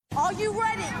Are you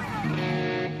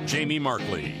ready? Jamie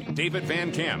Markley, David Van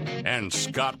Camp, and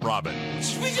Scott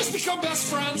Robbins. We just become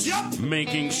best friends. Yep.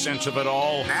 Making sense of it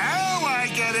all. Now I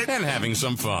get it. And having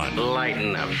some fun.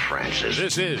 Lighten up, Francis.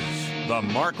 This is the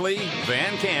Markley,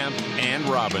 Van Camp, and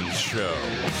Robbins Show.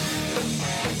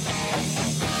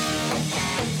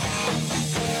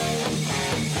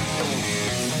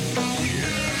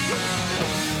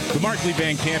 The Markley,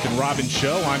 Van Camp, and Robbins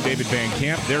Show. I'm David Van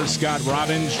Camp. There's Scott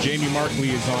Robbins. Jamie Markley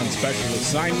is on special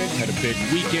assignment. Had a big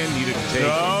weekend.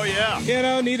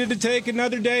 Needed to take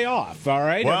another day off. All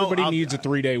right? Well, Everybody needs a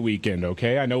 3-day weekend,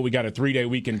 okay? I know we got a 3-day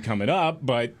weekend coming up,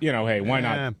 but, hey, why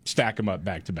not stack them up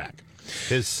back to back?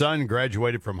 His son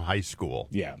graduated from high school.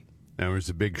 Yeah. There was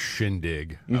a big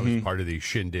shindig. I was part of the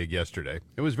shindig yesterday.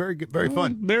 It was very good, very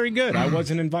fun. Very good. I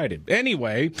wasn't invited.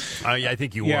 Anyway. I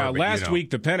think you were. Yeah, but last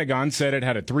week the Pentagon said it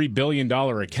had a $3 billion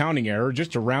accounting error,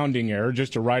 just a rounding error,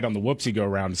 just to ride on the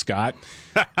whoopsie-go-round, Scott.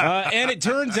 And it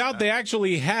turns out they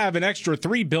actually have an extra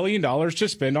 $3 billion to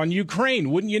spend on Ukraine.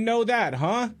 Wouldn't you know that,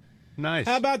 huh? Nice.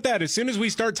 How about that? As soon as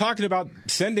we start talking about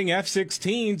sending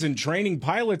F-16s and training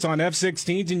pilots on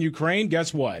F-16s in Ukraine,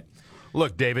 guess what?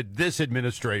 Look, David, this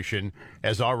administration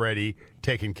has already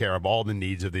taken care of all the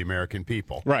needs of the American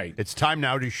people. Right. It's time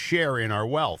now to share in our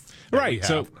wealth that we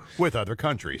have with other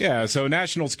countries. Yeah, so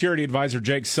National Security Advisor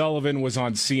Jake Sullivan was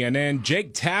on CNN.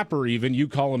 Jake Tapper, even, you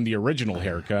call him the original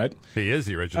haircut. He is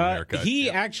the original haircut. He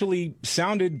actually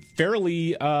sounded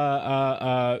fairly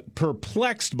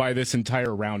perplexed by this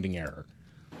entire rounding error.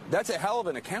 That's a hell of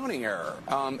an accounting error,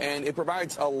 and it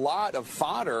provides a lot of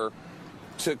fodder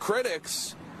to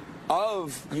critics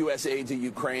of U.S. aid to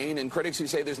Ukraine and critics who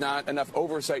say there's not enough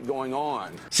oversight going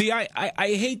on. See, I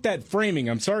hate that framing.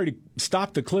 I'm sorry to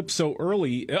stop the clip so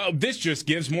early. This just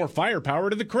gives more firepower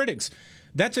to the critics.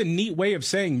 That's a neat way of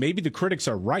saying maybe the critics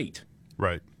are right.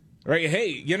 Right. Right.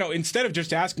 Hey, instead of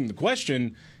just asking the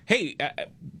question, hey,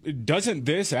 doesn't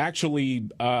this actually,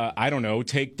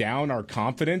 take down our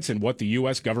confidence in what the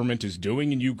U.S. government is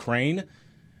doing in Ukraine?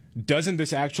 Doesn't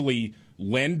this actually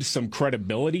lend some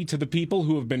credibility to the people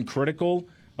who have been critical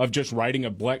of just writing a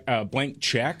blank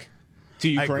check to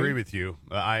Ukraine? I agree with you.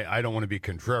 I don't want to be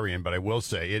contrarian, but I will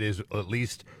say it is at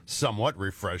least somewhat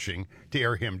refreshing to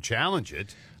hear him challenge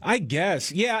it. I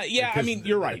guess. Yeah. Because I mean,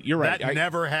 you're right. That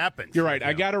never happened. You're right.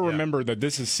 I got to remember that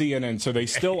this is CNN, so they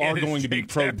still are going to be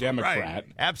pro-Democrat. Right.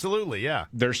 Absolutely, yeah.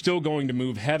 They're still going to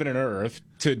move heaven and earth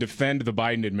to defend the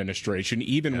Biden administration,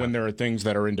 even when there are things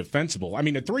that are indefensible. I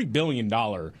mean, a $3 billion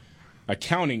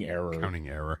accounting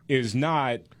error is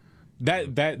not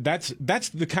that's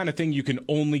the kind of thing you can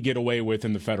only get away with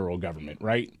in the federal government,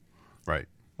 right? Right.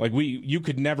 Like you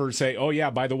could never say, oh yeah,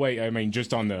 by the way, I mean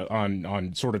just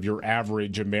on sort of your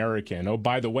average American. Oh,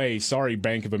 by the way, sorry,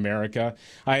 Bank of America,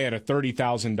 I had a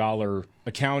 $30,000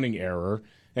 accounting error,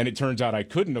 and it turns out I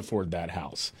couldn't afford that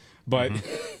house. But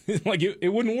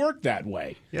it wouldn't work that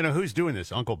way. Who's doing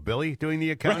this? Uncle Billy doing the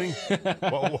accounting?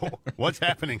 What's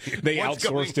happening here? They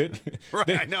outsourced it.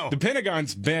 Right, I know. The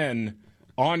Pentagon's been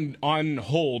on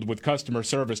hold with customer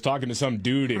service talking to some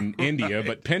dude in India,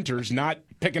 but Pinter's not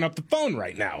picking up the phone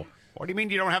right now. What do you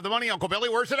mean you don't have the money, Uncle Billy?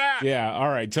 Where's it at? Yeah, all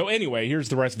right. So anyway, here's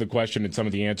the rest of the question and some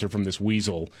of the answer from this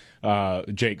weasel,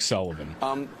 Jake Sullivan.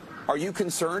 Are you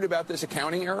concerned about this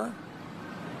accounting error?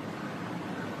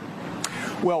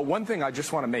 Well, one thing I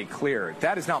just want to make clear,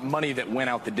 that is not money that went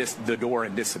out the door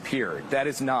and disappeared. That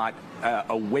is not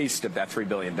a waste of that $3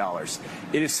 billion.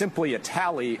 It is simply a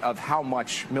tally of how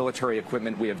much military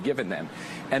equipment we have given them.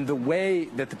 And the way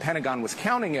that the Pentagon was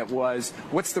counting it was,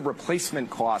 what's the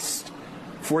replacement cost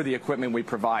for the equipment we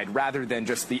provide, rather than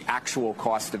just the actual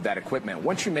cost of that equipment.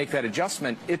 Once you make that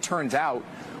adjustment, it turns out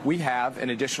we have an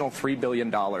additional $3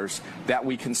 billion that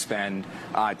we can spend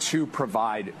to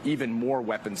provide even more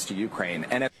weapons to Ukraine.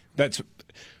 And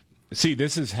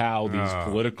this is how these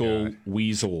political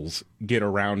weasels get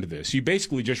around this. You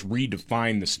basically just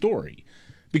redefine the story.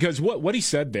 Because what he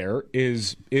said there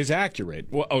is accurate,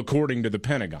 according to the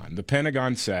Pentagon. The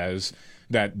Pentagon says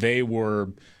that they were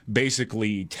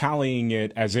basically tallying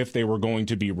it as if they were going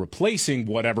to be replacing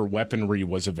whatever weaponry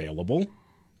was available.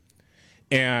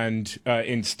 And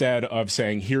instead of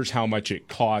saying, here's how much it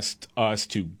cost us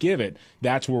to give it,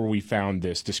 that's where we found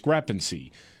this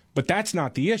discrepancy. But that's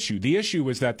not the issue. The issue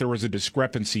is that there was a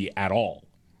discrepancy at all.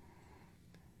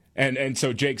 And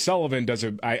so Jake Sullivan does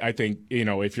I think,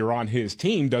 if you're on his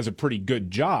team, does a pretty good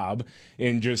job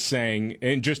in just saying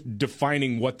and just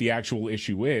defining what the actual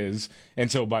issue is.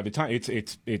 And so by the time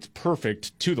it's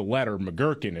perfect to the letter,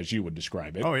 McGurkin, as you would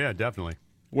describe it. Oh yeah, definitely.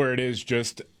 Where it is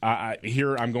just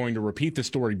here, I'm going to repeat the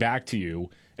story back to you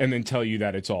and then tell you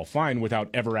that it's all fine without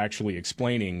ever actually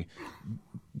explaining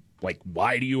Like,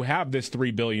 why do you have this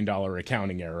 $3 billion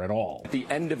accounting error at all? At the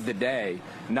end of the day,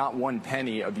 not one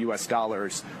penny of U.S.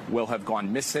 dollars will have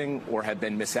gone missing or have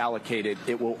been misallocated.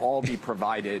 It will all be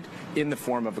provided in the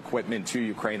form of equipment to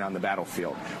Ukraine on the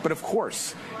battlefield. But of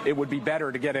course, it would be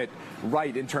better to get it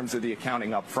right in terms of the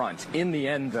accounting up front. In the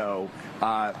end, though,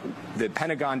 the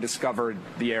Pentagon discovered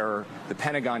the error, the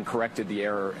Pentagon corrected the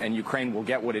error, and Ukraine will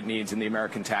get what it needs, and the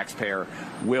American taxpayer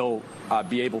will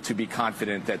be able to be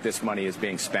confident that this money is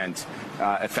being spent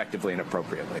effectively and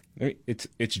appropriately.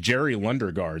 It's Jerry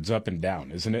Lundergaard's Up and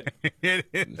Down, isn't it? It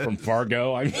is. From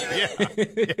Fargo. I mean,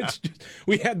 it's just,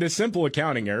 we had this simple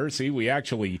accounting error. See, we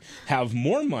actually have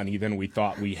more money than we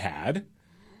thought we had,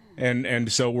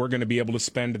 and so we're going to be able to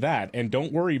spend that. And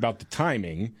don't worry about the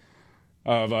timing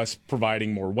of us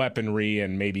providing more weaponry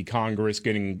and maybe Congress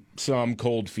getting some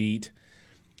cold feet.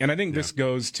 And I think this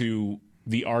goes to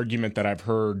the argument that I've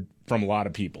heard from a lot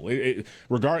of people.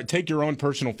 Take your own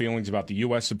personal feelings about the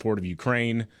U.S. support of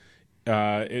Ukraine.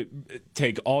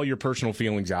 Take all your personal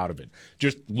feelings out of it.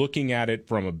 Just looking at it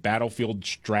from a battlefield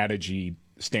strategy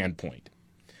standpoint,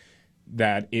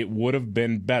 that it would have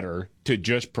been better to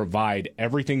just provide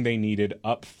everything they needed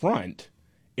up front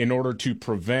in order to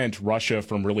prevent Russia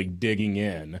from really digging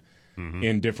in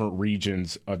different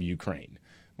regions of Ukraine.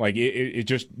 Like, it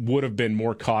just would have been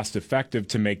more cost effective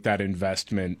to make that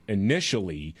investment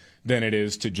initially than it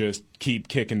is to just keep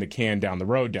kicking the can down the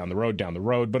road.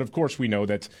 But of course, we know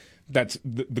that's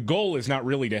the goal is not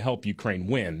really to help Ukraine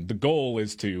win. The goal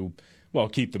is to, well,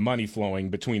 keep the money flowing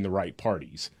between the right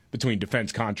parties, between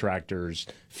defense contractors,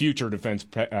 future defense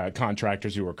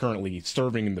contractors who are currently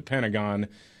serving in the Pentagon,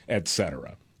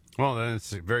 etc. Well, then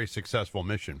it's a very successful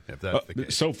mission, if that's the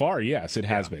case. So far, yes, it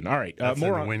has been. All right, That's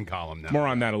more in the win column now. More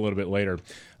on that a little bit later.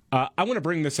 I want to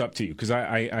bring this up to you because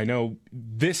I know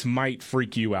this might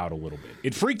freak you out a little bit.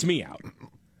 It freaked me out.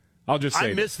 I'll just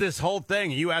say I missed this whole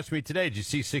thing. You asked me today, did you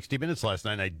see 60 Minutes last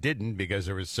night? And I didn't because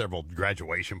there was several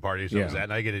graduation parties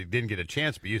and I didn't get a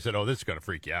chance, but you said, oh, this is going to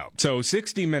freak you out. So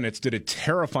 60 Minutes did a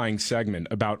terrifying segment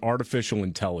about artificial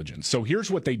intelligence. So here's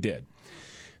what they did.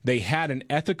 They had an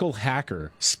ethical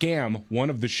hacker scam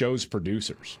one of the show's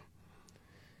producers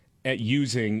at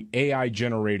using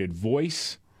AI-generated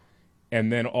voice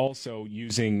and then also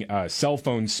using cell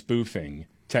phone spoofing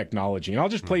technology. And I'll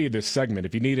just play you this segment.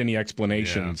 If you need any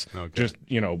explanations, just,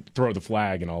 throw the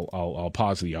flag and I'll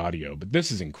pause the audio. But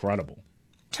this is incredible.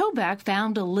 Toback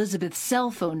found Elizabeth's cell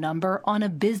phone number on a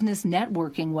business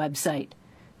networking website.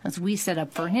 As we set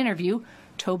up for an interview,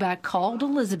 Toback called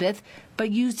Elizabeth,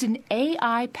 but used an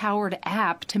AI-powered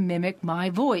app to mimic my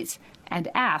voice and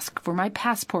ask for my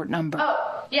passport number.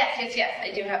 Oh, yes,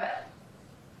 I do have it.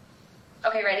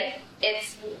 Okay, ready?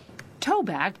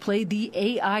 Toback played the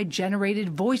AI-generated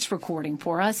voice recording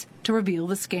for us to reveal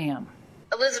the scam.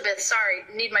 Elizabeth, sorry,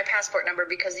 need my passport number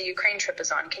because the Ukraine trip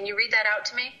is on. Can you read that out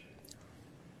to me?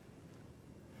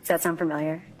 Does that sound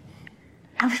familiar?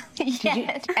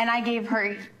 Yes. And I gave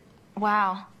her,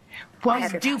 wow. Well, I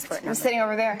was duped. I'm sitting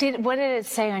over there. What did it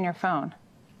say on your phone?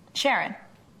 Sharon.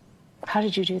 How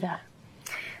did you do that?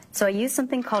 So I used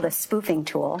something called a spoofing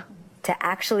tool to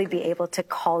actually be able to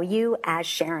call you as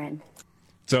Sharon.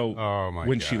 So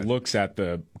when she looks at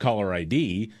the caller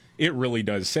ID, it really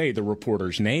does say the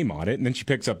reporter's name on it, and then she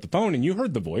picks up the phone, and you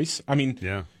heard the voice. I mean,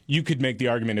 you could make the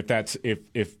argument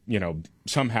if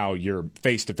somehow you're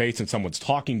face to face and someone's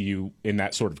talking to you in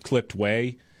that sort of clipped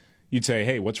way, you'd say,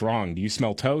 "Hey, what's wrong? Do you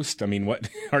smell toast? I mean, what?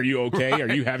 Are you okay?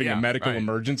 Are you having a medical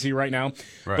emergency right now?"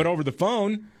 Right. But over the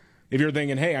phone, if you're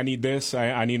thinking, "Hey, I need this.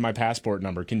 I need my passport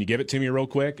number. Can you give it to me real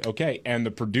quick?" Okay, and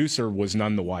the producer was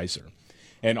none the wiser.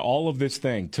 And all of this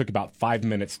thing took about 5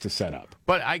 minutes to set up.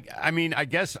 But I mean, I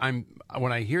guess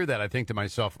when I hear that, I think to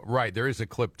myself, right, there is a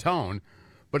clipped tone,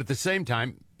 but at the same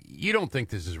time, you don't think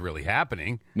this is really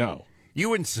happening. No.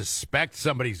 You wouldn't suspect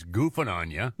somebody's goofing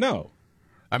on you. No.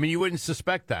 I mean, you wouldn't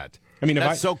suspect that. I mean,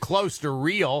 that's so close to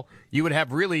real, you would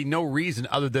have really no reason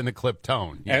other than the clipped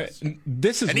tone. Yes.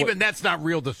 Even that's not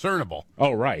real discernible.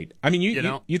 Oh, right. I mean,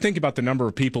 you think about the number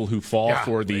of people who fall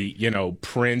for the,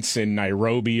 Prince in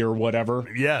Nairobi or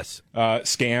whatever. Yes.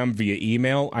 Scam via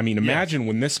email. I mean, imagine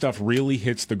when this stuff really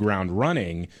hits the ground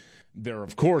running. There,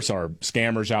 of course, are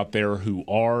scammers out there who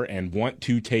are and want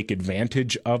to take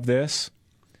advantage of this.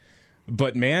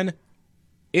 But, man,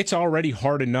 it's already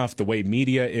hard enough the way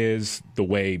media is, the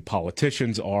way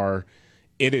politicians are.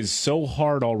 It is so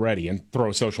hard already, and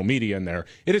throw social media in there,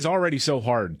 it is already so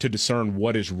hard to discern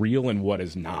what is real and what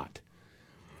is not.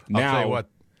 I'll tell you what.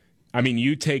 I mean,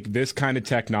 you take this kind of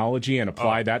technology and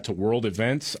apply that to world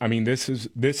events. I mean, this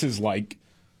is like,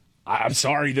 I'm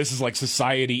sorry, this is like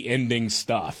society-ending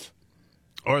stuff.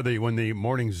 Or when the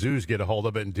morning zoos get a hold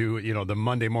of it and do, the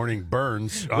Monday morning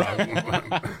burns.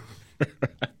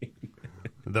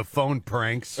 The phone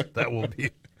pranks, that will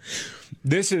be.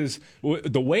 This is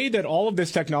the way that all of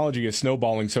this technology is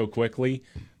snowballing so quickly.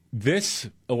 This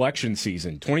election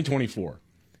season, 2024,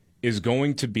 is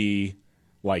going to be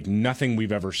like nothing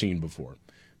we've ever seen before.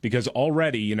 Because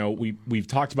already, we've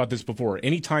talked about this before.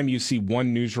 Anytime you see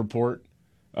one news report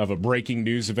of a breaking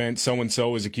news event,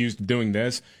 so-and-so is accused of doing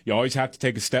this, you always have to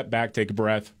take a step back, take a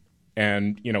breath.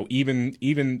 And,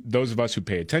 even those of us who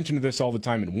pay attention to this all the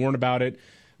time and warn about it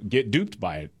get duped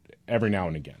by it every now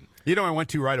and again. I went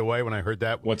to right away when I heard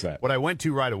that? What's that? What I went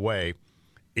to right away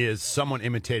is someone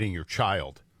imitating your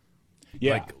child.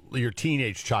 Yeah. Like your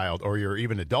teenage child or your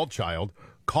even adult child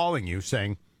calling you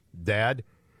saying, Dad,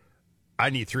 I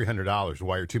need $300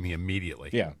 wired to me immediately.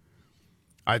 Yeah.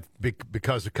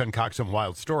 Because to concoct some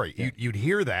wild story. Yeah. You'd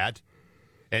hear that,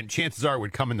 and chances are it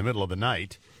would come in the middle of the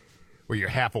night where you're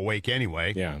half awake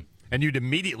anyway. Yeah. And you'd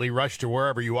immediately rush to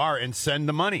wherever you are and send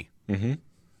the money. Mm-hmm.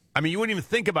 I mean, you wouldn't even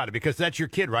think about it because that's your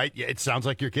kid, right? Yeah, it sounds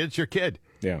like your kid. It's your kid.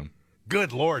 Yeah.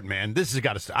 Good Lord, man. This has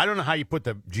got to... I don't know how you put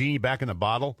the genie back in the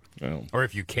bottle, or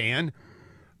if you can,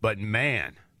 but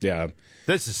man. Yeah.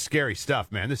 This is scary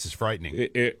stuff, man. This is frightening.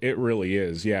 It really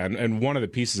is, yeah. And one of the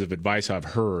pieces of advice I've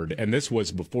heard, and this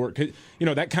was before,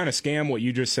 that kind of scam, what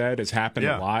you just said, has happened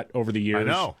a lot over the years. I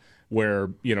know. Where,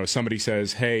 somebody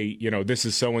says, hey, this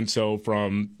is so-and-so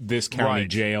from this county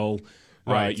jail.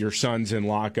 Right. Your son's in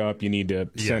lockup. You need to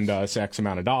send us X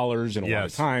amount of dollars. And a lot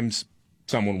of times,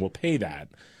 someone will pay that.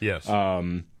 Yes.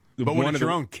 But when it's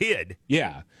your own kid.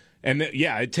 Yeah. And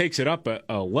it takes it up a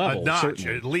level. A notch,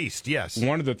 certainly. at least, yes.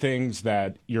 One of the things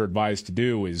that you're advised to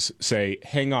do is say,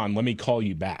 hang on, let me call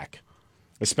you back.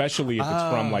 Especially if it's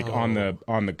from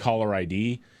on the caller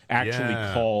ID.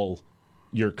 Actually call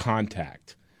your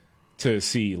contact to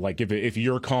see, like, if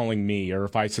you're calling me, or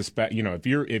if I suspect,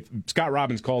 if Scott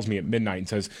Robbins calls me at midnight and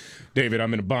says, David,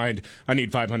 I'm in a bind, I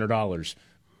need $500.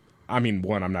 I mean,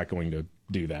 one, I'm not going to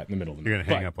do that in the middle of the night. You're going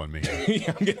to hang up on me.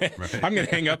 I'm going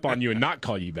to hang up on you and not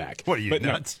call you back. What are you,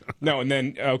 nuts? No, and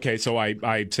then, okay, so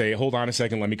I say, hold on a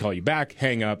second, let me call you back,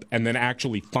 hang up, and then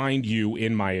actually find you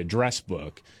in my address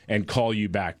book and call you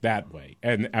back that way.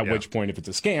 And at which point, if it's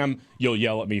a scam, you'll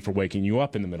yell at me for waking you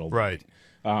up in the middle of the night.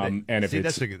 And if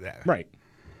it's... Right.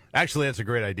 Actually, that's a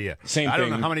great idea. Same I don't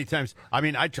thing. know how many times. I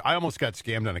mean, I almost got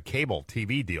scammed on a cable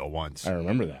TV deal once. I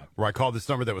remember that. Where I called this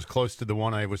number that was close to the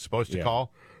one I was supposed to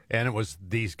call. And it was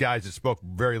these guys that spoke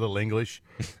very little English.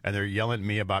 And they're yelling at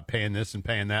me about paying this and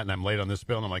paying that. And I'm late on this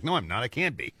bill. And I'm like, no, I'm not. I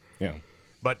can't be. Yeah.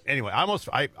 But anyway, I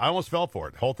almost fell for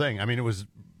it. The whole thing. I mean, it was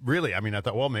really, I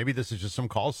thought, well, maybe this is just some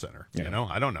call center. Yeah.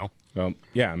 I don't know. Well,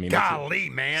 yeah, I mean. Golly,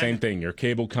 man. Same thing. Your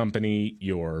cable company,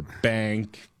 your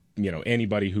bank,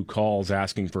 anybody who calls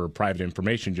asking for private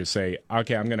information, just say,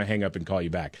 okay, I'm going to hang up and call you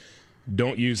back.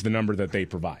 Don't use the number that they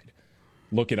provide.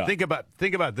 Look it up. Think about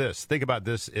this. Think about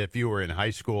this. If you were in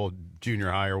high school,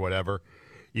 junior high, or whatever,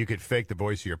 you could fake the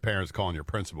voice of your parents calling your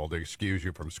principal to excuse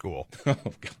you from school. Oh,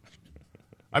 God.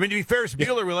 I mean, to be Ferris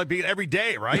Bueller would be every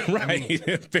day, right? Right. I mean,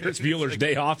 Ferris Bueller's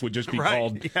day off would just be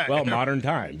called, modern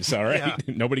times, all right? Yeah.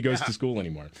 Nobody goes to school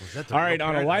anymore. All right,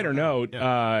 on a lighter note,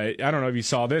 I don't know if you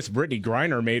saw this. Brittany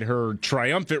Griner made her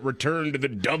triumphant return to the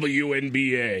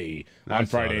WNBA on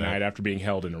Friday night after being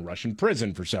held in a Russian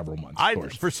prison for several months, of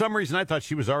course. For some reason, I thought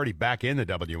she was already back in the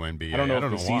WNBA. I don't know if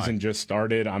the season just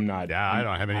started. I'm not. Yeah, I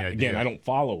don't have any idea. Again, I don't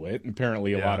follow it.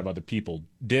 Apparently, a lot of other people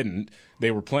didn't. They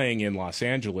were playing in Los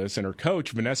Angeles, and her coach,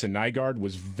 Vanessa Nygaard,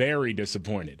 was very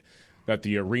disappointed that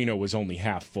the arena was only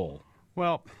half full.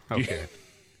 Well, okay.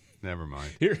 Never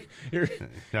mind. Here.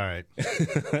 All right.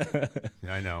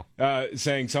 I know.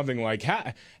 Saying something like,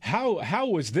 how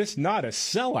was this not a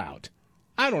sellout?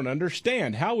 I don't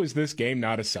understand. How is this game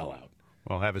not a sellout?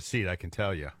 Well, have a seat, I can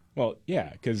tell you. Well, yeah,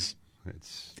 because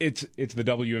it's the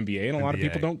WNBA, and a lot of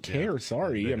people don't care.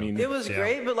 Sorry. I mean, it was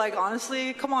great, but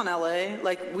honestly, come on, LA.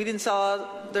 We didn't sell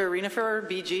out the arena for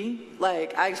BG.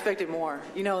 I expected more,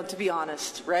 to be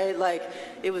honest, right?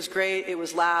 It was great, it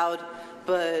was loud,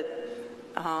 but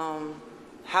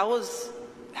how was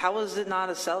it not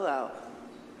a sellout?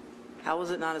 How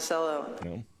was it not a sellout?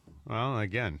 No. Well,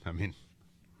 again,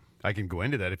 I can go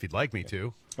into that if you'd like me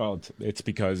to. Well, it's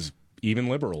because even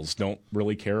liberals don't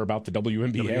really care about the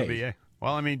WNBA.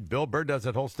 Well, Bill Burr does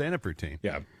that whole stand-up routine.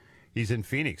 Yeah. He's in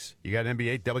Phoenix. You got an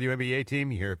WNBA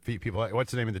team. You hear people, what's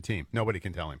the name of the team? Nobody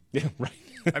can tell him. Yeah, right.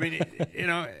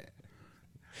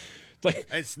 Like,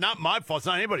 it's not my fault. It's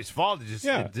not anybody's fault. It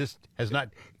just has not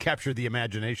captured the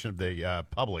imagination of the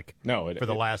public. No, for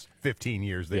the last 15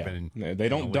 years they've been. They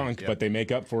don't dunk, but they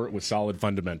make up for it with solid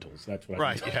fundamentals. That's what.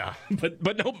 Right. Yeah.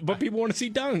 But people want to see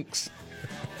dunks.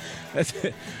 That's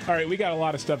it. All right, we got a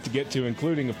lot of stuff to get to,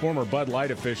 including a former Bud Light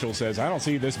official says, I don't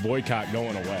see this boycott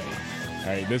going away. All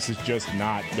right, this is just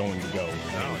not going to go.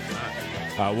 No, it's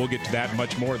not. We'll get to that and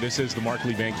much more. This is the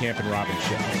Markley, Van Camp, and Robbins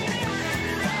Show.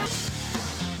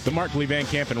 The Markley, Van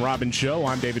Camp, and Robbins Show.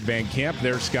 I'm David Van Camp.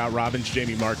 There's Scott Robbins.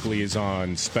 Jamie Markley is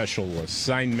on special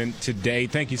assignment today.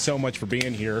 Thank you so much for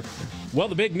being here. Well,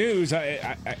 the big news,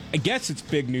 I guess it's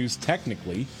big news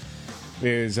technically,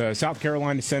 is South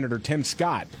Carolina Senator Tim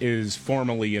Scott is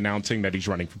formally announcing that he's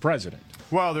running for president.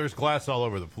 Well, there's glass all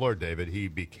over the floor, David. He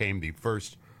became the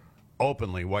first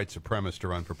openly white supremacist to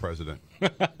run for president.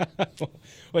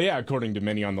 Well, yeah, according to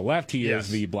many on the left, he is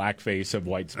the blackface of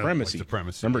white supremacy. White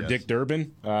supremacy, Remember yes. Dick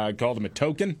Durbin called him a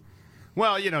token?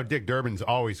 Well, Dick Durbin's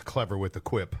always clever with the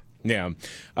quip. Yeah.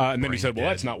 And then he said, well,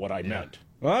 that's not what I meant.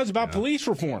 Well, it's about police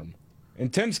reform.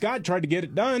 And Tim Scott tried to get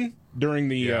it done during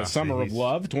the Summer of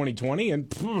Love 2020,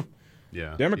 and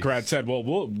Democrats said,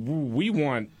 well, we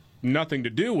want nothing to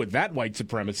do with that white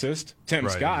supremacist, Tim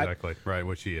Scott. Exactly. Right,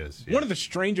 which he is. Yeah. One of the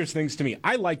strangest things to me,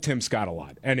 I like Tim Scott a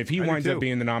lot. And if he winds up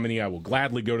being the nominee, I will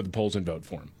gladly go to the polls and vote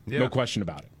for him. Yeah. No question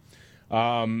about it.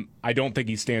 I don't think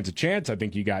he stands a chance. I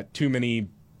think you got too many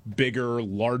bigger,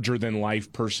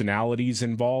 larger-than-life personalities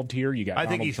involved here. You got I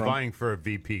think Donald he's Trump. vying for a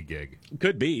VP gig.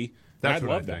 Could be. That's I'd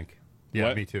what love I think. That.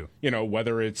 Yeah, me too.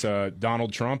 Whether it's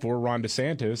Donald Trump or Ron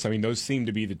DeSantis, I mean, those seem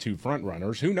to be the two front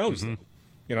runners. Who knows? Mm-hmm.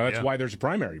 That's why there's a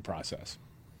primary process.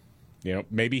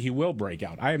 Maybe he will break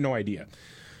out. I have no idea.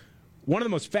 One of the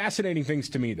most fascinating things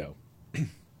to me, though,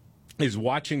 is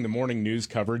watching the morning news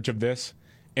coverage of this,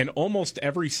 and almost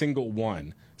every single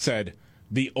one said,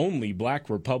 the only black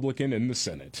Republican in the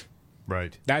Senate.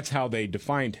 Right. That's how they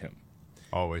defined him.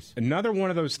 Always. Another one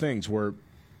of those things where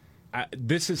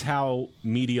this is how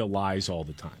media lies all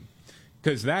the time.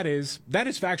 Because that is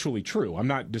factually true. I'm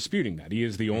not disputing that. He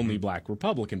is the only black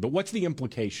Republican. But what's the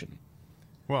implication?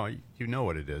 Well, you know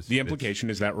what it is. The implication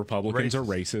is that Republicans are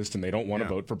racist and they don't want to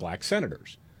vote for black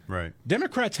senators. Right.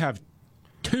 Democrats have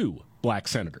 2 black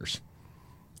senators.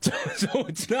 So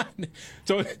it's not.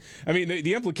 So, I mean,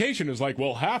 the implication is like,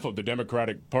 well, half of the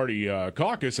Democratic Party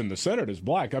caucus in the Senate is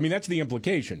black. I mean, that's the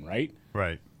implication, right?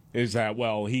 Right. Is that,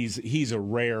 well, he's a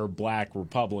rare black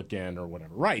Republican or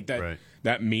whatever. Right.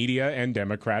 That media and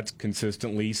Democrats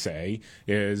consistently say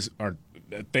is a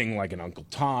thing like an Uncle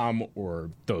Tom or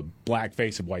the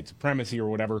blackface of white supremacy or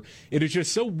whatever. It is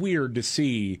just so weird to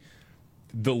see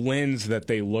the lens that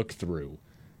they look through,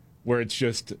 where it's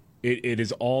just it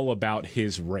is all about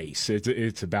his race.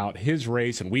 It's about his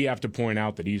race, and we have to point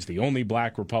out that he's the only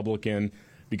black Republican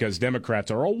because Democrats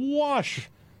are awash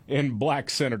in black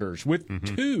senators with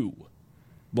 2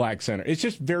 black senators. It's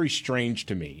just very strange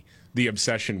to me, the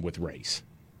obsession with race.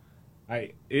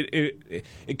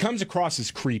 It comes across as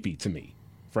creepy to me,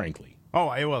 frankly. Oh,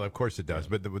 well, of course it does.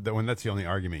 But when that's the only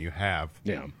argument you have,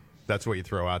 that's what you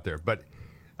throw out there. But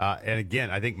and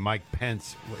again, I think Mike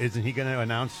Pence, isn't he going to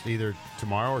announce either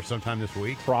tomorrow or sometime this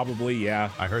week? Probably, yeah.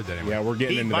 I heard that. Anyway. Yeah, we're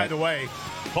getting into by that. the way,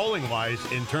 polling-wise,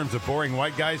 in terms of boring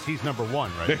white guys, he's number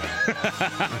 1 right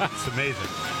now. It's amazing.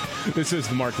 This is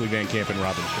the Markley, Van Camp, and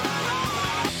Robbins Show.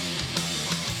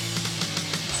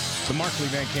 The Markley,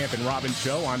 Van Camp, and Robbins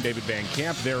Show. I'm David Van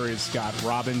Camp. There is Scott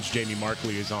Robbins. Jamie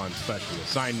Markley is on special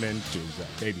assignment. His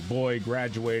baby boy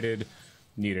graduated.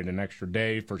 Needed an extra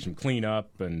day for some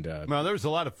cleanup. And well, there was a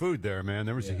lot of food there, man.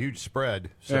 There was a huge spread.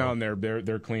 So. Yeah, and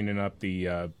they're cleaning up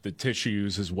the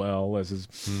tissues as well as his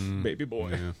baby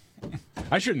boy. Yeah.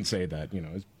 I shouldn't say that.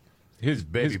 His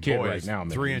baby kid boy right is now,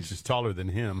 3 inches taller than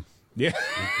him. Yeah,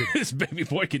 this baby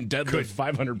boy can deadlift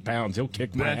 500 pounds. He'll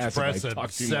kick my ass if I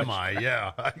talk too much.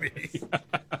 Yeah, I mean.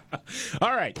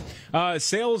 All right.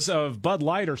 Sales of Bud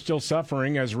Light are still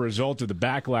suffering as a result of the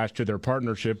backlash to their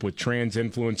partnership with trans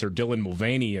influencer Dylan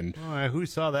Mulvaney. And who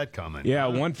saw that coming? Yeah,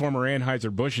 one former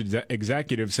Anheuser-Busch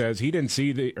executive says he doesn't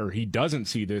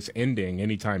see this ending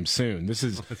anytime soon. This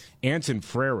is Anson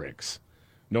Frericks.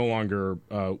 No longer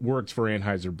works for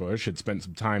Anheuser-Busch. Had spent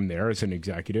some time there as an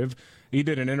executive. He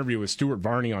did an interview with Stuart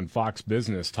Varney on Fox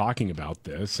Business talking about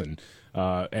this and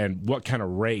what kind of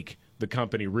rake the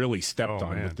company really stepped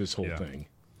on with this whole thing.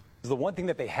 The one thing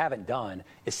that they haven't done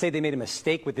is say they made a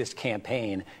mistake with this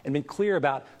campaign and been clear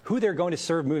about who they're going to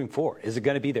serve moving forward. Is it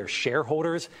going to be their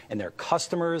shareholders and their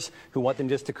customers who want them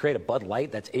just to create a Bud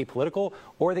Light that's apolitical,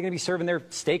 or are they going to be serving their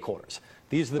stakeholders?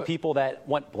 These are the people that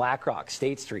want BlackRock,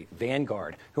 State Street,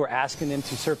 Vanguard, who are asking them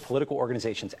to serve political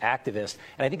organizations, activists.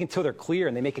 And I think until they're clear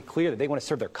and they make it clear that they want to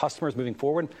serve their customers moving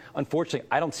forward, unfortunately,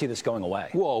 I don't see this going away.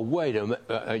 Well, wait a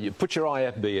minute. You put your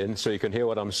IFB in so you can hear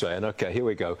what I'm saying. Okay, here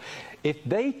we go. If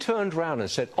they turned around and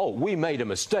said, oh, we made a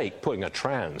mistake putting a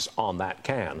trans on that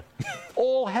can,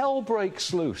 all hell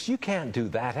breaks loose. You can't do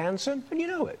that, Hanson, and you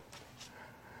know it.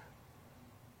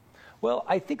 Well,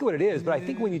 I think what it is, but I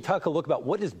think when you take a look about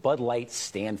what does Bud Light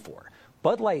stand for,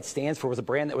 Bud Light stands for was a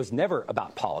brand that was never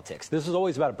about politics. This was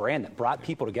always about a brand that brought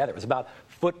people together. It was about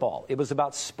football. It was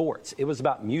about sports. It was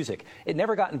about music. It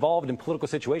never got involved in political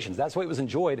situations. That's why it was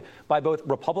enjoyed by both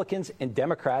Republicans and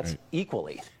Democrats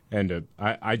equally. And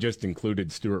I just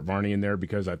included Stuart Varney in there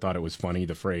because I thought it was funny,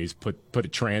 the phrase "put a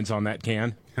trans on that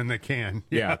can." And the can,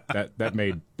 yeah, that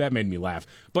made me laugh.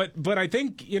 But I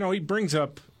think he brings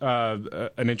up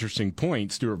an interesting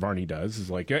point. Stuart Varney does is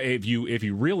like if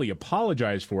you really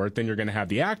apologize for it, then you're going to have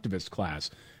the activist class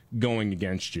going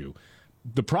against you.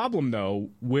 The problem,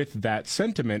 though, with that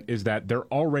sentiment is that there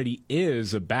already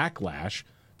is a backlash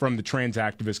from the trans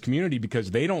activist community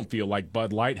because they don't feel like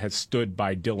Bud Light has stood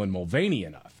by Dylan Mulvaney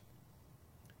enough.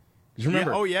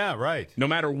 Remember, right. No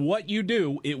matter what you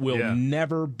do, it will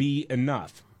never be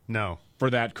enough. No, for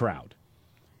that crowd,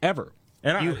 ever.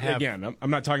 And again,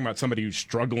 I'm not talking about somebody who's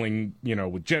struggling,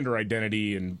 with gender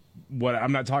identity and what.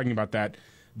 I'm not talking about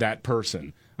that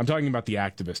person. I'm talking about the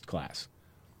activist class,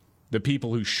 the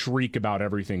people who shriek about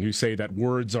everything, who say that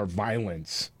words are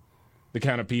violence, the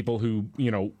kind of people who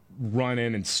run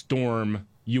in and storm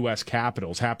U.S.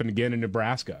 capitals. Happened again in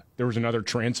Nebraska. There was another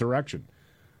transurrection.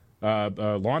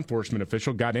 A law enforcement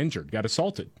official got injured, got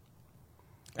assaulted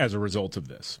as a result of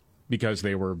this because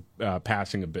they were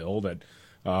passing a bill that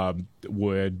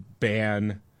would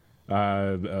ban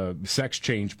sex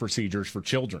change procedures for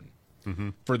children. Mm-hmm.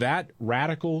 For that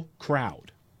radical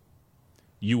crowd,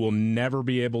 you will never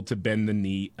be able to bend the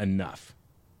knee enough.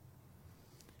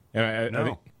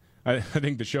 And I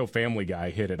think the show Family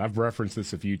Guy hit it. I've referenced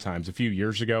this a few times, a few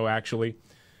years ago, actually,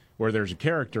 where there's a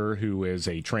character who is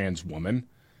a trans woman,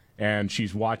 and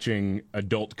she's watching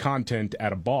adult content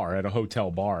at a bar, at a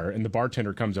hotel bar, and the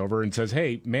bartender comes over and says,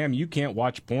 "Hey, ma'am, you can't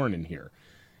watch porn in here."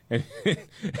 And,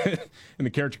 and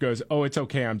the character goes, "Oh, it's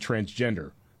okay, I'm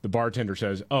transgender." The bartender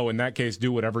says, "Oh, in that case,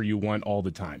 do whatever you want all the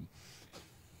time."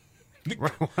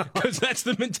 Because that's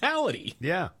the mentality.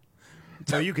 Yeah.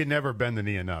 So you can never bend the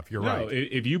knee enough. You're right.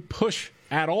 If you push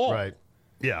at all,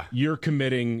 you're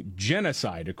committing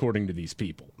genocide, according to these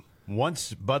people.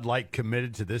 Once Bud Light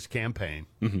committed to this campaign,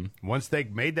 once they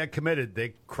made that committed,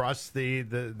 they crossed the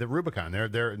Rubicon.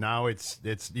 They're now it's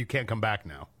you can't come back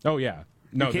now. Oh yeah,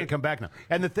 no, you can't come back now.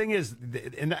 And the thing is,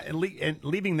 and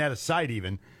leaving that aside,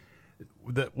 even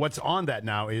what's on that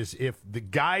now is if the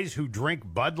guys who drink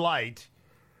Bud Light,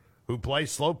 who play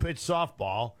slow pitch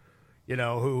softball,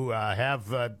 who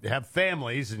have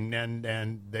families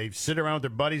and they sit around with their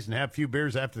buddies and have a few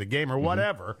beers after the game or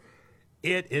whatever.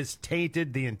 It has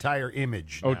tainted the entire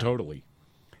image. Oh, totally.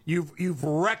 You've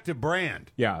wrecked a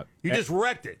brand. Yeah, you just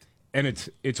wrecked it. And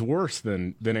it's worse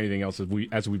than anything else,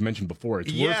 as we've mentioned before.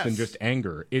 It's worse than just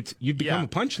anger. You've become a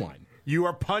punchline. You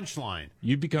are punchline.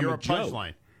 You've become You're a joke.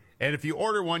 punchline. And if you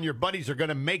order one, your buddies are going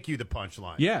to make you the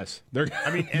punchline. Yes,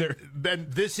 then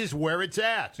this is where it's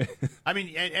at. I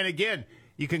mean, and again,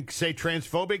 you can say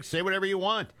transphobic, say whatever you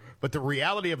want, but the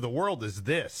reality of the world is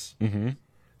this. Mm-hmm.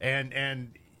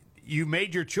 And you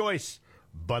made your choice,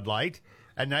 Bud Light,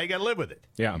 and now you got to live with it.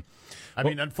 Yeah. I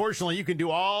mean, unfortunately, you can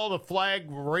do all the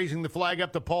raising the flag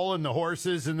up the pole and the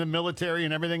horses and the military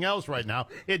and everything else right now.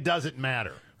 It doesn't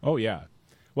matter. Oh, yeah.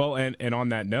 Well, and on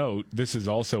that note, this is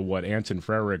also what Anson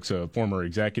Frericks, a former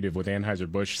executive with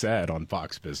Anheuser-Busch, said on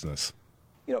Fox Business.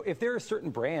 If there are certain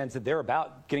brands that they're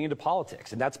about getting into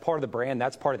politics, and that's part of the brand,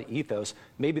 that's part of the ethos,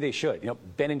 maybe they should.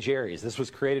 Ben & Jerry's, this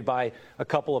was created by a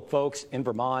couple of folks in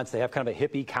Vermont. They have kind of a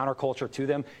hippie counterculture to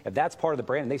them. If that's part of the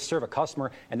brand and they serve a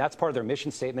customer and that's part of their mission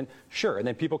statement, sure. And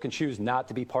then people can choose not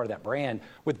to be part of that brand.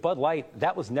 With Bud Light,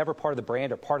 that was never part of the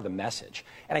brand or part of the message.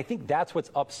 And I think that's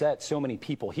what's upset so many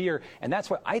people here. And that's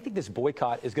why I think this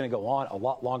boycott is going to go on a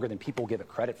lot longer than people give it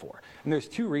credit for. And there's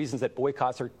two reasons that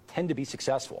boycotts tend to be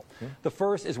successful. The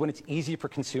first is when it's easy for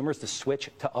consumers to switch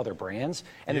to other brands.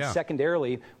 And then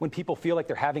secondarily, when people feel like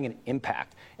they're having an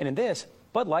impact. And in this,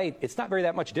 Bud Light, it's not very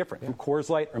that much different from Coors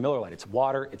Light or Miller Lite. It's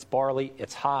water, it's barley,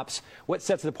 it's hops. What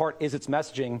sets it apart is its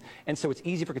messaging. And so it's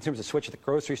easy for consumers to switch to the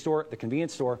grocery store, the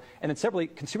convenience store. And then separately,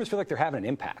 consumers feel like they're having an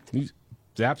impact. He's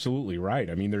absolutely right.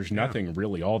 I mean, there's nothing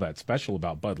really all that special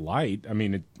about Bud Light. I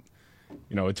mean,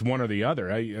 it's one or the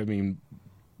other. I mean,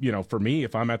 for me,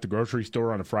 if I'm at the grocery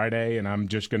store on a Friday and I'm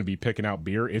just going to be picking out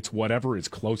beer, it's whatever is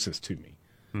closest to me.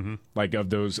 Mm-hmm. Like of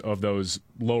those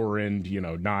lower end,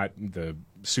 not the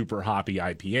super hoppy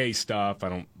IPA stuff. I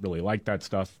don't really like that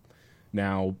stuff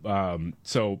now.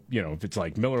 So, if it's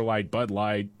like Miller Lite, Bud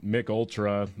Light, Mick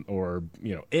Ultra, or,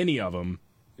 any of them,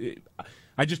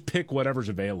 I just pick whatever's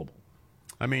available.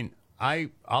 I mean,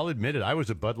 I'll admit it. I was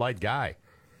a Bud Light guy.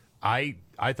 I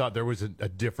thought there was a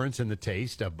difference in the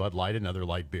taste of Bud Light and other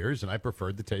light beers, and I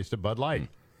preferred the taste of Bud Light.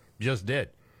 Just did.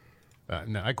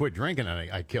 Now, I quit drinking,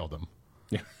 and I killed them.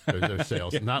 Their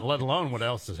sales, not let alone what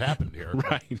else has happened here.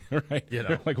 Right.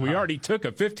 Like we already took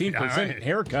a 15%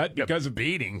 haircut because of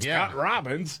beating. Scott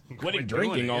Robbins quitting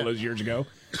drinking all those years ago.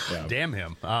 Yeah. Damn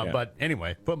him. But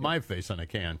anyway, put my face on a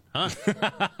can. Huh?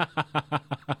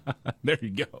 There you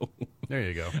go. There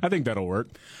you go. I think that'll work.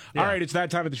 Yeah. All right, it's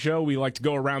that time of the show. We like to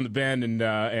go around the bend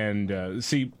and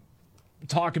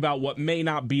talk about what may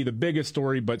not be the biggest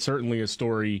story, but certainly a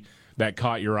story that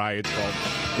caught your eye. It's called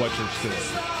What's Your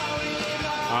Story?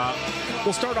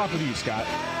 We'll start off with you, Scott.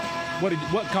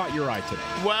 What caught your eye today?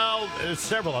 Well,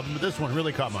 several of them, but this one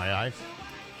really caught my eye.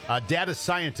 A data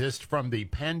scientist from the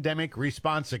Pandemic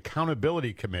Response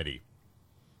Accountability Committee.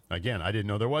 Again, I didn't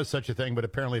know there was such a thing, but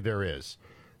apparently there is.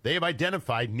 They have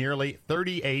identified nearly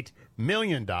 $38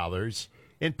 million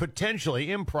in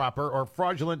potentially improper or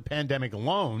fraudulent pandemic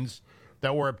loans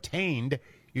that were obtained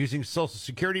using Social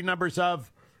Security numbers of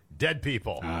dead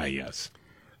people. Ah, yes.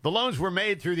 The loans were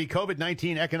made through the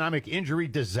COVID-19 Economic Injury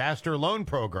Disaster Loan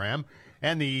Program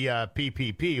and the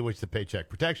PPP, which is the Paycheck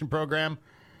Protection Program.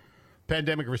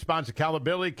 Pandemic Response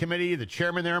Accountability Committee, the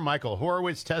chairman there, Michael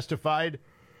Horowitz, testified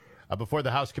before the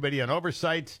House Committee on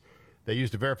Oversight. They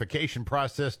used a verification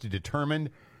process to determine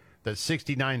that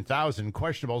 69,000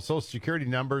 questionable Social Security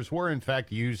numbers were, in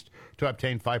fact, used to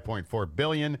obtain $5.4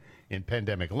 billion in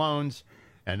pandemic loans.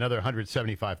 Another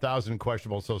 175,000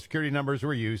 questionable Social Security numbers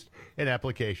were used in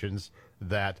applications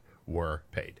that were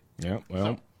paid. Yeah,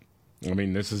 well, I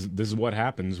mean, this is what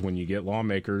happens when you get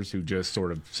lawmakers who just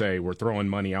sort of say we're throwing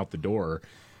money out the door.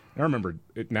 I remember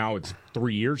now it's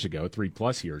 3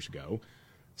 plus years ago,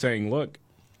 saying, look,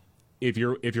 if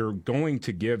you're going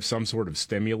to give some sort of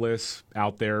stimulus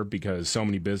out there because so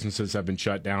many businesses have been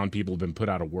shut down, people have been put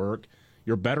out of work,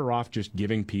 you're better off just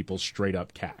giving people straight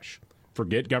up cash.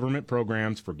 Forget government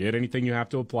programs, forget anything you have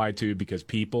to apply to, because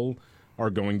people are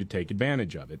going to take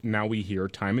advantage of it. Now we hear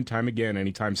time and time again,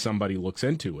 anytime somebody looks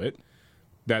into it,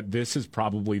 that this is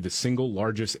probably the single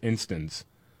largest instance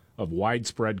of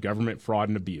widespread government fraud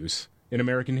and abuse in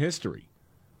American history.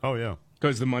 Oh, yeah.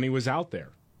 Because the money was out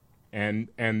there, and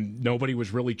nobody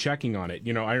was really checking on it.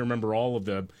 I remember all of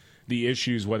the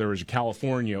issues, whether it was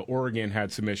California, Oregon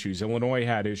had some issues, Illinois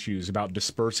had issues about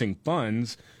dispersing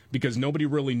funds because nobody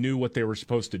really knew what they were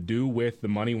supposed to do with the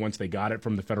money once they got it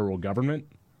from the federal government.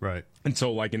 Right. And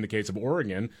so, like in the case of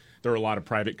Oregon, there were a lot of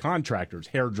private contractors,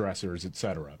 hairdressers, et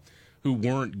cetera, who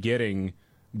weren't getting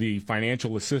the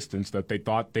financial assistance that they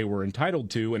thought they were entitled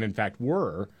to and, in fact,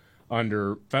 were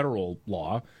under federal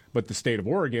law. But the state of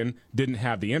Oregon didn't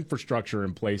have the infrastructure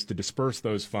in place to disperse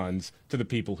those funds to the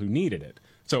people who needed it.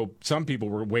 So some people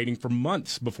were waiting for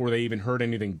months before they even heard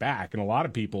anything back. And a lot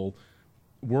of people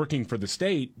working for the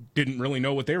state didn't really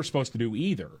know what they were supposed to do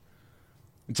either.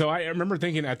 And so I remember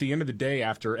thinking at the end of the day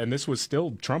and this was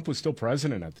still, Trump was still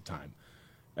president at the time,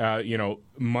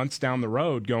 months down the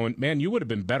road going, man, you would have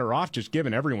been better off just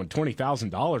giving everyone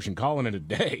 $20,000 and calling it a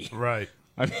day. Right.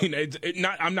 I mean,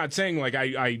 I'm not saying like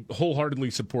I wholeheartedly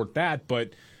support that,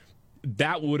 but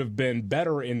that would have been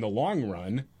better in the long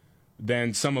run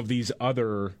than some of these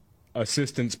other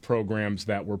assistance programs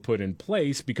that were put in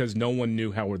place because no one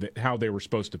knew how they were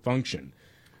supposed to function.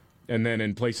 And then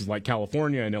in places like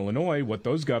California and Illinois, what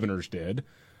those governors did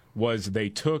was they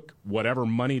took whatever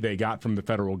money they got from the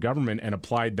federal government and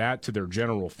applied that to their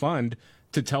general fund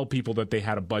to tell people that they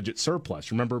had a budget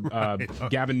surplus. Remember,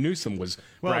 Gavin Newsom was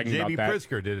bragging about that. J.B.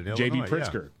 Pritzker did it in Illinois. J.B.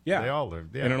 Pritzker, yeah. They all did,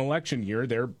 yeah. In an election year,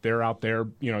 they're out there,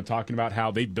 talking about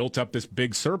how they built up this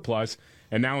big surplus,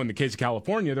 and now in the case of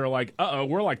California, they're like,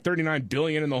 we're like $39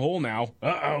 billion in the hole now.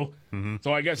 Mm-hmm.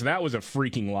 So I guess that was a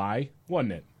freaking lie,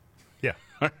 wasn't it? Yeah.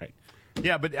 All right.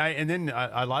 Yeah, but and then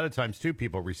a lot of times too,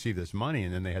 people receive this money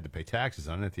and then they had to pay taxes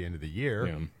on it at the end of the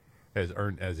year as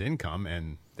earned as income,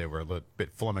 and they were a little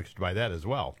bit flummoxed by that as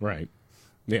well. Right.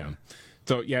 Yeah.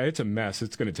 So yeah, it's a mess.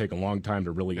 It's going to take a long time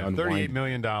to really unwind. $38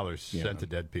 million sent to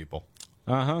dead people.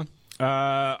 All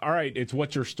right. It's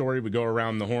What's Your Story? We go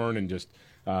around the horn and just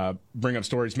bring up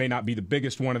stories. May not be the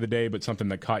biggest one of the day, but something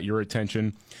that caught your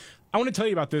attention. I want to tell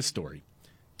you about this story.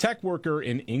 Tech worker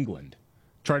in England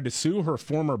tried to sue her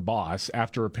former boss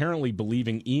after apparently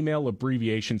believing email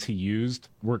abbreviations he used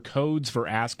were codes for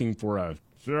asking for a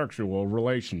sexual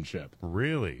relationship.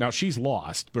 Really? Now, she's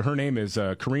lost, but her name is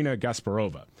Karina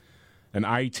Gasparova, an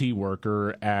IT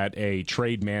worker at a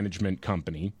trade management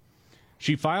company.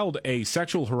 She filed a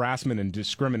sexual harassment and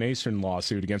discrimination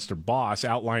lawsuit against her boss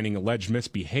outlining alleged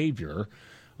misbehavior,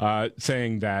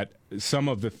 saying that some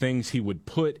of the things he would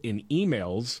put in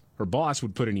emails, her boss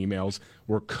would put in emails,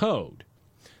 were code.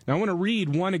 Now, I want to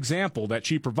read one example that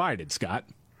she provided, Scott.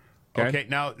 Okay,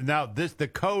 now the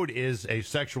code is a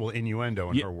sexual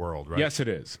innuendo in her world, right? Yes, it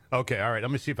is. Okay, all right.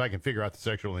 Let me see if I can figure out the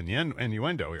sexual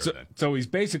innuendo here then. So he's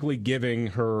basically giving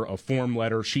her a form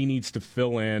letter. She needs to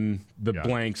fill in the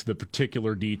blanks, the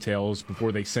particular details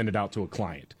before they send it out to a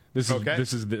client. That's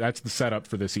the setup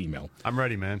for this email. I'm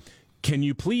ready, man. Can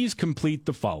you please complete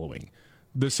the following?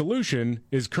 The solution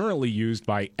is currently used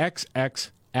by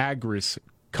XX Agris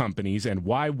companies and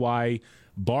YY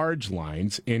barge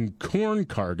lines in corn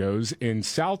cargoes in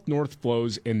south north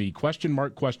flows in the ...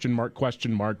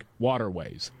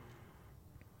 waterways.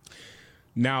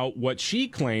 Now, what she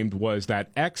claimed was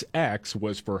that XX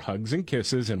was for hugs and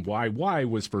kisses and YY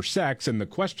was for sex, and the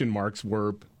question marks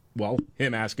were, well,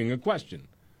 him asking a question.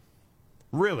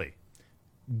 Really?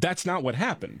 That's not what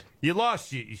happened. You lost,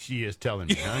 she is telling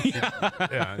me,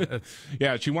 huh?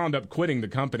 Yeah, she wound up quitting the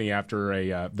company after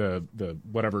the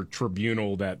whatever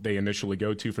tribunal that they initially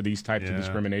go to for these types of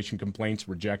discrimination complaints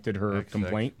rejected her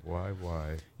complaint. Why?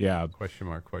 Yeah. Question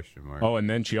mark. Oh, and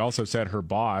then she also said her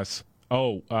boss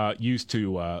used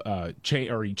to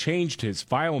he changed his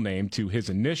file name to his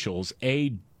initials,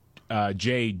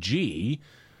 AJG,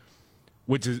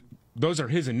 which is, those are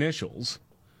his initials.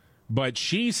 But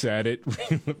she said it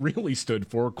really stood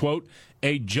for, quote,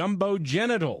 a jumbo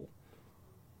genital.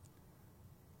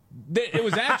 It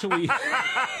was actually...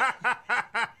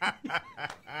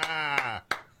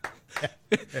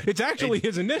 it's actually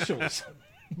his initials.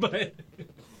 But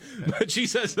she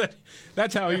says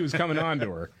that's how he was coming on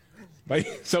to her.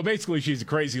 So basically she's a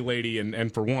crazy lady,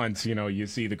 and for once, you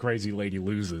see the crazy lady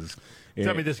loses.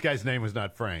 Tell me this guy's name was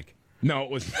not Frank. No, it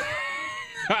was not.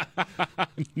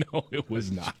 No, it was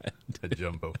not. A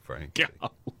jumbo Frank.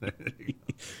 All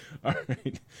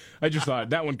right. I just thought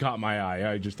that one caught my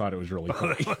eye. I just thought it was really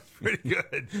funny. That was pretty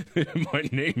good. My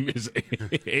name is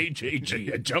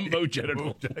AJG, a jumbo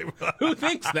genital. Who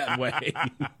thinks that way?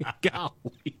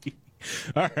 Golly.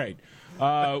 All right.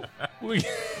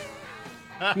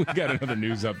 We got another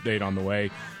news update on the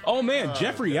way. Oh, man,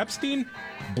 Jeffrey Epstein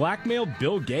blackmailed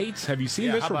Bill Gates. Have you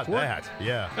seen this report? How about that?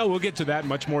 Yeah. Oh, we'll get to that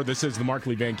much more. This is the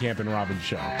Markley, Van Camp, and Robbins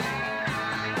Show.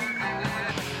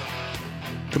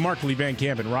 The Markley, Van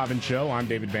Camp, and Robbins Show. I'm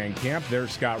David Van Camp.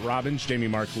 There's Scott Robbins. Jamie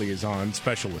Markley is on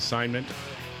special assignment.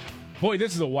 Boy,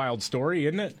 this is a wild story,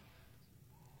 isn't it?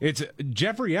 It's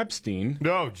Jeffrey Epstein.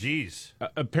 Oh, geez.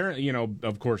 Apparently,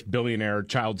 of course, billionaire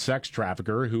child sex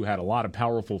trafficker who had a lot of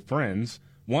powerful friends,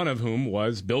 one of whom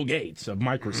was Bill Gates of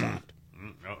Microsoft.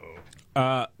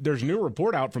 There's a new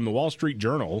report out from the Wall Street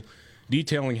Journal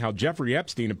detailing how Jeffrey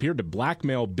Epstein appeared to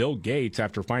blackmail Bill Gates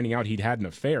after finding out he'd had an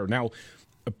affair. Now,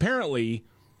 apparently,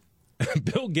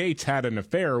 Bill Gates had an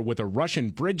affair with a Russian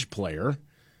bridge player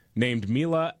named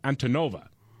Mila Antonova.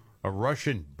 A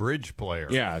Russian bridge player.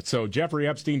 Yeah, so Jeffrey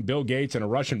Epstein, Bill Gates, and a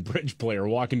Russian bridge player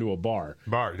walk into a bar.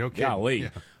 No kidding.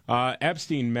 Golly. Yeah.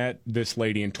 Epstein met this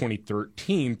lady in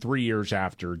 2013, 3 years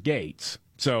after Gates.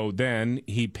 So then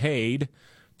he paid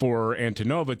for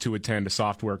Antonova to attend a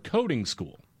software coding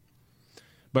school.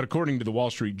 But according to the Wall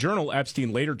Street Journal,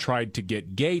 Epstein later tried to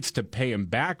get Gates to pay him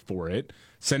back for it,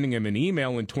 sending him an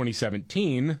email in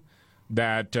 2017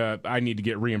 that I need to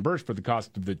get reimbursed for the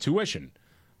cost of the tuition.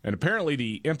 And apparently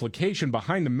the implication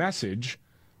behind the message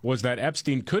was that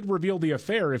Epstein could reveal the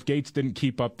affair if Gates didn't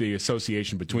keep up the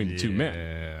association between the two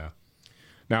men.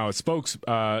 Now, a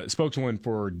spokeswoman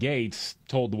for Gates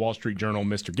told the Wall Street Journal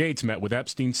Mr. Gates met with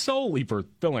Epstein solely for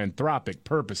philanthropic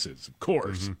purposes, of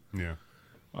course.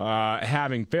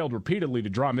 Having failed repeatedly to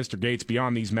draw Mr. Gates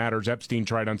beyond these matters, Epstein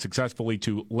tried unsuccessfully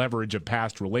to leverage a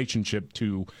past relationship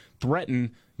to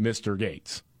threaten Mr.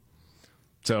 Gates.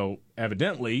 So,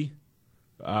 evidently,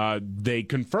 they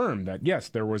confirmed that, yes,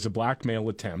 there was a blackmail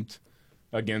attempt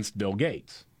against Bill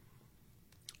Gates.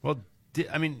 Well,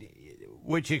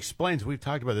 which explains, we've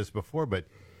talked about this before, but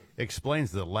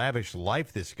explains the lavish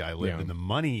life this guy lived and the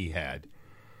money he had.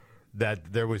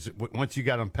 That there was, once you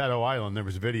got on Pedo Island, there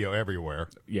was video everywhere.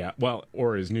 Yeah, well,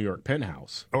 or his New York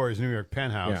penthouse.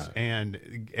 Yeah.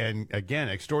 And again,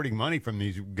 extorting money from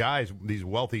these guys, these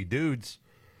wealthy dudes,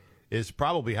 is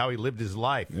probably how he lived his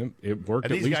life. It worked.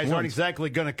 And these guys aren't exactly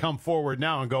going to come forward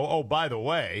now and go, oh, by the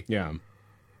way. Yeah.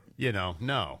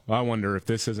 No. I wonder if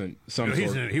this isn't some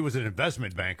He was an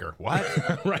investment banker.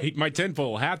 What? Right. My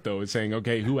tinfoil hat, though, is saying,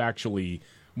 okay, who actually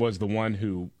was the one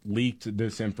who leaked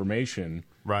this information?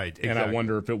 Right. Exactly. And I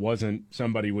wonder if it wasn't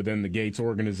somebody within the Gates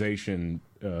organization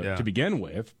to begin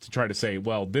with, to try to say,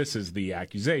 well, this is the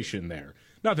accusation there.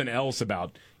 Nothing else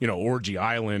about, Orgy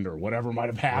Island or whatever might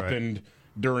have happened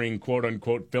during,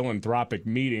 quote-unquote, philanthropic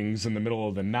meetings in the middle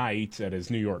of the night at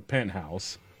his New York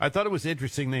penthouse. I thought it was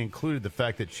interesting they included the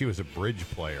fact that she was a bridge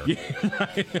player. Yeah,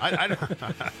 right.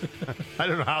 I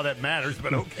don't know how that matters,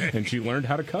 but okay. And she learned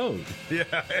how to code. Yeah,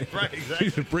 right, exactly.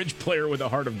 She's a bridge player with a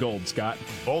heart of gold, Scott.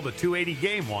 Bowled a 280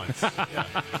 game once.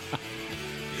 Yeah.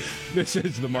 This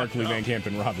is the Markley, Van Camp,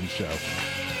 and Robbins Show.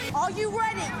 Are you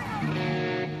ready?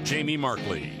 Jamie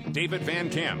Markley, David Van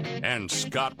Camp, and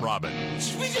Scott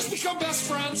Robbins. We just become best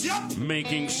friends. Yep.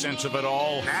 Making sense of it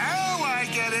all. Now I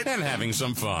get it. And having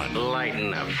some fun.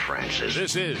 Lighten up, Francis.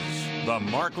 This is the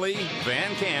Markley,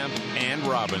 Van Camp, and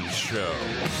Robbins Show.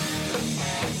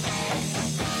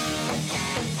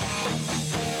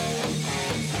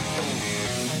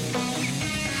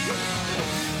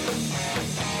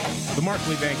 The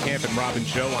Markley, Van Camp, and Robbins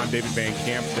Show. I'm David Van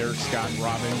Camp. There's Scott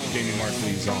Robbins. Jamie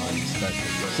Markley's on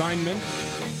special assignment.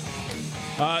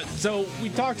 So we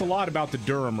talked a lot about the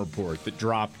Durham report that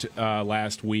dropped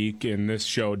last week, and this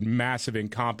showed massive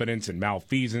incompetence and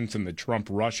malfeasance in the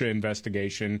Trump-Russia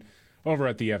investigation over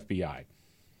at the FBI,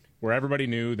 where everybody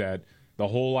knew that the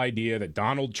whole idea that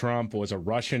Donald Trump was a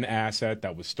Russian asset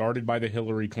that was started by the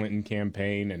Hillary Clinton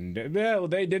campaign, and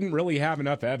they didn't really have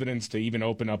enough evidence to even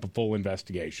open up a full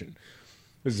investigation.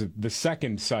 This is the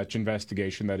second such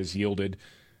investigation that has yielded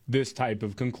this type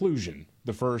of conclusion.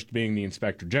 The first being the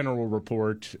Inspector General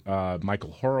report.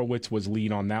 Michael Horowitz was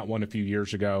lead on that one a few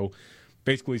years ago,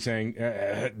 basically saying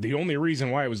the only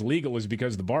reason why it was legal is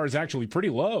because the bar is actually pretty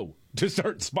low to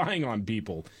start spying on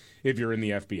people if you're in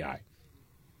the FBI.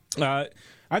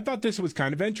 I thought this was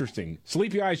kind of interesting.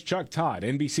 Sleepy Eyes Chuck Todd,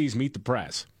 NBC's Meet the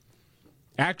Press,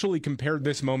 actually compared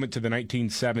this moment to the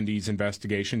 1970s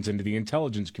investigations into the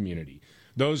intelligence community.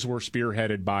 Those were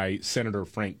spearheaded by Senator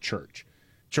Frank Church.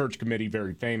 Church Committee,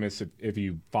 very famous if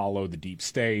you follow the deep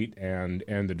state and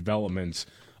the developments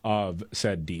of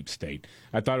said deep state.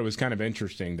 I thought it was kind of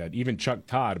interesting that even Chuck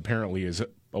Todd apparently is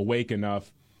awake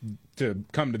enough to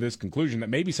come to this conclusion that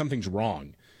maybe something's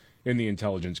wrong in the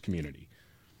intelligence community.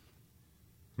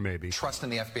 Maybe. Trust in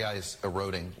the FBI is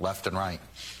eroding left and right.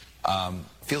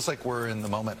 Feels like we're in the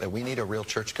moment that we need a real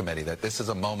church committee, that this is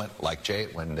a moment like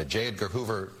when the J. Edgar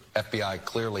Hoover FBI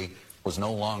clearly was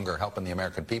no longer helping the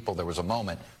American people. There was a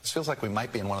moment. This feels like we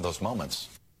might be in one of those moments.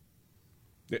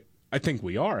 I think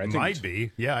we are. I think might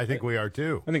be. Yeah, I think we are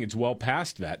too. I think it's well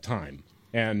past that time.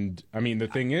 And, I mean, the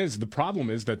thing is, the problem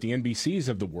is that the NBCs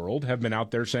of the world have been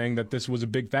out there saying that this was a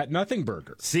big fat nothing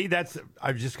burger. See,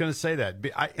 I was just going to say that.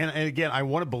 And again, I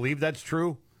want to believe that's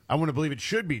true. I want to believe it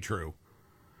should be true.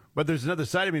 But there's another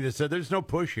side of me that said there's no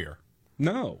push here.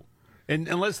 No. And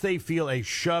unless they feel a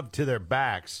shove to their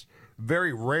backs,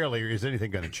 very rarely is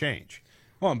anything going to change.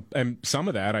 Well, and some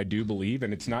of that I do believe,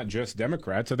 and it's not just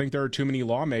Democrats. I think there are too many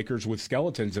lawmakers with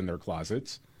skeletons in their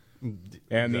closets.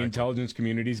 And the intelligence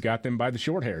community's got them by the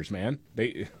short hairs, man.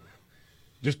 They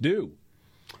just do.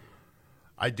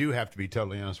 I do have to be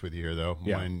totally honest with you here, though.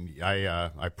 Yeah. When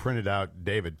I printed out,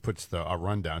 David puts a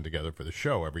rundown together for the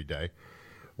show every day.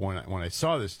 When I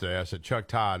saw this today, I said, Chuck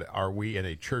Todd, are we in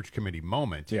a church committee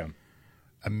moment? Yeah.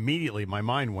 Immediately, my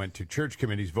mind went to church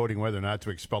committees voting whether or not to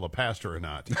expel a pastor or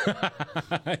not.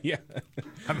 Yeah.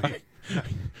 I mean,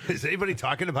 is anybody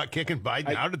talking about kicking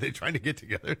Biden out? Are they trying to get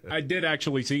together? I did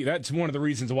actually see. That's one of the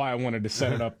reasons why I wanted to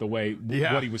set it up the way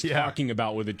what he was talking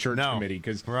about with the church committee.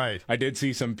 Because I did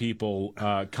see some people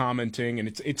commenting, and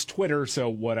it's Twitter, so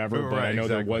whatever. But I know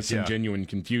there was some genuine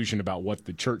confusion about what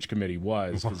the church committee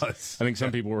was. I think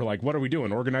some people were like, "What are we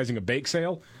doing? Organizing a bake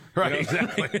sale?" Right,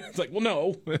 exactly. It's like,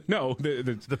 well, no.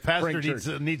 The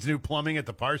pastor needs new plumbing at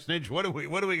the parsonage. What do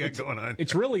we got going on?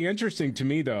 It's really interesting to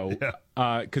me, though,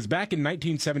 because back in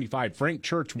 1975, Frank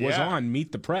Church was on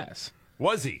Meet the Press.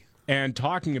 Was he? And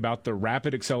talking about the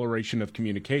rapid acceleration of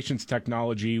communications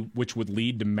technology, which would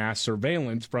lead to mass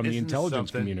surveillance from the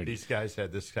intelligence community. These guys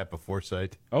had this type of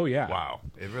foresight. Oh, yeah. Wow.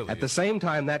 It really At the same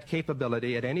time, that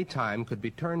capability at any time could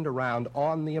be turned around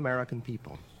on the American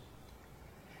people.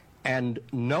 And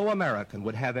no American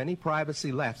would have any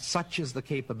privacy left, such is the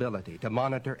capability to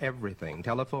monitor everything,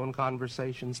 telephone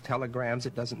conversations, telegrams,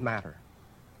 it doesn't matter.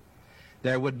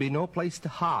 There would be no place to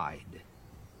hide.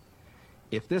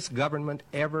 If this government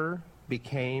ever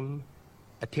became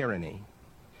a tyranny,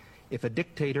 if a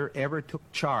dictator ever took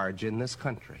charge in this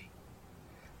country,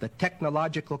 the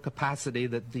technological capacity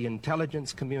that the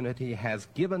intelligence community has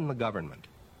given the government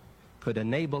could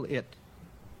enable it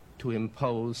to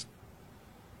impose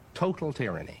total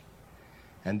tyranny,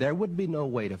 and there would be no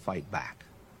way to fight back.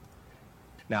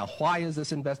 Now, why is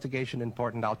this investigation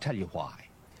important? I'll tell you why.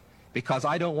 Because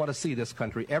I don't want to see this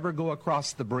country ever go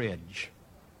across the bridge.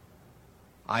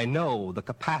 I know the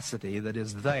capacity that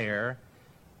is there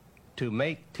to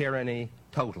make tyranny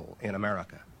total in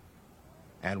America.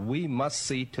 And we must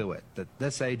see to it that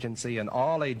this agency and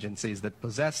all agencies that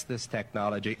possess this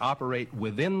technology operate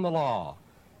within the law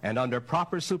and under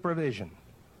proper supervision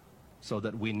so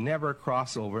that we never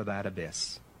cross over that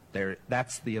abyss.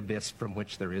 That's the abyss from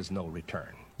which there is no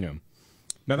return. Yeah.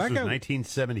 Now, this that guy, was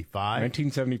 1975?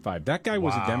 1975. That guy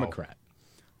was a Democrat.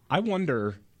 I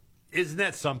wonder... Isn't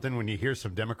that something when you hear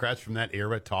some Democrats from that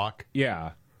era talk?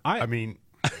 Yeah. I mean...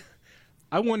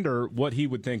 I wonder what he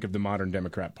would think of the modern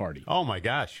Democrat Party. Oh, my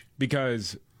gosh.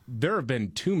 Because there have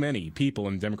been too many people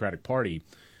in the Democratic Party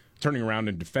turning around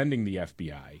and defending the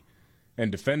FBI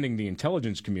and defending the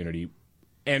intelligence community.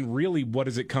 And really, what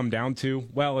does it come down to?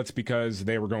 Well, it's because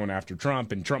they were going after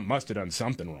Trump, and Trump must have done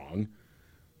something wrong.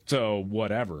 So,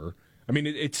 whatever. I mean,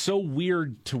 it's so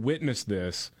weird to witness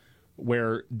this,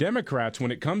 where Democrats,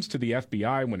 when it comes to the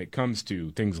FBI, when it comes to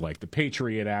things like the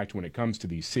Patriot Act, when it comes to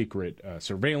these secret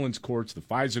surveillance courts, the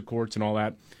FISA courts and all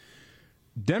that,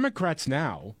 Democrats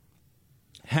now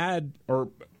had, or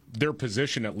their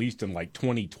position at least in like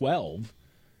 2012,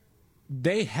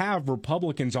 they have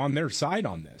Republicans on their side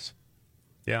on this.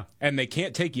 Yeah. And they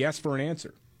can't take yes for an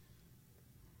answer.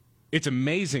 It's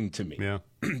amazing to me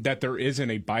that there isn't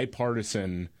a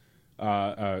bipartisan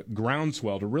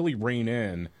groundswell to really rein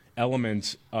in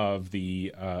elements of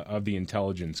the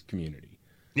intelligence community.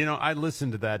 You know, I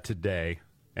listened to that today,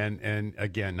 and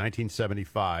again,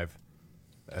 1975,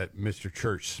 Mr.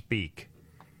 Church speak,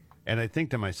 and I think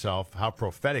to myself how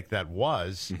prophetic that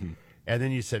was. Mm-hmm. And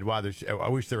then you said, "Wow, I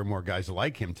wish there were more guys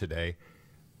like him today."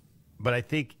 But I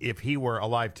think if he were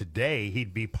alive today,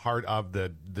 he'd be part of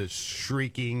the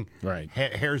shrieking,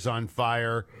 hairs on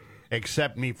fire,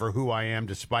 accept me for who I am,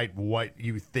 despite what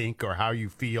you think or how you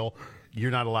feel. You're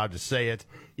not allowed to say it.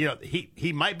 You know,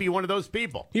 he might be one of those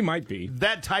people. He might be.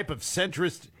 That type of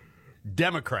centrist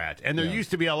Democrat. And there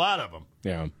used to be a lot of them.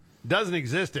 Yeah. Doesn't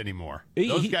exist anymore.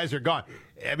 Those guys are gone.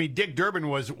 I mean, Dick Durbin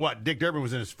was what? Dick Durbin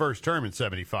was in his first term in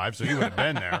 75, so he would have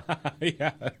been there.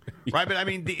 Yeah. Right? But, I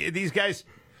mean, these guys,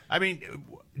 I mean,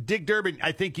 Dick Durbin,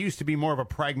 I think, used to be more of a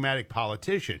pragmatic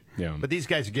politician. Yeah. But these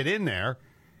guys get in there,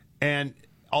 and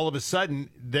all of a sudden,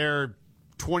 they're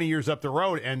 20 years up the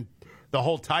road, and the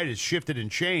whole tide has shifted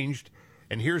and changed,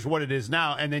 and here's what it is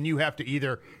now, and then you have to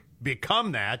either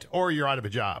become that or you're out of a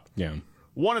job. Yeah.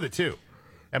 One of the two.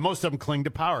 And most of them cling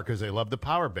to power because they love the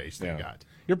power base they got.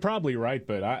 You're probably right,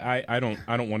 but I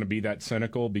don't want to be that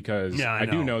cynical because I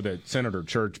do know that Senator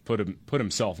Church put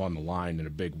himself on the line in a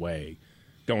big way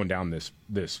going down this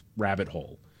rabbit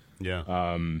hole. Yeah.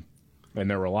 And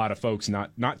there were a lot of folks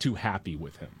not too happy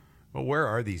with him. Well, where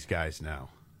are these guys now?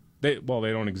 They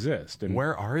don't exist. And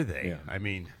where are they? Yeah. I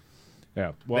mean,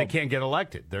 well, they can't get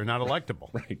elected. They're not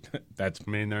electable. Right.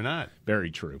 They're not.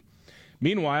 Very true.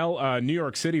 Meanwhile, New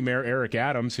York City Mayor Eric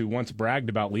Adams, who once bragged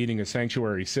about leading a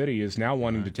sanctuary city, is now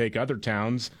wanting to take other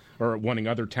towns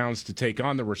to take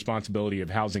on the responsibility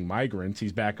of housing migrants.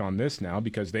 He's back on this now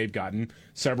because they've gotten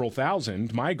several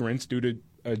thousand migrants due to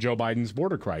Joe Biden's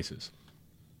border crisis.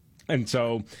 And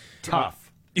so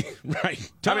tough.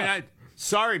 Right. Tough. I mean,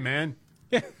 sorry, man.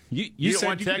 Yeah. You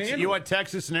want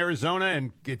Texas and Arizona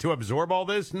and to absorb all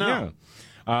this? No. Yeah.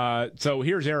 So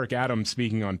here's Eric Adams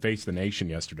speaking on Face the Nation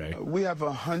yesterday. We have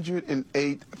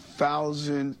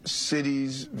 108,000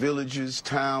 cities, villages,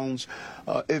 towns.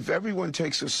 If everyone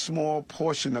takes a small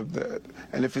portion of that,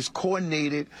 and if it's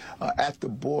coordinated at the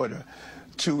border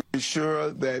to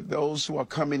ensure that those who are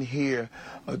coming here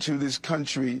to this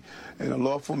country in a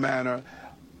lawful manner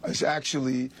is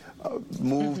actually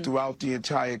moved throughout the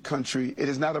entire country. It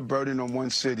is not a burden on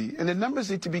one city. And the numbers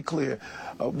need to be clear.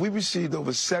 We received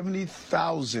over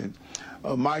 70,000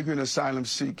 migrant asylum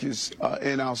seekers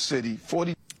in our city.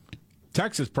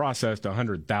 Texas processed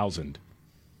 100,000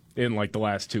 in like the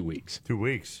last 2 weeks. 2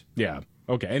 weeks? Yeah.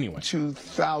 Okay, anyway.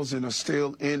 2,000 are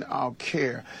still in our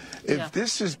care. If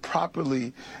this is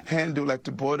properly handled at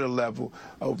the border level,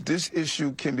 this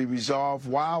issue can be resolved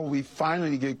while we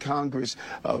finally get Congress,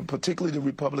 particularly the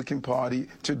Republican Party,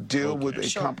 to deal with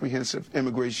a comprehensive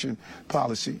immigration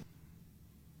policy.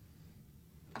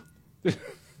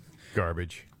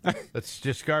 Garbage. That's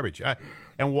just garbage.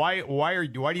 And why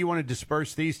do you want to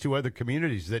disperse these to other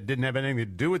communities that didn't have anything to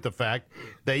do with the fact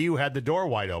that you had the door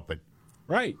wide open?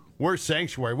 Right. We're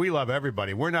sanctuary. We love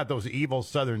everybody. We're not those evil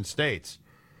southern states.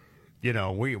 You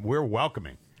know, we're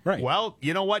welcoming. Right. Well,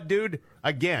 you know what, dude?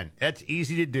 Again, that's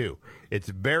easy to do. It's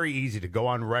very easy to go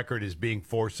on record as being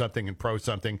for something and pro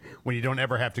something when you don't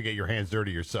ever have to get your hands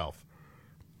dirty yourself.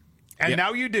 And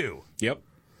now you do. Yep.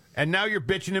 And now you're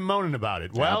bitching and moaning about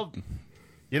it. Well,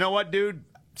 you know what, dude?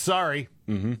 Sorry.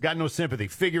 Got no sympathy.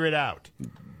 Figure it out.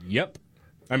 Yep.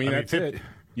 I mean that's it.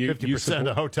 50% of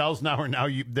the hotels now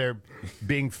they're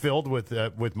being filled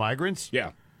with migrants.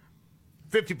 Yeah.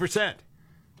 50%.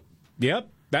 Yep.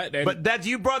 But that's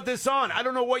you brought this on. I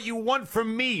don't know what you want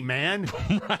from me, man.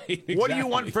 Right. Exactly. What do you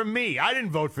want from me? I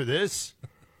didn't vote for this.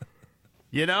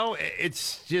 You know,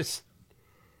 it's just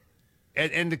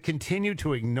and to continue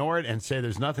to ignore it and say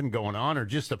there's nothing going on, or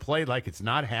just to play like it's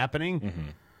not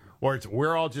happening, or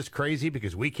we're all just crazy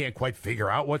because we can't quite figure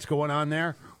out what's going on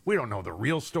there. We don't know the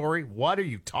real story. What are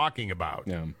you talking about?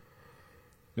 Yeah.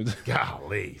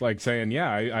 Golly. It's like saying,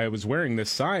 I was wearing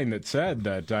this sign that said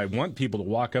that I want people to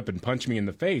walk up and punch me in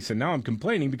the face, and now I'm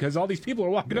complaining because all these people are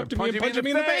walking up to me and punching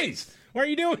me in the face. Why are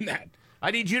you doing that?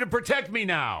 I need you to protect me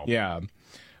now. Yeah.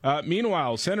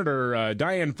 Meanwhile, Senator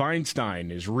Dianne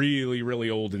Feinstein is really, really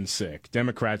old and sick.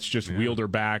 Democrats just wheeled her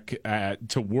back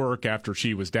to work after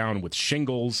she was down with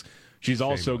shingles. She's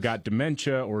also got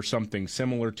dementia or something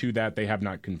similar to that. They have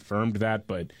not confirmed that,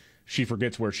 but she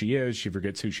forgets where she is. She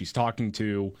forgets who she's talking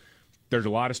to. There's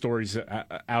a lot of stories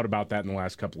out about that in the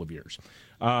last couple of years.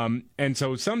 And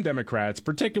so some Democrats,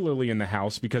 particularly in the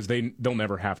House, because they'll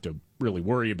never have to really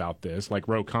worry about this, like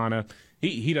Ro Khanna,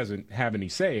 he doesn't have any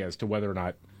say as to whether or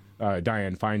not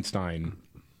Dianne Feinstein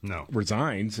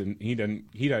resigns, and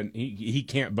he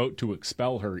can't vote to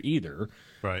expel her either.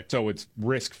 Right. So it's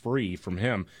risk-free from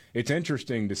him. It's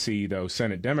interesting to see, though,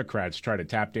 Senate Democrats try to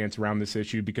tap dance around this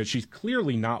issue because she's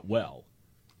clearly not well.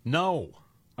 No.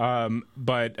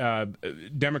 But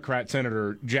Democrat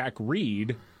Senator Jack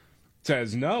Reed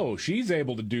says, no, she's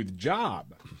able to do the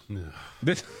job.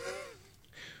 This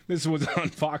was on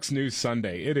Fox News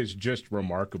Sunday. It is just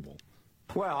remarkable.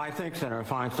 Well, I think Senator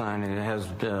Feinstein has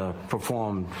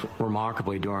performed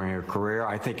remarkably during her career.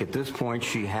 I think at this point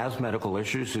she has medical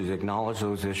issues. She's acknowledged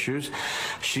those issues.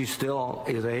 She still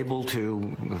is able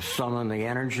to summon the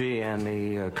energy and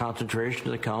the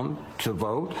concentration to come to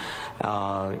vote.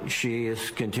 She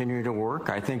is continuing to work.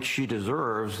 I think she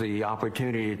deserves the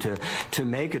opportunity to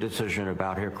make a decision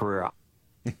about her career.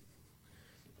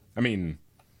 I mean,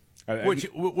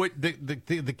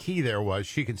 the key there was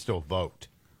she can still vote.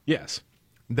 Yes.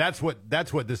 That's what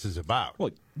this is about.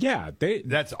 Well, yeah,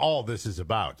 that's all this is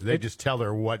about. They just tell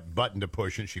her what button to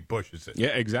push, and she pushes it. Yeah,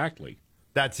 exactly.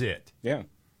 That's it. Yeah.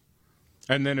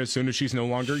 And then as soon as she's no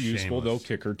longer useful, they'll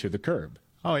kick her to the curb.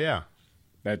 Oh, yeah.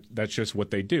 That's just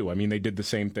what they do. I mean, they did the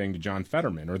same thing to John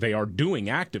Fetterman, or they are doing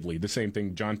actively the same thing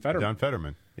to John Fetterman. John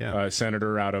Fetterman, yeah.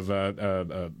 Senator out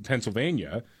of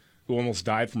Pennsylvania, who almost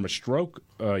died from a stroke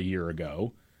a year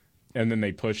ago. And then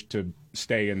they pushed to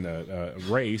stay in the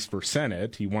race for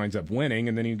Senate. He winds up winning,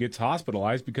 and then he gets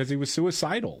hospitalized because he was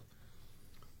suicidal.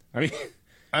 I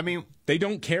mean, they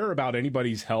don't care about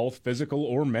anybody's health, physical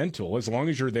or mental, as long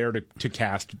as you're there to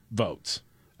cast votes.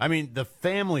 I mean, the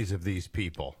families of these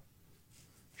people.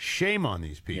 Shame on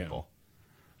these people.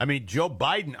 Yeah. I mean, Joe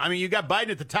Biden. I mean, you got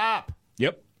Biden at the top.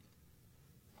 Yep.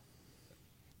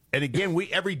 And again,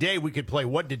 every day we could play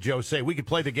What Did Joe Say? We could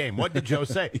play the game. What did Joe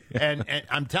say? And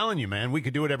I'm telling you, man, we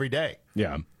could do it every day.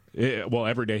 Yeah. Well,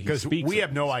 every day he speaks. Because we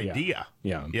have no idea.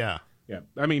 Yeah.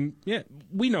 I mean,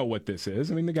 we know what this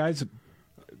is. I mean,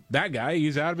 that guy,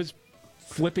 he's out of his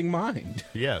flipping mind.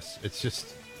 Yes. It's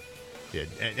just,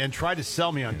 and try to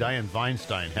sell me on Dianne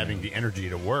Feinstein having the energy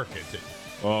to work.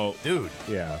 Oh, dude.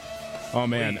 Yeah. Oh,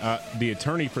 man, the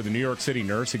attorney for the New York City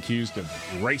nurse accused of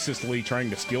racistly trying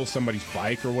to steal somebody's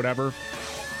bike or whatever,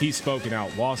 he's spoken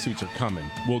out. Lawsuits are coming.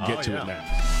 We'll get to it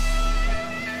next.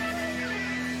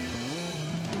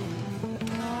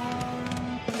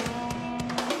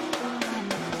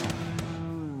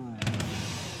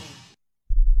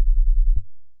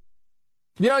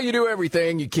 You know, you do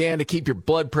everything you can to keep your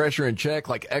blood pressure in check,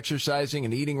 like exercising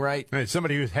and eating right. And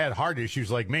somebody who's had heart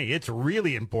issues like me, it's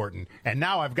really important. And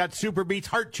now I've got Super Beats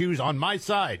Heart Chews on my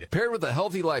side. Paired with a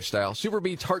healthy lifestyle, Super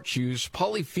Beats Heart Chews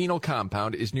polyphenol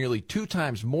compound is nearly 2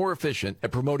 times more efficient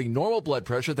at promoting normal blood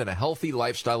pressure than a healthy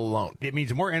lifestyle alone. It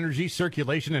means more energy,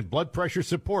 circulation, and blood pressure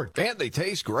support. And they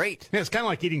taste great. Yeah, it's kind of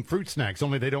like eating fruit snacks,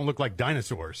 only they don't look like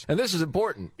dinosaurs. And this is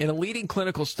important. In a leading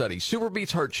clinical study, Super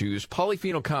Beats Heart Chews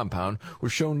polyphenol compound was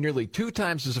was shown nearly 2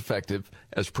 times as effective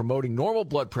as promoting normal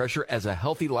blood pressure as a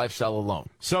healthy lifestyle alone.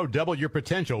 So double your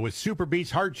potential with Super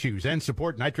Beets Heart Chews and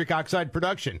support nitric oxide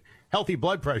production, healthy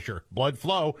blood pressure, blood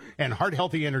flow, and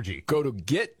heart-healthy energy. Go to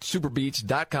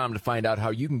getsuperbeets.com to find out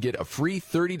how you can get a free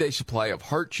 30-day supply of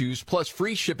Heart Chews plus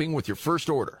free shipping with your first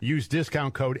order. Use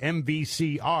discount code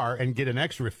MVCR and get an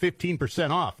extra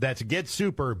 15% off. That's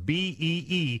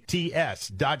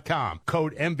getsuperbeets.com,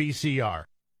 code MVCR.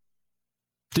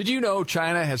 Did you know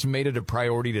China has made it a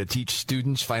priority to teach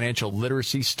students financial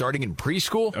literacy starting in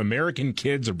preschool? American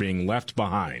kids are being left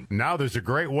behind. Now there's a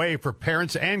great way for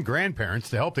parents and grandparents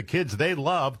to help the kids they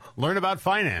love learn about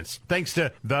finance, thanks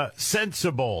to The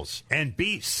Sensibles and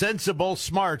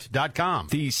BeSensibleSmart.com.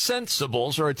 The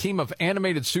Sensibles are a team of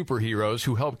animated superheroes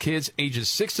who help kids ages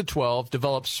 6 to 12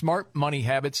 develop smart money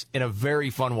habits in a very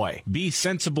fun way.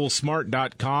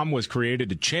 BeSensibleSmart.com was created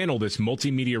to channel this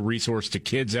multimedia resource to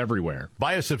kids everywhere.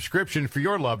 Buy a subscription for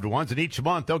your loved ones, and each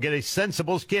month they'll get a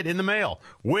Sensibles kit in the mail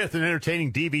with an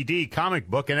entertaining DVD, comic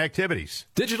book, and activities.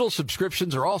 Digital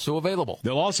subscriptions are also available.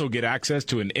 They'll also get access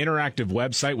to an interactive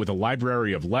website with a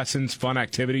library of lessons, fun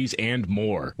activities, and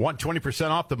more. Want 20%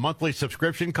 off the monthly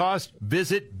subscription cost?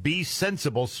 Visit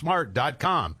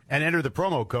BeSensiblesmart.com and enter the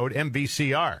promo code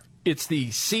MVCR. It's the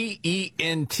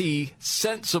CENT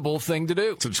sensible thing to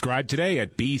do. Subscribe today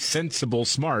at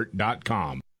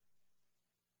BeSensiblesmart.com.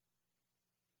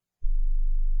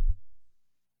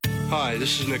 Hi,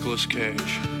 this is Nicolas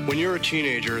Cage. When you're a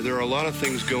teenager, there are a lot of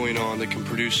things going on that can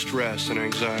produce stress and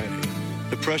anxiety.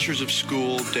 The pressures of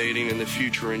school, dating, and the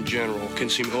future in general can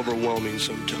seem overwhelming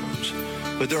sometimes.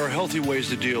 But there are healthy ways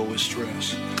to deal with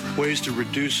stress, ways to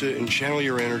reduce it and channel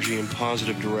your energy in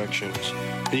positive directions.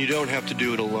 And you don't have to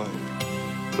do it alone.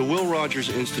 The Will Rogers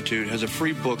Institute has a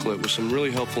free booklet with some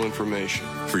really helpful information.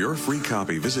 For your free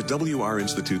copy, visit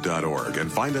wrinstitute.org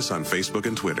and find us on Facebook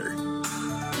and Twitter.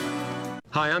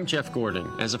 Hi, I'm Jeff Gordon.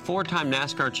 As a 4-time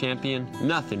NASCAR champion,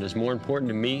 nothing is more important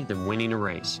to me than winning a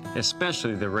race,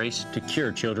 especially the race to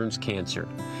cure children's cancer.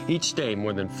 Each day,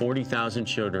 more than 40,000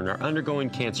 children are undergoing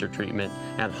cancer treatment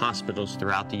at hospitals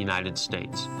throughout the United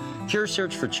States. Cure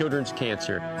Search for Children's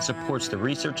Cancer supports the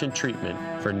research and treatment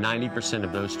for 90%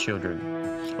 of those children.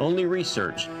 Only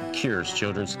research cures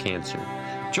children's cancer.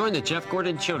 Join the Jeff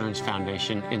Gordon Children's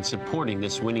Foundation in supporting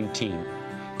this winning team.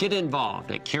 Get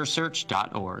involved at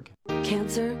curesearch.org.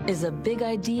 Cancer is a big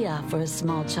idea for a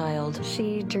small child.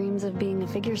 She dreams of being a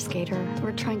figure skater.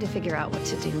 We're trying to figure out what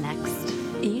to do next.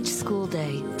 Each school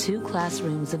day, 2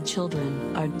 classrooms of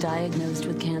children are diagnosed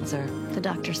with cancer. The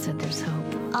doctor said there's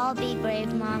hope. I'll be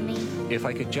brave, Mommy. If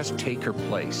I could just take her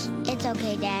place. It's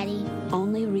okay, Daddy.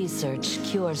 Only research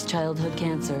cures childhood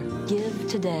cancer. Give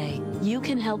today. You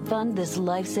can help fund this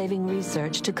life-saving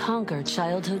research to conquer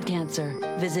childhood cancer.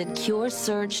 Visit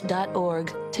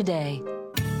curesearch.org today.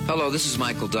 Hello, this is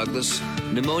Michael Douglas.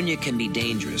 Pneumonia can be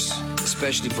dangerous,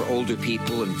 especially for older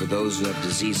people and for those who have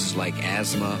diseases like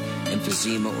asthma,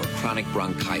 emphysema, or chronic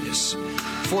bronchitis.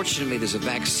 Fortunately, there's a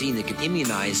vaccine that can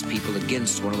immunize people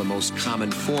against one of the most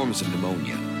common forms of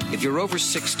pneumonia. If you're over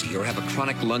 60 or have a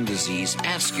chronic lung disease,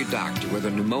 ask your doctor whether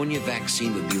a pneumonia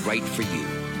vaccine would be right for you.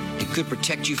 It could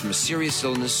protect you from a serious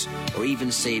illness or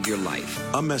even save your life.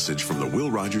 A message from the Will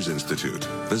Rogers Institute.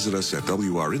 Visit us at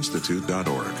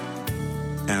wrinstitute.org.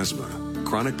 Asthma,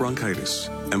 chronic bronchitis,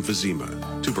 emphysema,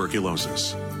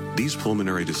 tuberculosis. These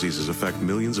pulmonary diseases affect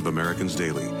millions of Americans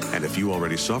daily, and if you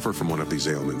already suffer from one of these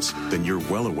ailments, then you're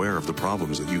well aware of the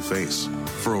problems that you face.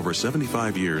 For over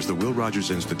 75 years, the Will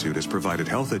Rogers Institute has provided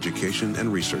health education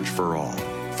and research for all.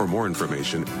 For more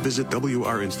information, visit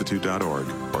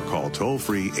wrinstitute.org or call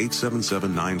toll-free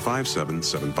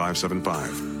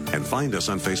 877-957-7575. And find us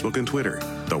on Facebook and Twitter,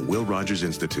 the Will Rogers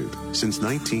Institute, since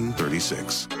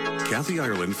 1936. Kathy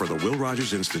Ireland for the Will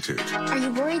Rogers Institute. Are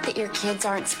you worried that your kids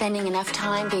aren't spending enough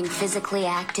time being physically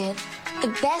active? The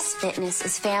best fitness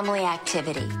is family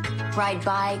activity. Ride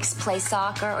bikes, play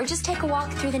soccer, or just take a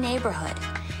walk through the neighborhood.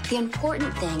 The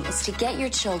important thing is to get your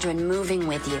children moving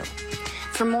with you.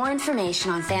 For more information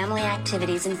on family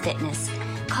activities and fitness,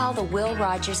 call the Will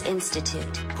Rogers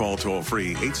Institute. Call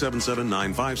toll-free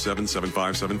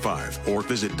 877-957-7575 or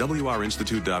visit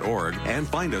wrinstitute.org and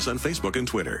find us on Facebook and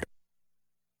Twitter.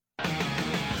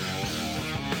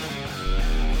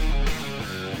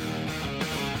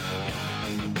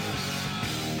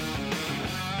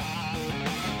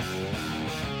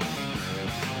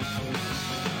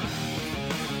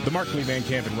 The Markley, Van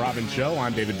Camp, and Robbins Show.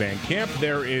 I'm David Van Camp.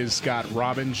 There is Scott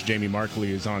Robbins. Jamie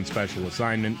Markley is on special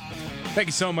assignment. Thank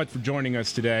you so much for joining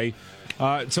us today.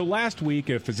 So last week,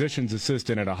 a physician's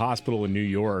assistant at a hospital in New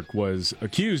York was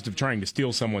accused of trying to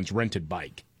steal someone's rented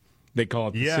bike. They call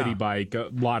it the city bike. A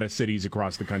lot of cities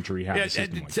across the country have a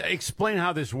system like that. Explain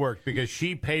how this worked, because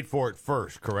she paid for it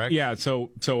first, correct? Yeah, so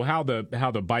how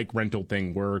the bike rental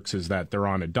thing works is that they're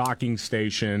on a docking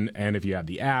station, and if you have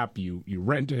the app, you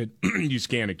rent it, you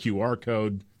scan a QR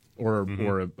code or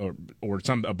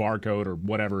some a barcode or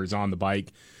whatever is on the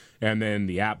bike, and then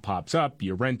the app pops up,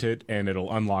 you rent it, and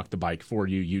it'll unlock the bike for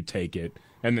you, you take it,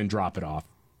 and then drop it off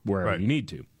wherever you need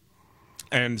to.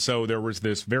 And so there was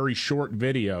this very short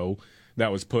video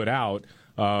that was put out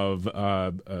of,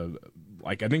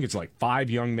 I think it's like 5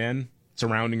 young men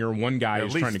surrounding her. One guy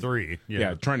is trying to 3,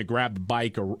 trying to grab the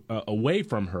bike away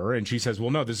from her, and she says, "Well,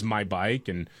 no, this is my bike,"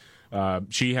 and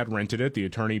she had rented it. The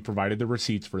attorney provided the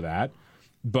receipts for that.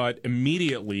 But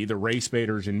immediately, the race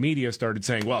baiters in media started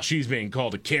saying, "Well, she's being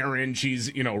called a Karen. She's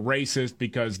racist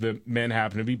because the men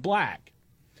happen to be black."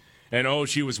 And,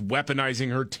 she was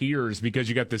weaponizing her tears because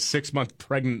you got this 6-month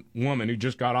pregnant woman who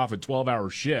just got off a 12-hour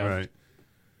shift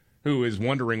who is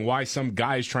wondering why some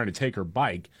guy's trying to take her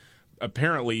bike.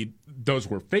 Apparently, those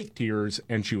were fake tears,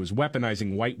 and she was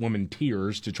weaponizing white woman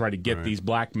tears to try to get these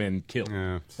black men killed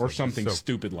or something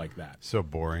stupid like that. So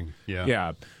boring.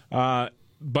 Yeah.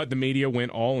 But the media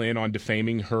went all in on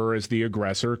defaming her as the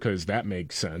aggressor because that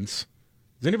makes sense.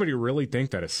 Does anybody really think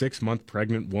that a 6-month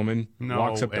pregnant woman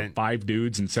walks up to 5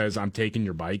 dudes and says, "I'm taking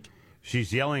your bike"?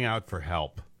 She's yelling out for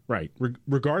help. Right,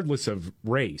 regardless of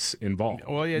race involved.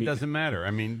 Well, it doesn't matter.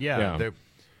 I mean, they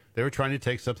were trying to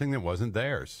take something that wasn't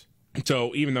theirs.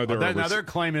 So even though now their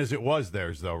claim is it was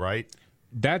theirs, though, right?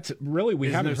 That's really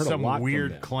haven't heard a lot some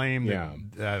weird from them. claim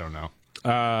that I don't know.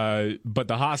 But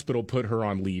the hospital put her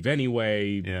on leave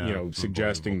anyway,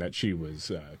 suggesting that she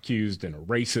was accused in a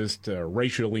racist,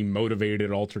 racially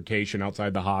motivated altercation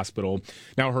outside the hospital.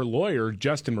 Now, her lawyer,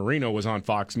 Justin Marino, was on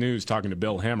Fox News talking to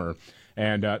Bill Hemmer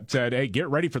and said, "Hey, get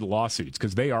ready for the lawsuits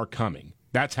because they are coming."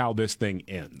 That's how this thing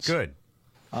ends. Good.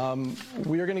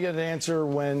 We are going to get an answer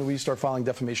when we start filing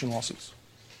defamation lawsuits.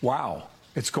 Wow.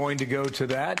 It's going to go to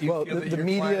that? Well, the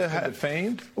media has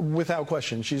defamed? Without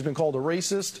question. She's been called a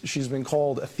racist. She's been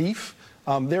called a thief.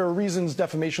 There are reasons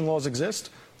defamation laws exist,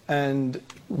 and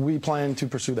we plan to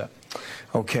pursue that.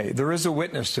 Okay. There is a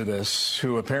witness to this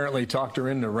who apparently talked her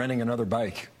into renting another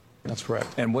bike. That's correct.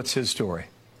 And what's his story?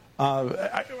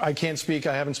 I can't speak.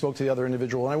 I haven't spoke to the other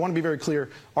individual. And I want to be very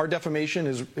clear. Our defamation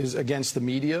is against the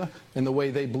media and the way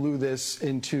they blew this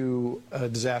into a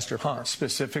disaster.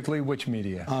 Specifically, which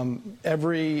media?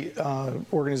 Every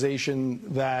organization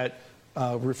that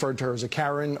referred to her as a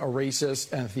Karen, a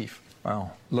racist, and a thief.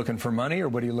 Wow. Looking for money, or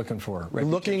what are you looking for?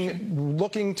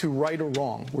 Looking to right or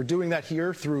wrong. We're doing that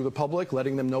here through the public,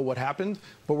 letting them know what happened,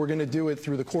 but we're going to do it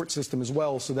through the court system as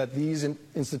well so that these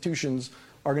institutions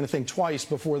are going to think twice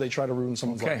before they try to ruin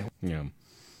someone's life. Yeah.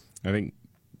 I think,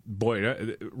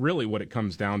 really what it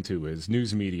comes down to is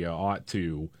news media ought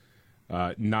to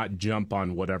not jump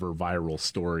on whatever viral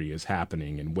story is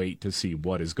happening and wait to see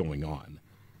what is going on.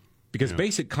 Because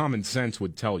basic common sense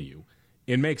would tell you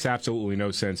it makes absolutely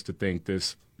no sense to think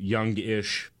this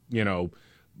young-ish,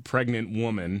 pregnant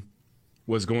woman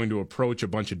was going to approach a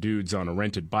bunch of dudes on a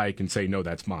rented bike and say, "No,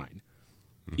 that's mine."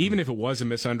 Even if it was a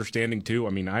misunderstanding, too, I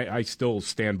mean, I still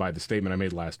stand by the statement I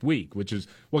made last week, which is,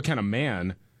 what kind of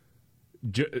man,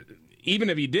 even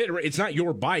if you did, it's not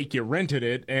your bike, you rented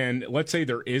it, and let's say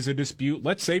there is a dispute.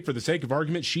 Let's say, for the sake of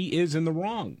argument, she is in the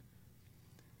wrong.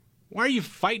 Why are you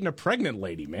fighting a pregnant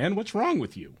lady, man? What's wrong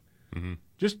with you? Mm-hmm.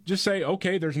 Just say,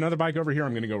 okay, there's another bike over here,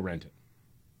 I'm going to go rent it.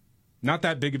 Not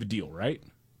that big of a deal, right?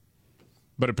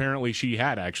 But apparently she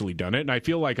had actually done it, and I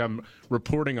feel like I'm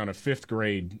reporting on a 5th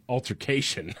grade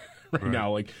altercation right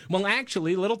now. Like, well,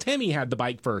 actually, little Timmy had the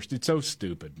bike first. It's so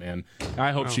stupid, man.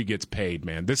 I hope she gets paid,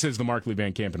 man. This is the Markley,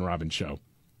 Van Camp, and Robbins show.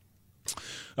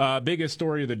 Biggest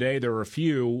story of the day. There are a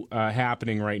few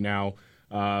happening right now.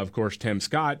 Of course, Tim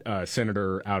Scott,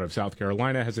 senator out of South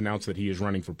Carolina, has announced that he is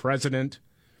running for president.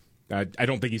 I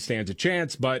don't think he stands a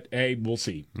chance, but, hey, we'll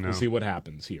see. No. We'll see what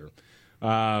happens here.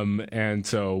 And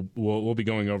so we'll be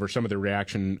going over some of the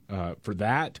reaction for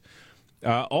that.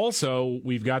 Also,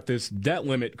 we've got this debt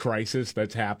limit crisis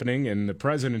that's happening, and the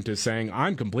president is saying,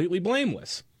 "I'm completely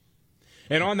blameless."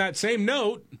 And on that same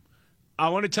note, I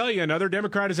want to tell you, another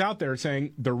Democrat is out there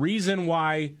saying the reason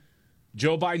why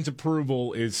Joe Biden's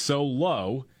approval is so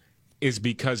low is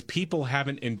because people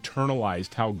haven't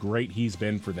internalized how great he's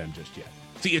been for them just yet.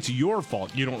 See, it's your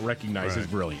fault you don't recognize his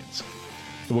brilliance.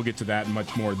 We'll get to that and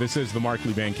much more. This is the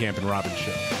Markley, Van Camp, and Robbins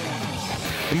show.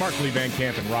 The Markley, Van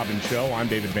Camp, and Robbins show. I'm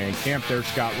David Van Camp. There's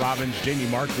Scott Robbins. Jamie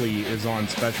Markley is on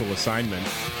special assignment.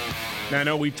 Now, I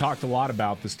know we've talked a lot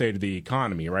about the state of the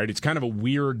economy, right? It's kind of a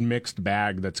weird mixed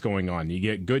bag that's going on. You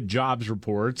get good jobs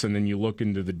reports, and then you look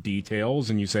into the details,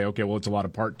 and you say, okay, well, it's a lot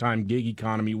of part-time gig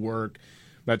economy work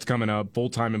that's coming up.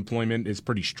 Full-time employment is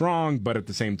pretty strong, but at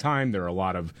the same time, there are a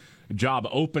lot of job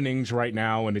openings right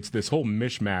now, and it's this whole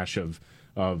mishmash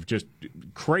of just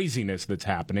craziness that's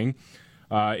happening.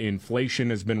 Inflation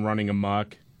has been running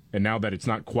amok. And now that it's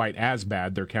not quite as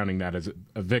bad, they're counting that as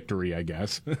a victory, I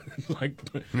guess. Right.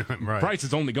 Price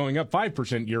is only going up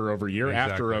 5% year over year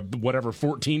after a whatever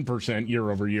 14%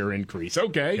 year over year increase.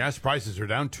 Okay. Gas prices are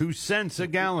down 2 cents a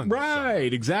gallon.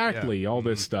 Right, exactly. Yeah. All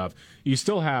this stuff. You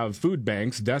still have food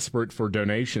banks desperate for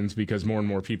donations because more and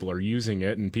more people are using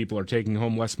it, and people are taking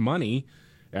home less money,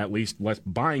 at least less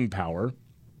buying power,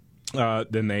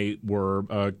 than they were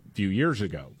a few years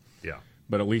ago. Yeah.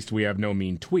 But at least we have no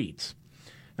mean tweets.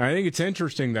 I think it's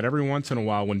interesting that every once in a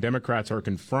while when Democrats are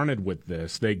confronted with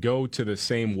this, they go to the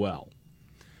same well,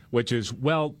 which is,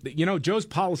 well, Joe's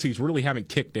policies really haven't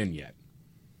kicked in yet.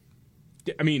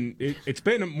 I mean, it's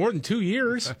been more than 2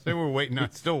 years. I think we're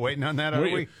still waiting on that, are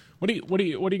we? What are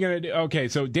you going to do? Okay,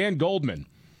 so Dan Goldman,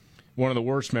 one of the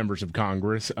worst members of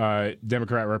Congress,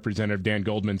 Democrat Representative Dan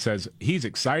Goldman, says he's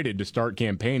excited to start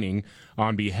campaigning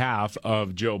on behalf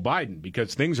of Joe Biden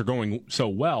because things are going so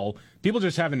well. People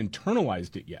just haven't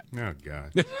internalized it yet. Oh,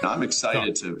 God. I'm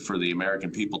excited for the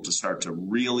American people to start to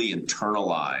really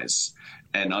internalize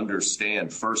and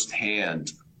understand firsthand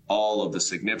all of the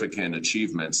significant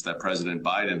achievements that President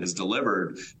Biden has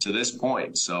delivered to this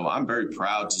point. So I'm very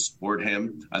proud to support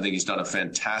him. I think he's done a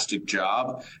fantastic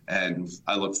job, and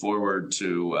I look forward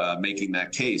to making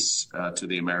that case to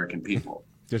the American people.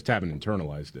 Just haven't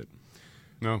internalized it.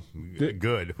 No,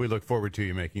 good. We look forward to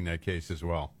you making that case as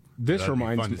well. This That'd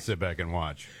reminds be fun me to sit back and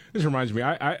watch. This reminds me.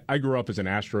 I grew up as an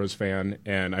Astros fan,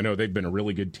 and I know they've been a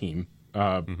really good team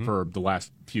for the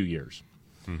last few years.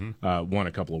 Won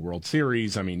a couple of World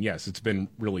Series. I mean, yes, it's been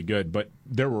really good, but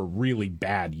there were really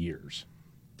bad years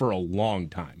for a long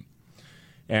time.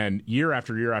 And year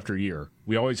after year after year,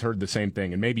 we always heard the same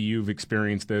thing. And maybe you've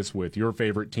experienced this with your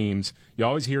favorite teams. You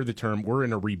always hear the term, we're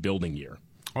in a rebuilding year.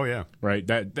 Oh, yeah. Right?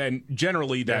 Then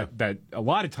generally that a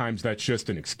lot of times that's just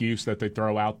an excuse that they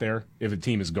throw out there if a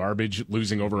team is garbage,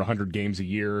 losing over 100 games a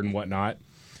year and whatnot.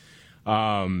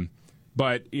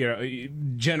 But,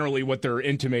 generally what they're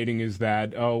intimating is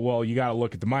that, oh, well, you got to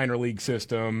look at the minor league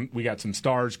system. We got some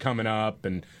stars coming up.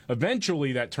 And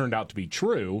eventually that turned out to be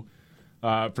true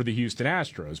for the Houston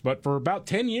Astros. But for about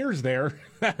 10 years there,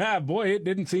 boy, it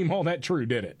didn't seem all that true,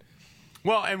 did it?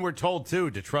 Well, and we're told,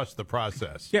 too, to trust the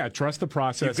process. Yeah, trust the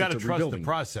process. You've got to trust the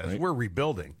process. Right? We're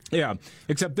rebuilding. Yeah,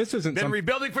 except this isn't... Been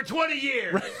rebuilding for 20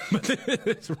 years! Right.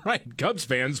 That's right. Cubs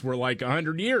fans were like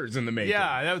 100 years in the making.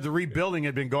 Yeah, the rebuilding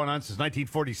had been going on since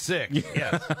 1946.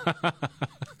 Yes.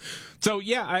 So,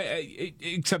 yeah,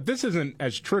 except this isn't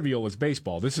as trivial as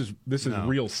baseball. This is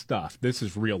real stuff. This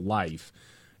is real life.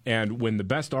 And when the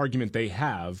best argument they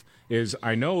have is,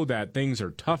 I know that things are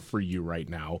tough for you right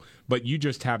now, but you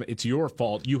just haven't, it's your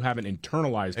fault, you haven't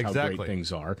internalized how great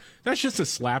things are. That's just a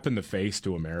slap in the face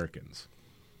to Americans.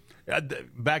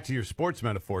 Back to your sports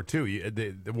metaphor, too.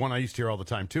 The one I used to hear all the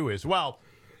time, too, is, well,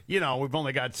 we've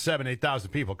only got 7,000,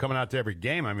 8,000 people coming out to every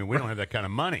game. I mean, we don't have that kind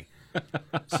of money.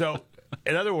 So,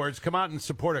 in other words, come out and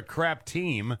support a crap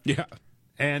team. Yeah.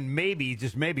 And maybe,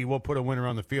 just maybe, we'll put a winner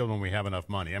on the field when we have enough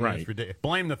money. I mean, it's ridiculous.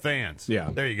 Blame the fans. Yeah.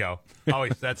 There you go.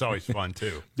 That's always fun,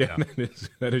 too. Yeah,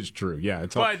 that is true. Yeah.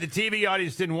 But the TV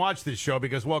audience didn't watch this show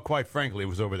because, well, quite frankly, it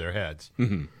was over their heads.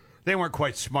 Mm-hmm. They weren't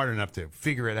quite smart enough to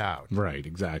figure it out. Right,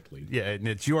 exactly. Yeah, and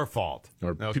it's your fault.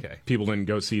 Or people didn't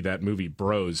go see that movie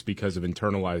Bros because of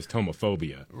internalized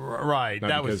homophobia. Right.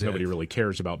 Not because nobody really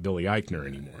cares about Billy Eichner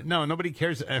anymore. No, nobody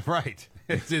cares. Right.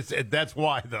 That's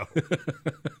why, though.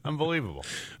 Unbelievable.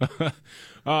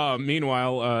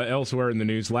 Meanwhile, elsewhere in the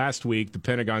news, last week, the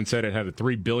Pentagon said it had a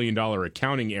 $3 billion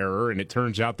accounting error, and it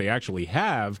turns out they actually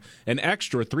have an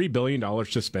extra $3 billion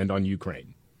to spend on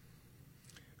Ukraine.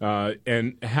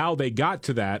 And how they got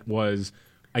to that was,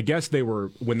 I guess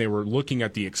when they were looking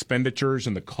at the expenditures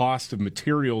and the cost of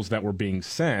materials that were being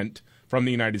sent from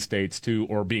the United States to,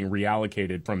 or being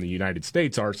reallocated from the United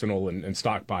States arsenal and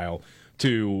stockpile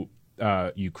to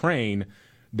Ukraine,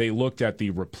 they looked at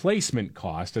the replacement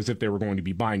cost as if they were going to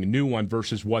be buying a new one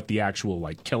versus what the actual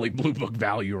Kelly Blue Book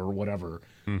value or whatever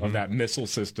of that missile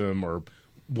system or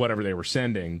whatever they were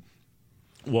sending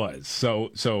was. So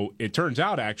it turns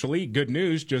out, actually, good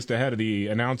news just ahead of the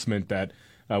announcement that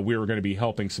we were going to be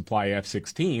helping supply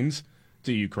F-16s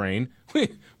to Ukraine.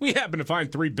 We happened to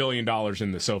find $3 billion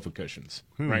in the sofa cushions.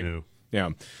 Who knew? Yeah.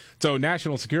 So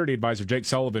National Security Advisor Jake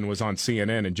Sullivan was on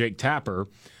CNN, and Jake Tapper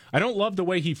I don't love the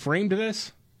way he framed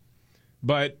this,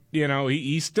 but,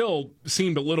 he still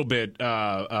seemed a little bit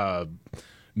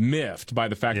miffed by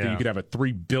the fact that you could have a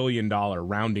 $3 billion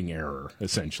rounding error,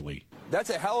 essentially. That's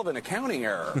a hell of an accounting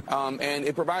error, and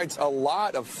it provides a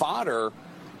lot of fodder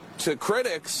to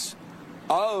critics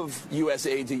of U.S.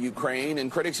 aid to Ukraine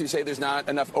and critics who say there's not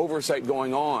enough oversight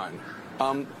going on.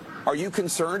 Are you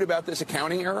concerned about this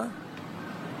accounting error?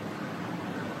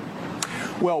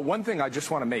 Well, one thing I just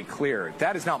want to make clear,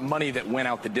 that is not money that went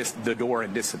out the door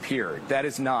and disappeared. That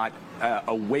is not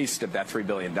a waste of that $3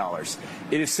 billion.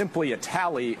 It is simply a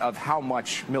tally of how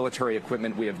much military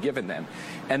equipment we have given them.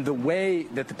 And the way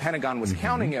that the Pentagon was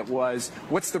counting it was,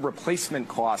 what's the replacement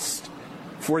cost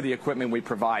for the equipment we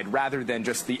provide, rather than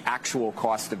just the actual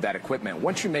cost of that equipment.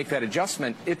 Once you make that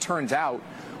adjustment, it turns out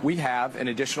we have an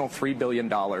additional $3 billion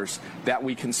that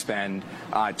we can spend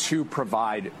to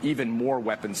provide even more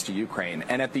weapons to Ukraine.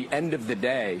 And at the end of the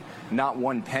day, not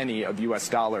one penny of U.S.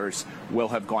 dollars will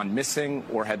have gone missing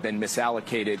or have been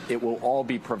misallocated. It will all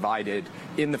be provided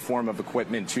in the form of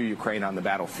equipment to Ukraine on the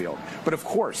battlefield. But of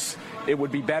course, it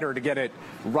would be better to get it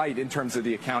right in terms of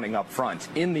the accounting up front.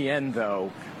 In the end,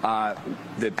 though,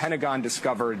 the Pentagon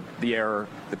discovered the error,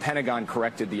 the Pentagon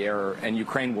corrected the error, and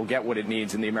Ukraine will get what it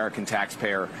needs, and the American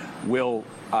taxpayer will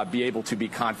be able to be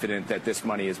confident that this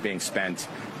money is being spent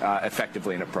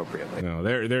effectively and appropriately. No,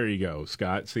 there you go,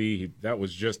 Scott. See, that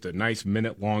was just a nice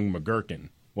minute-long McGurkin,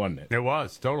 wasn't it? It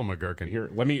was total McGurkin. Here,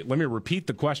 let me repeat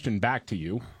the question back to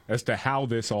you as to how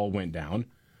this all went down,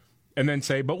 and then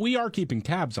say, but we are keeping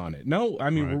tabs on it. No, I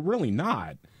mean, we're really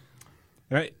not.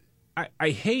 And I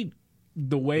hate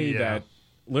the way that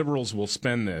liberals will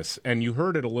spend this, and you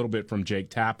heard it a little bit from Jake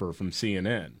Tapper from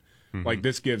CNN. Like,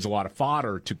 this gives a lot of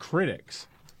fodder to critics.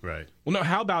 Right. Well, no,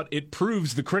 how about it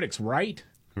proves the critics right?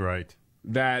 Right.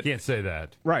 That can't say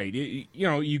that. Right.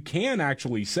 You can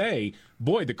actually say,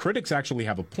 boy, the critics actually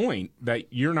have a point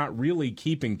that you're not really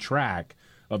keeping track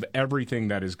of everything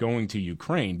that is going to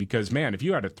Ukraine. Because, man, if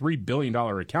you had a $3 billion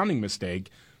accounting mistake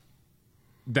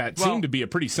that seemed to be a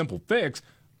pretty simple fix,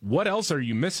 what else are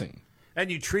you missing? And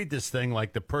you treat this thing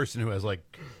like the person who has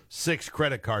like 6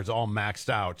 credit cards all maxed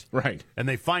out. Right. And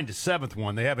they find a 7th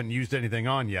one they haven't used anything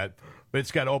on yet, but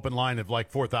it's got an open line of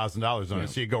like $4,000 on it.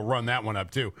 So you go run that one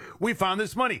up too. We found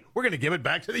this money. We're going to give it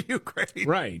back to the Ukraine.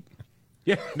 Right.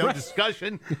 Yeah. No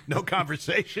discussion, no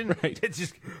conversation. Right. It's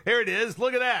just, here it is.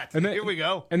 Look at that. And then, here we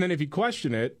go. And then if you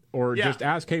question it or just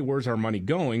ask, hey, where's our money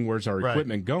going? Where's our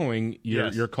equipment going?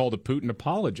 You're called a Putin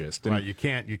apologist. And right. You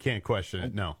can't question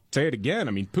it. No. Say it again.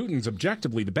 I mean, Putin's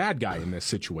objectively the bad guy in this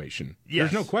situation.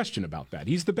 Yes. There's no question about that.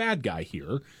 He's the bad guy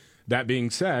here. That being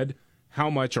said,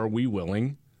 how much are we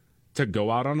willing to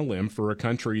go out on a limb for a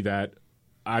country that,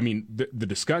 I mean, the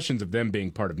discussions of them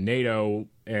being part of NATO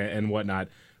and whatnot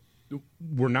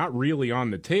were not really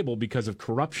on the table because of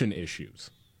corruption issues.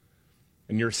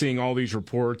 And you're seeing all these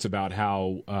reports about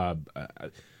how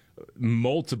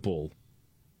multiple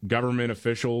government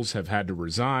officials have had to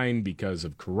resign because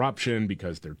of corruption,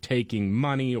 because they're taking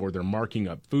money or they're marking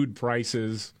up food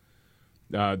prices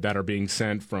that are being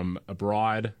sent from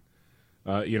abroad,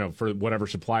 for whatever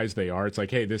supplies they are. It's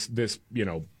like, hey, this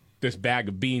bag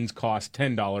of beans costs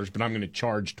 $10, but I'm going to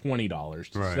charge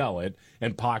 $20 to sell it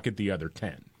and pocket the other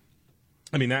 $10.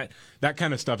 I mean, that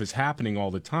kind of stuff is happening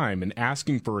all the time, and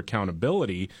asking for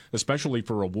accountability, especially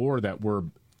for a war that we're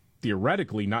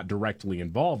theoretically not directly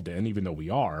involved in, even though we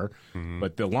are,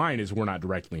 but the line is we're not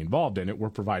directly involved in it, we're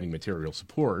providing material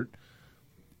support.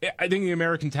 I think the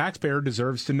American taxpayer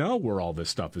deserves to know where all this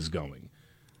stuff is going.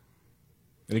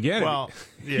 And again... Well,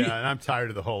 and I'm tired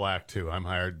of the whole act, too. I'm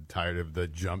tired of the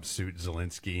jumpsuit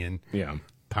Zelensky and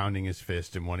pounding his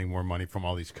fist and wanting more money from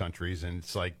all these countries, and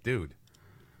it's like, dude...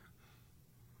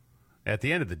 At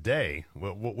the end of the day,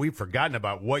 we've forgotten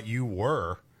about what you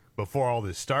were before all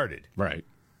this started. Right.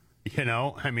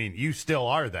 I mean, you still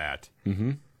are that.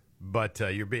 Mm-hmm. But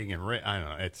you're being enriched. I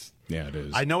don't know. It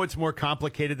is. I know it's more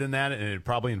complicated than that, and it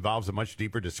probably involves a much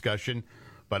deeper discussion.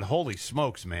 But holy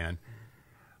smokes, man.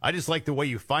 I just like the way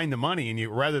you find the money, and you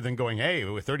rather than going, hey,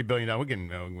 with $30 billion, we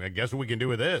can, guess what we can do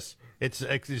with this? It's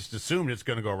just assumed it's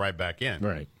going to go right back in.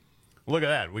 Right. Look at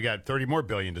that. We got $30 more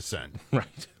billion to send.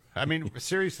 Right. I mean,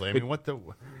 seriously. I mean,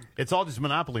 it's all just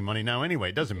monopoly money now anyway.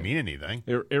 It doesn't mean anything.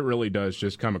 It really does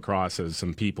just come across as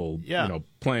some people,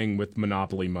 playing with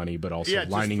monopoly money, but also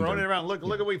lining just throwing it around. Look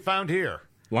what we found here.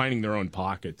 Lining their own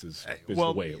pockets is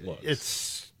the way it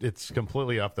looks. It's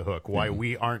completely off the hook. Why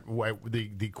we aren't? Why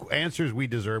the answers we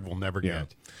deserve we'll never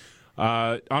get.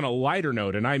 On a lighter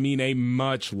note, and I mean a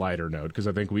much lighter note, because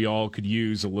I think we all could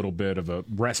use a little bit of a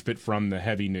respite from the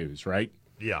heavy news, right?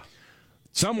 Yeah.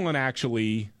 Someone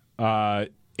actually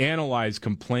analyze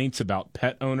complaints about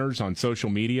pet owners on social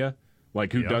media,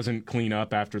 like who doesn't clean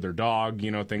up after their dog,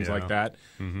 things like that.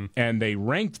 Mm-hmm. And they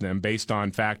ranked them based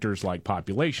on factors like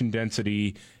population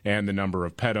density and the number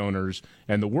of pet owners.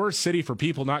 And the worst city for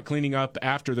people not cleaning up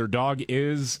after their dog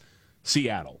is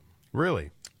Seattle.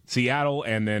 Really? Seattle,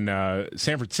 and then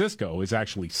San Francisco is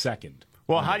actually second.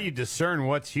 Well, how do you discern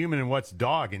what's human and what's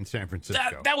dog in San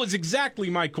Francisco? That was exactly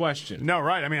my question. No,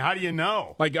 right. I mean, how do you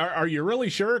know? Like, are you really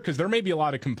sure? Because there may be a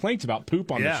lot of complaints about poop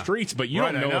on the streets, but you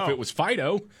don't know if it was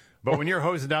Fido. But when you're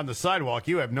hosing down the sidewalk,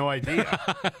 you have no idea.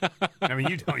 I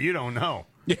mean, you don't know.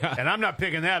 Yeah. And I'm not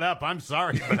picking that up. I'm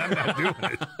sorry, but I'm not doing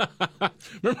it.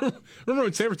 Remember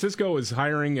when San Francisco was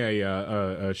hiring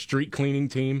a street cleaning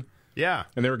team? Yeah.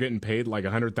 And they were getting paid like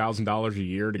 $100,000 a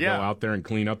year to go out there and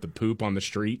clean up the poop on the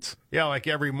streets. Yeah, like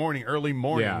every morning, early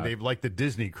morning, they've like the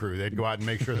Disney crew. They'd go out and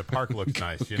make sure the park looks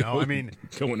nice, I mean,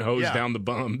 go and hose down the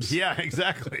bums. Yeah,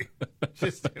 exactly.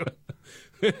 Just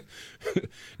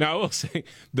Now, I will say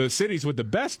the cities with the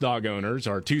best dog owners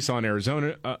are Tucson,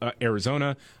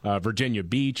 Arizona, Virginia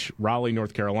Beach, Raleigh,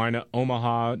 North Carolina,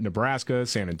 Omaha, Nebraska,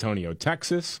 San Antonio,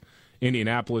 Texas,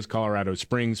 Indianapolis, Colorado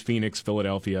Springs, Phoenix,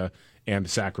 Philadelphia, and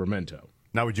Sacramento.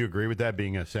 Now, would you agree with that,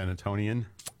 being a San Antonian?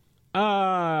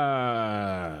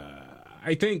 I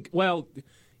think,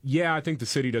 I think the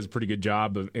city does a pretty good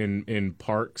job in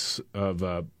parks of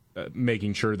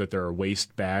making sure that there are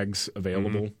waste bags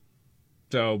available. Mm-hmm.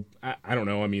 So, I don't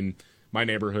know. I mean, my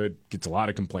neighborhood gets a lot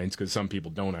of complaints because some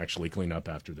people don't actually clean up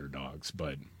after their dogs.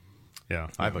 But yeah,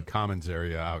 I have a commons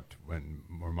area out where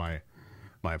my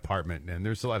apartment, and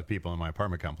there's a lot of people in my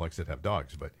apartment complex that have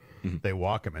dogs, but they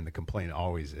walk them, and the complaint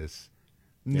always is,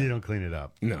 they don't clean it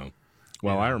up. No.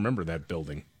 Well, I remember that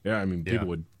building. Yeah, I mean, people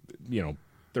would,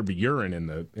 there'd be urine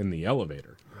in the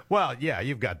elevator. Well, yeah,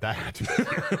 you've got that.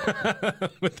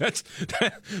 But that's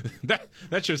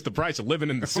just the price of living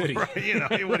in the city.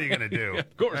 Right, what are you going to do?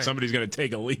 Of course, somebody's going to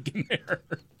take a leak in there.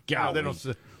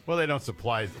 They don't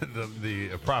supply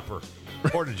the proper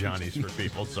porta-johnies for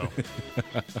people, so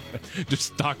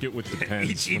just stock it with the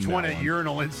pens. Each one a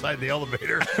urinal inside the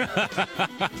elevator.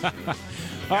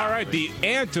 All right, the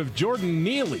aunt of Jordan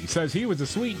Neely says he was a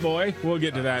sweet boy. We'll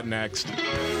get to that next.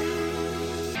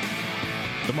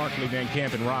 The Markley, Van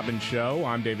Camp, and Robbins Show.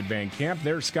 I'm David Van Camp.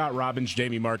 There's Scott Robbins.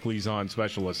 Jamie Markley's on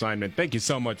special assignment. Thank you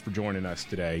so much for joining us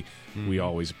today. We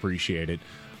always appreciate it.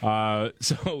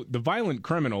 So the violent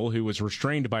criminal who was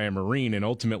restrained by a Marine and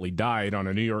ultimately died on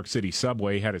a New York City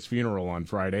subway had his funeral on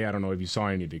Friday. I don't know if you saw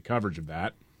any of the coverage of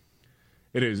that.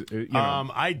 It is.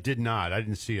 I did not. I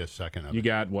didn't see a second of it. You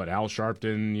got Al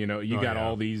Sharpton. You got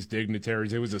all these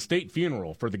dignitaries. It was a state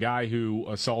funeral for the guy who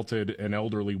assaulted an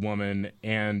elderly woman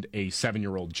and a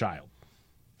 7-year-old child.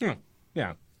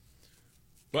 Yeah.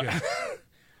 But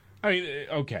I mean,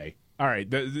 okay. All right.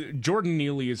 The Jordan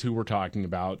Neely is who we're talking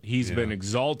about. He's been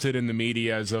exalted in the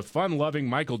media as a fun-loving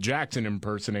Michael Jackson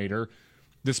impersonator,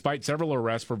 despite several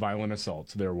arrests for violent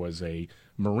assaults. There was a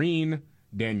Marine,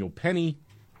 Daniel Penny,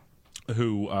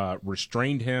 who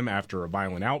restrained him after a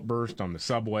violent outburst on the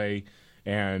subway,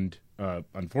 and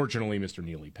unfortunately, Mr.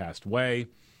 Neely passed away.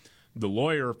 The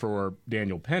lawyer for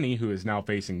Daniel Penny, who is now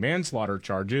facing manslaughter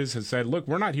charges, has said, look,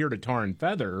 we're not here to tar and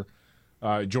feather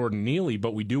Jordan Neely,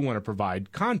 but we do want to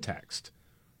provide context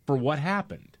for what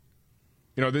happened.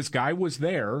 This guy was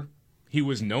there. He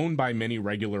was known by many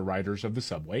regular riders of the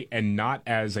subway, and not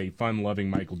as a fun-loving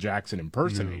Michael Jackson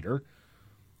impersonator. No.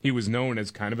 He was known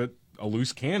as kind of a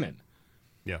loose cannon.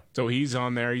 Yeah. So he's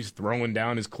on there, he's throwing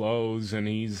down his clothes, and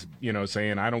he's,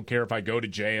 saying, I don't care if I go to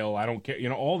jail, I don't care,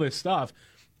 all this stuff.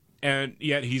 And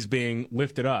yet he's being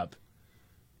lifted up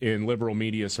in liberal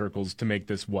media circles to make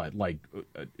this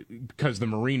because the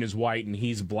Marine is white and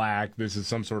he's black, this is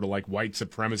some sort of white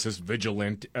supremacist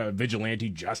vigilante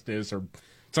justice or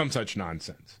some such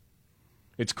nonsense.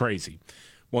 It's crazy.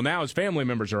 Well, now his family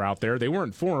members are out there. They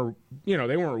weren't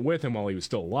they weren't with him while he was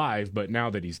still alive, but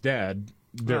now that he's dead,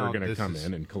 they're going to come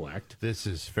in and collect. This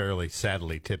is fairly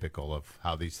sadly typical of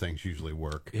how these things usually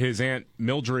work. His aunt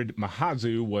Mildred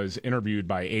Mahazu was interviewed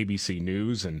by ABC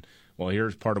News, and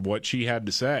here's part of what she had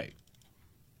to say.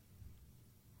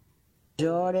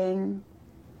 Jordan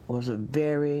was a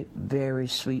very, very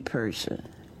sweet person.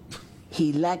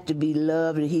 He liked to be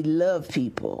loved, and he loved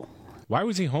people. Why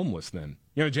was he homeless then?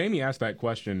 Jamie asked that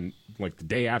question the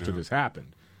day after this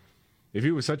happened. If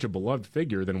he was such a beloved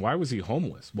figure, then why was he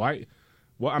homeless? Why?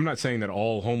 Well, I'm not saying that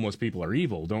all homeless people are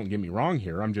evil. Don't get me wrong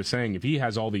here. I'm just saying if he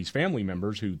has all these family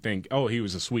members who think, oh, he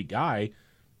was a sweet guy.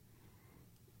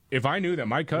 If I knew that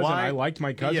my cousin, I liked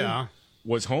my cousin,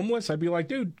 was homeless, I'd be like,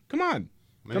 dude, come on.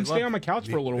 Come stay on my couch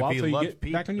for a little while until you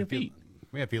get back on your feet.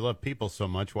 Yeah, if he loved people so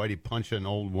much, why did he punch an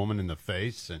old woman in the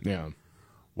face? And yeah.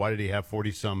 Why did he have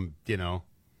 40-some,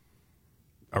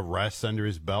 arrests under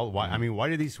his belt? Why? I mean, why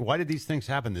did these things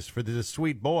happen? This for this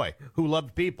sweet boy who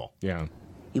loved people. Yeah.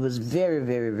 He was very,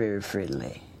 very, very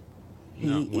friendly.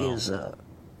 He is a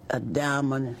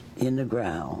diamond in the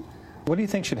ground. What do you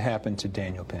think should happen to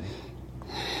Daniel Penny?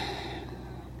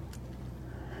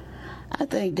 I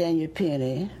think Daniel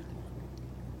Penny,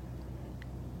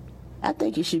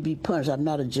 he should be punished. I'm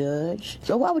not a judge.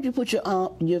 So why would you put your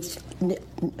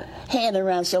hand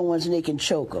around someone's neck and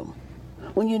choke them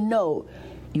when you know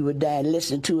you would die in less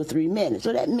than 2 or 3 minutes?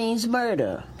 So that means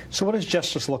murder. So what does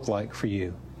justice look like for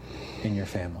you and your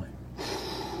family?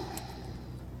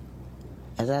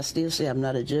 As I still say, I'm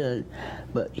not a judge,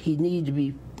 but he need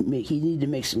to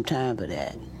make some time for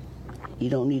that. You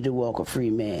don't need to walk a free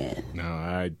man.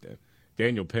 No,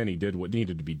 Daniel Penny did what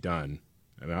needed to be done.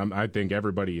 And I think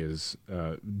everybody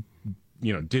didn't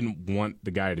want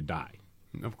the guy to die.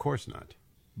 Of course not.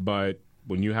 But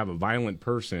when you have a violent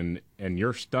person and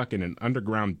you're stuck in an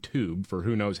underground tube for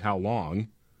who knows how long,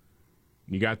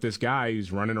 you got this guy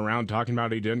who's running around talking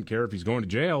about he didn't care if he's going to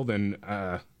jail, then,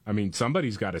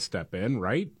 somebody's got to step in,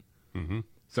 right? Mm-hmm.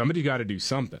 Somebody's got to do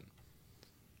something.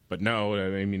 But no,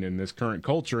 in this current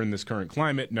culture, in this current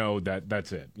climate, no,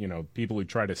 that's it. People who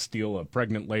try to steal a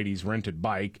pregnant lady's rented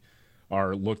bike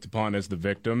are looked upon as the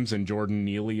victims, and Jordan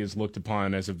Neely is looked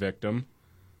upon as a victim.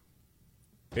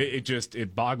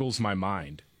 It boggles my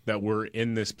mind that we're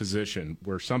in this position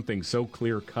where something so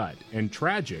clear-cut and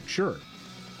tragic, sure,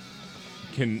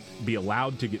 can be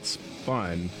allowed to get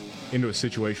spun into a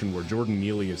situation where Jordan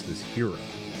Neely is this hero.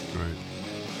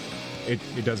 Right.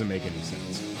 It doesn't make any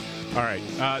sense. All right,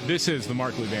 this is the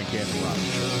Markley, Van Camp, and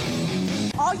Robbins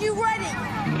Show. Are you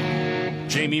ready?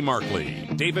 Jamie Markley,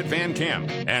 David Van Camp,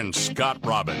 and Scott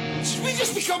Robbins. We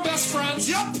just become best friends.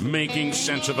 Yep. Making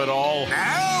sense of it all.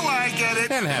 Now I get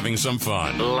it. And having some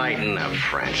fun. Lighten up,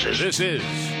 Francis. This is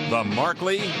the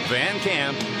Markley, Van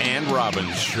Camp, and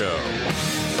Robbins Show.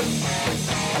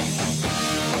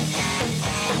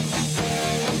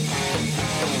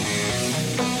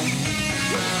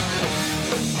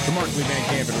 The Markley, Van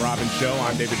Camp, and Robbins Show.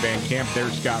 I'm David Van Camp.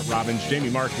 There's Scott Robbins. Jamie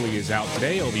Markley is out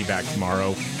today. He'll be back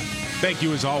tomorrow. Thank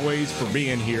you, as always, for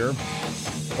being here.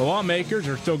 The lawmakers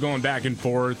are still going back and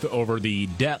forth over the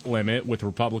debt limit, with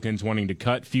Republicans wanting to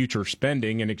cut future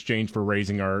spending in exchange for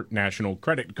raising our national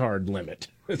credit card limit.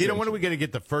 When are we going to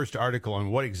get the first article on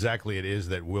what exactly it is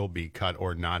that will be cut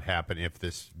or not happen if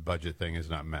this budget thing is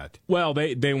not met? Well,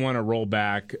 they want to roll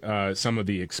back some of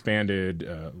the expanded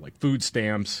like food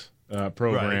stamps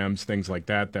programs, things like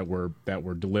that were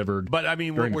delivered. But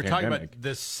we're talking pandemic. about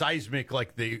this seismic,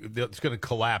 like it's going to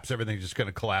collapse. Everything's just going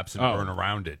to collapse and burn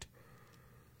around it.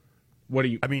 What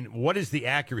is the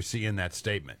accuracy in that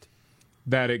statement?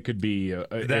 That it could be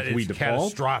that if we it's default?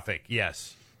 Catastrophic.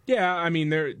 Yes. Yeah,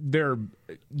 they're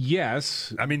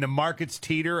yes. The markets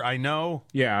teeter. I know.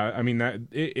 Yeah, that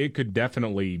it could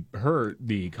definitely hurt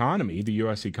the economy, the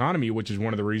U.S. economy, which is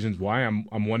one of the reasons why I'm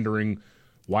wondering.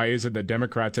 Why is it that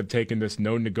Democrats have taken this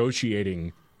no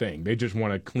negotiating thing? They just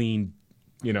want a clean,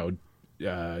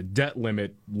 debt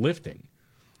limit lifting.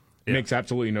 It makes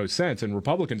absolutely no sense. And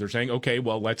Republicans are saying, okay,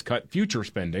 well, let's cut future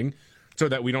spending so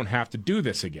that we don't have to do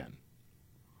this again.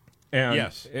 And,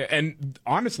 yes. And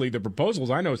honestly, the proposals,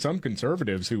 I know some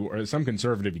conservative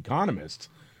economists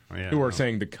who are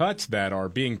saying the cuts that are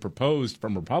being proposed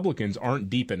from Republicans aren't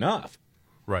deep enough.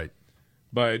 Right.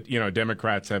 But,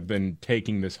 Democrats have been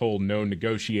taking this whole no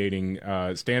negotiating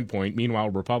standpoint.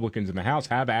 Meanwhile, Republicans in the House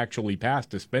have actually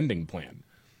passed a spending plan.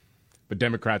 But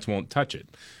Democrats won't touch it.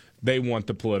 They want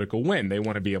the political win. They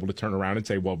want to be able to turn around and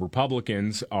say, well,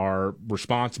 Republicans are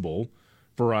responsible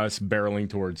for us barreling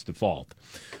towards default.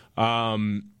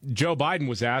 Joe Biden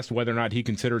was asked whether or not he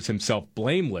considers himself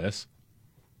blameless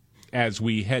as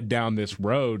we head down this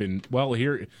road. And, well,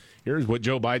 here's what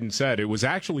Joe Biden said. It was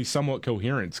actually somewhat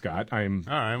coherent, Scott. I'm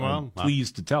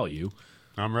pleased to tell you.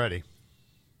 I'm ready.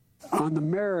 On the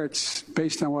merits,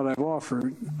 based on what I've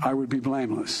offered, I would be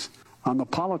blameless. On the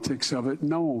politics of it,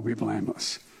 no one will be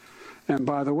blameless. And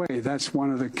by the way, that's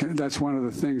one of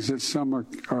the things that some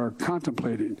are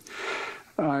contemplating.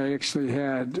 I actually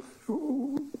had.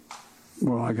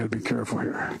 Well, I got to be careful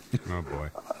here. Oh boy.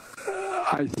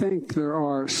 I think there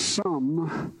are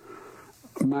some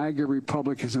MAGA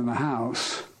Republicans in the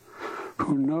House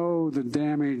who know the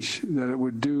damage that it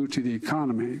would do to the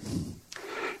economy.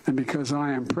 And because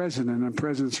I am president and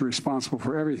presidents are responsible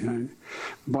for everything,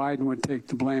 Biden would take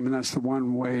the blame, and that's the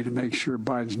one way to make sure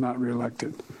Biden's not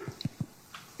reelected.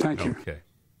 Thank you. Okay.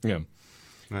 Yeah.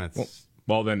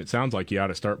 Well, then it sounds like you ought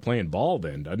to start playing ball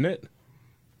then, doesn't it?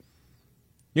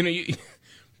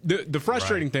 The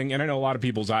frustrating thing, and I know a lot of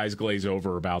people's eyes glaze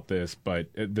over about this, but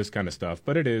this kind of stuff,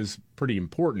 but it is pretty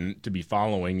important to be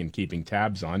following and keeping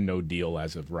tabs on. No deal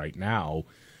as of right now.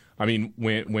 I mean,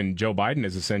 when Joe Biden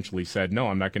has essentially said, no,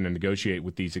 I'm not going to negotiate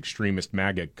with these extremist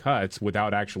MAGA cuts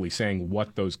without actually saying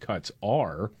what those cuts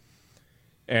are,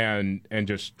 and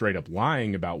just straight up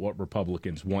lying about what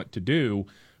Republicans want to do,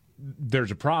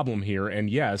 there's a problem here. And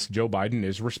yes, Joe Biden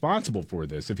is responsible for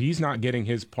this. If he's not getting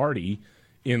his party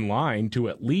in line to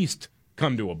at least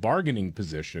come to a bargaining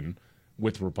position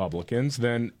with Republicans,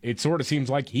 then it sort of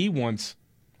seems like he wants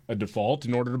a default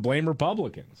in order to blame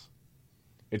Republicans.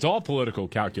 It's all political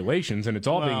calculations, and it's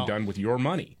all being done with your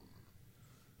money.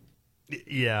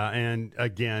 Yeah, and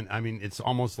again, I mean, it's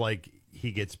almost like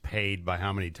he gets paid by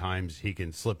how many times he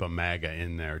can slip a MAGA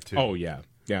in there, too. Oh, yeah.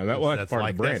 Yeah, that's part of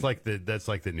the brand. That's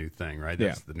like the new thing, right?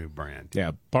 That's the new brand.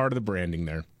 Yeah, part of the branding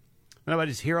there. No, I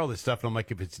just hear all this stuff, and I'm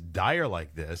like, if it's dire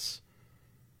like this,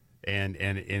 and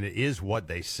it is what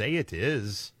they say it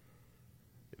is,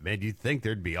 man, you'd think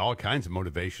there'd be all kinds of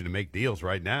motivation to make deals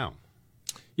right now.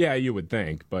 Yeah, you would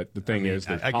think, but the thing is,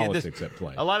 there's politics at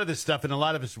play. A lot of this stuff, and a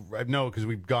lot of us know because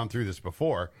we've gone through this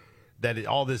before, that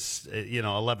all this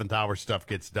 11th hour stuff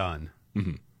gets done.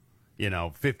 Mm-hmm.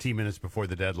 15 minutes before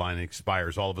the deadline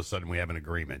expires, all of a sudden we have an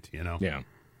agreement. Yeah.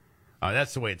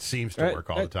 That's the way it seems to work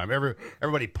all the time.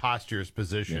 Everybody postures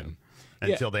position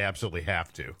until they absolutely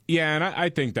have to. Yeah, and I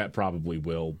think that probably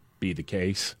will be the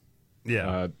case.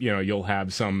 Yeah. You'll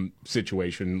have some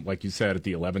situation, like you said, at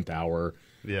the 11th hour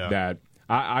that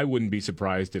I wouldn't be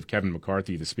surprised if Kevin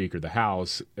McCarthy, the Speaker of the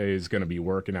House, is going to be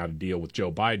working out a deal with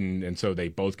Joe Biden, and so they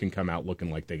both can come out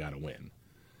looking like they got to win.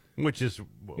 Which is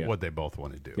what they both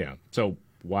want to do. Yeah. So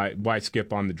why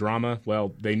skip on the drama?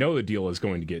 Well, they know the deal is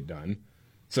going to get done.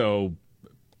 So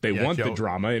they want the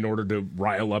drama in order to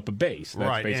rile up a base. That's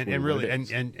right, basically and what really, it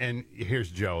is. and here's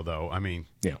Joe though. I mean,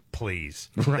 please,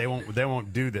 Right. they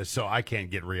won't do this, so I can't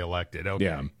get reelected. Okay,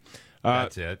 Yeah.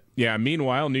 that's it. Yeah.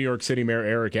 Meanwhile, New York City Mayor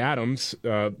Eric Adams,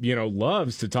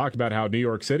 loves to talk about how New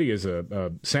York City is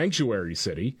a sanctuary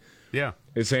city. Yeah.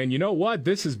 Is saying, you know what,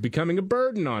 this is becoming a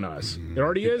burden on us. It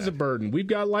already is a burden. We've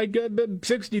got like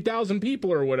 60,000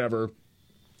 people or whatever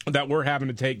that we're having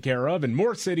to take care of, and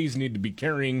more cities need to be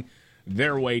carrying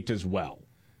their weight as well.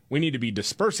 We need to be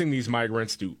dispersing these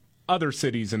migrants to other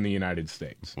cities in the United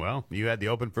States. Well, you had the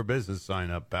Open for Business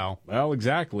sign up, pal. Well,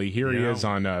 exactly. Here he is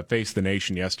on Face the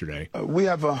Nation yesterday. We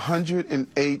have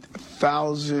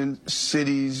 108,000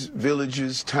 cities,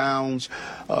 villages, towns.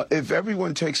 If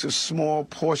everyone takes a small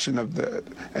portion of that,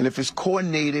 and if it's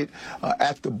coordinated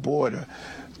at the border,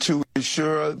 to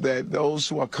ensure that those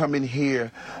who are coming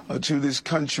here to this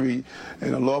country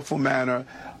in a lawful manner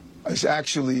is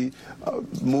actually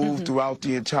moved throughout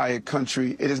the entire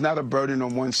country. It is not a burden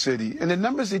on one city. And the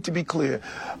numbers need to be clear.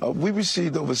 We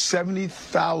received over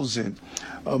 70,000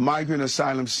 migrant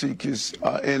asylum seekers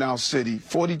in our city.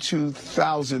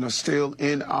 42,000 are still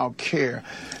in our care.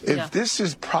 If this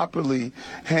is properly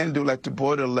handled at the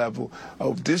border level,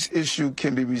 this issue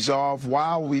can be resolved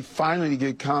while we finally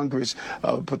get Congress,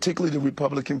 particularly the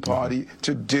Republican Party,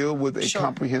 to deal with a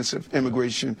comprehensive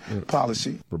immigration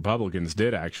policy. Republicans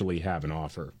did actually have an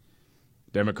offer.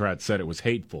 Democrats said it was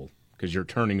hateful because you're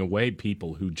turning away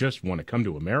people who just want to come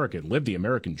to America and live the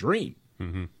American dream.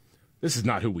 Mm-hmm. This is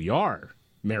not who we are,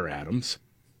 Mayor Adams.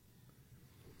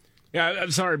 Yeah,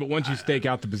 I'm sorry, but once you stake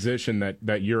out the position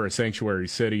that you're a sanctuary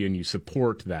city and you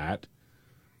support that,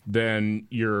 then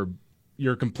your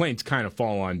complaints kind of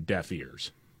fall on deaf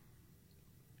ears.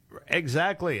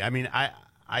 Exactly. I mean, I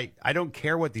don't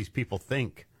care what these people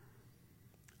think.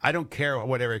 I don't care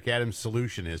what Eric Adams'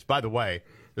 solution is. By the way,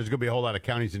 there's going to be a whole lot of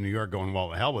counties in New York going, well,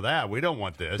 the hell with that. We don't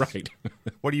want this. Right.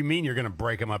 What do you mean you're going to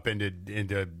break them up into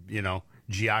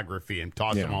geography and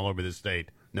toss them all over the state?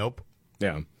 Nope.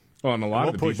 Yeah. Well, and a lot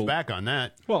of the push people back on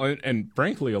that. Well, and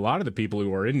frankly, a lot of the people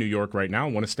who are in New York right now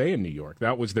want to stay in New York.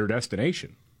 That was their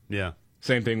destination. Yeah.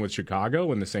 Same thing with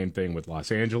Chicago and the same thing with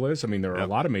Los Angeles. I mean, there are a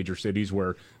lot of major cities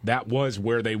where that was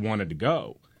where they wanted to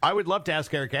go. I would love to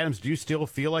ask Eric Adams, do you still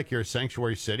feel like you're a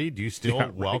sanctuary city? Do you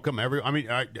still welcome every... I mean,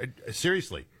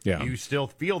 seriously, do you still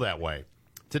feel that way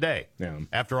today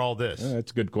after all this? Yeah, that's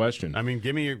a good question. I mean,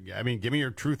 give me your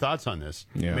true thoughts on this.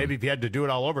 Yeah. Maybe if you had to do it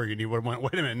all over again, you would have went,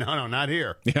 wait a minute, no, not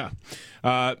here. Yeah.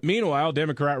 Meanwhile,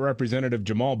 Democrat Representative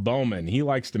Jamal Bowman, he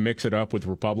likes to mix it up with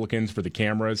Republicans for the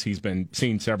cameras. He's been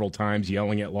seen several times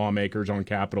yelling at lawmakers on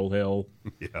Capitol Hill.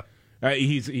 Yeah.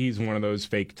 He's one of those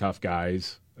fake tough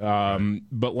guys.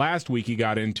 But last week he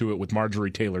got into it with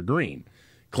Marjorie Taylor Greene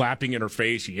clapping in her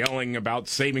face, yelling about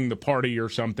saving the party or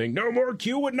something. No more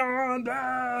QAnon.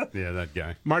 Ah! Yeah, that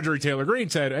guy. Marjorie Taylor Greene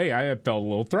said, hey, I felt a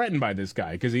little threatened by this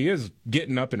guy because he is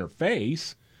getting up in her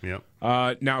face. Yep.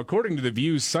 Now, according to The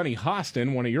View's Sunny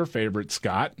Hostin, one of your favorites,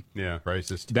 Scott. Yeah,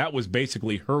 racist. That was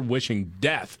basically her wishing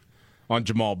death on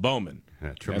Jamal Bowman.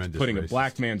 Yeah, tremendous. That's putting racist. a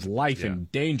black man's life in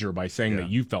danger by saying that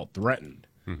you felt threatened.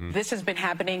 Mm-hmm. This has been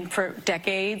happening for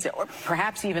decades, or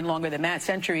perhaps even longer than that,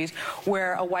 centuries,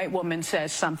 where a white woman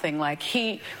says something like,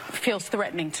 he feels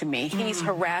threatening to me, he's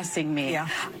harassing me. Yeah.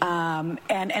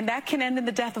 And that can end in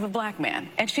the death of a black man.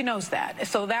 And she knows that.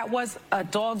 So that was a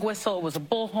dog whistle, it was a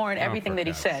bullhorn, everything that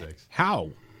he said. Sakes.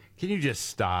 How? Can you just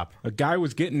stop? A guy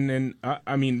was getting in,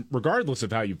 I mean, regardless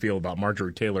of how you feel about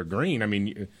Marjorie Taylor Greene, I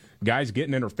mean, guy's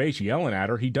getting in her face, yelling at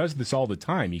her. He does this all the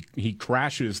time. He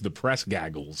crashes the press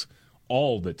gaggles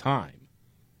all the time.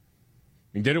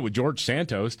 He did it with George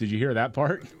Santos. Did you hear that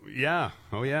part? Yeah.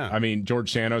 Oh, yeah. I mean,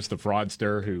 George Santos, the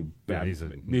fraudster, who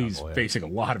he's facing a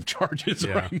lot of charges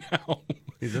right now.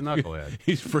 He's a knucklehead.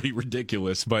 He's pretty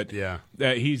ridiculous, but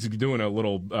he's doing a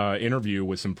little interview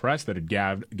with some press that had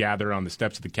gathered on the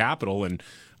steps of the Capitol, and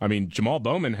I mean, Jamal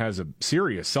Bowman has a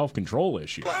serious self-control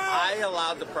issue. I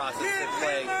allowed the process to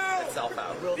play itself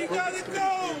out. You gotta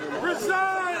go!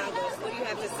 Resign! What do you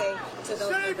have to say to those?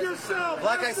 Save yourself!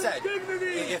 Like I said,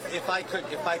 if I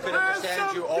could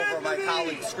understand you over my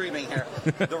colleagues screaming here,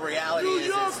 the reality New is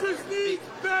Yorkers need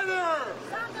better!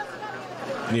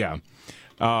 Yeah.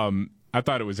 I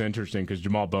thought it was interesting because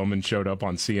Jamal Bowman showed up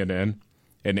on CNN,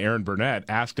 and Aaron Burnett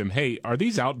asked him, hey, are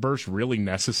these outbursts really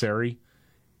necessary?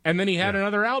 And then he had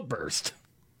another outburst.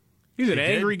 He's an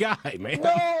angry guy, man.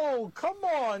 No, come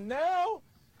on now.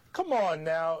 Come on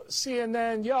now.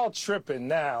 CNN, y'all tripping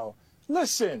now.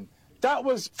 Listen, that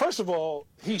was, first of all,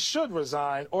 he should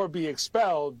resign or be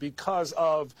expelled because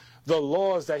of the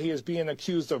laws that he is being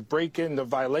accused of breaking, the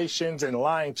violations, and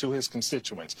lying to his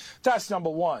constituents. That's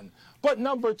number one. But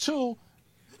number two,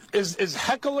 is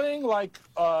heckling like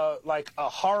a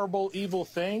horrible, evil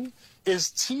thing?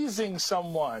 Is teasing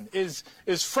someone? Is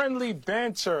friendly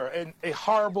banter and a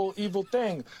horrible, evil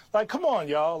thing? Like, come on,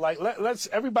 y'all. Like,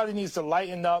 everybody needs to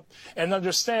lighten up and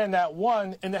understand that,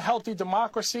 one, in a healthy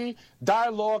democracy,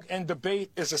 dialogue and debate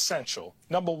is essential,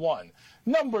 number one.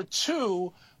 Number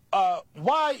two,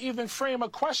 why even frame a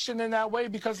question in that way?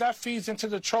 Because that feeds into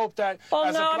the trope that.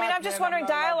 Well, no, I mean, I'm just wondering,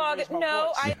 dialogue.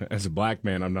 No, as a black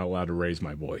man, I'm not allowed to raise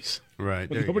my voice.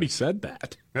 Right. Nobody said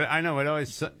that. I know. It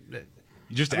always.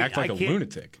 You just act like a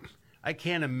lunatic. I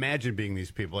can't imagine being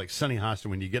these people like Sunny Hostin.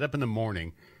 When you get up in the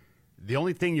morning, the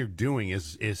only thing you're doing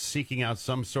is seeking out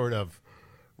some sort of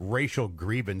racial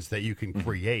grievance that you can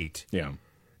create. Yeah.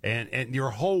 And your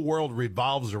whole world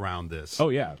revolves around this. Oh,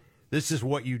 yeah. This is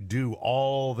what you do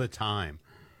all the time.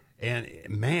 And,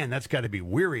 man, that's got to be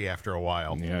weary after a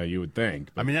while. Yeah, you would think.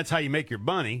 I mean, that's how you make your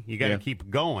money. You got to keep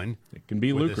going. It can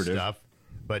be with lucrative. This stuff.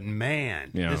 But,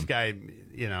 man, this guy,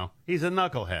 he's a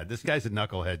knucklehead. This guy's a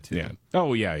knucklehead, too. Yeah.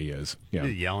 Oh, yeah, he is. Yeah.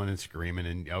 He's yelling and screaming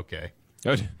and, okay.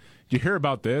 Did you hear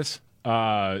about this?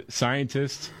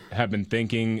 Scientists have been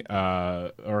thinking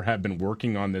or have been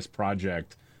working on this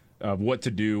project of what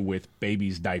to do with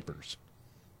babies' diapers,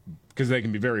 because they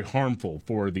can be very harmful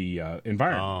for the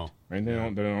environment. Right? They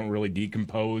don't really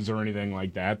decompose or anything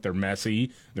like that. They're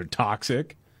messy. They're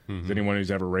toxic. Mm-hmm. As anyone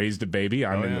who's ever raised a baby,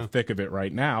 I'm in the thick of it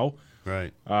right now.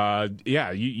 Right.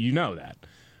 You know that.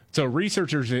 So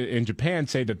researchers in Japan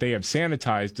say that they have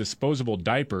sanitized disposable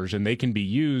diapers, and they can be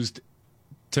used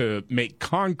to make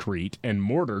concrete and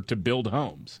mortar to build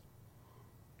homes.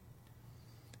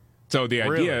 So the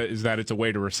idea is that it's a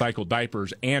way to recycle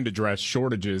diapers and address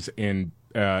shortages in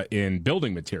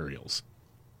building materials.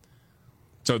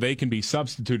 So they can be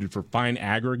substituted for fine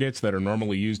aggregates that are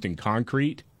normally used in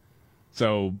concrete.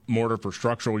 So mortar for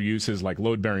structural uses like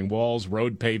load-bearing walls,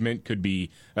 road pavement could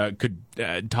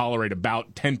tolerate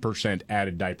about 10%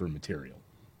 added diaper material.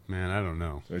 Man, I don't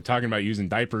know. So they're talking about using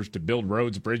diapers to build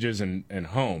roads, bridges, and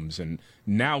homes. And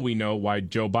now we know why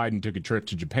Joe Biden took a trip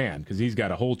to Japan, because he's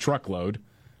got a whole truckload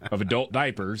of adult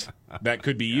diapers that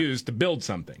could be used to build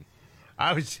something.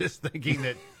 I was just thinking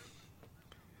that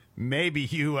maybe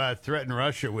you threaten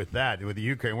Russia with the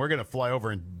Ukraine. We're going to fly over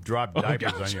and drop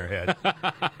diapers on your head.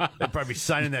 They'll probably be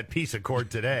signing that peace accord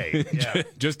today. Yeah.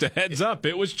 Just a heads up,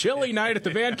 it was chilly night at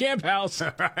the Van Camp house.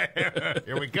 Right.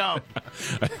 Here we come.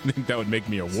 I think that would make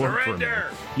me a war criminal.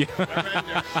 Yeah.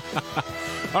 Surrender.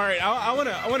 All right,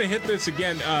 I want to hit this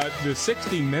again. The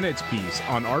 60 Minutes piece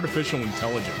on artificial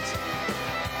intelligence.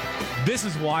 This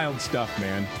is wild stuff,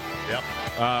 man. Yep.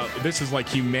 This is like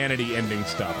humanity-ending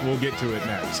stuff. We'll get to it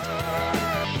next.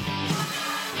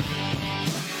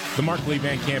 The Markley,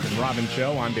 Van Camp, and Robbins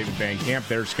Show. I'm David Van Camp.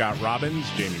 There's Scott Robbins.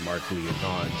 Jamie Markley is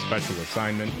on special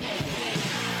assignment.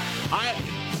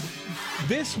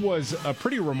 This was a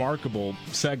pretty remarkable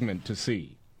segment to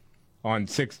see on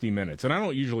 60 Minutes. And I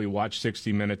don't usually watch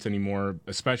 60 Minutes anymore,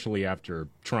 especially after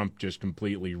Trump just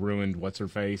completely ruined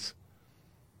what's-her-face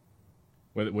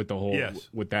with the whole,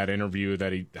 with that interview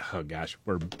that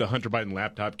where the Hunter Biden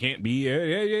laptop can't be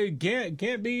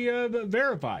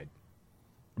verified.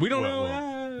 We don't know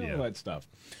all that stuff.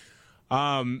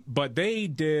 But they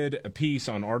did a piece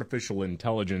on artificial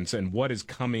intelligence and what is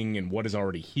coming and what is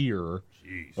already here,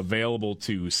 available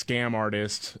to scam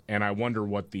artists. And I wonder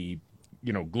what the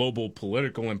global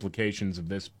political implications of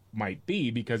this might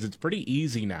be, because it's pretty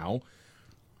easy now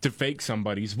to fake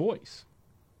somebody's voice.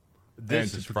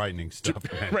 This is frightening stuff,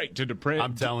 man. Right,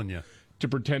 I'm telling you. To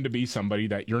pretend to be somebody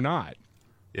that you're not.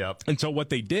 Yep. And so what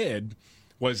they did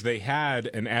was they had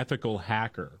an ethical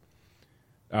hacker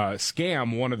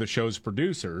scam one of the show's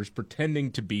producers,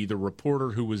 pretending to be the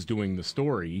reporter who was doing the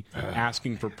story,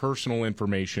 asking for personal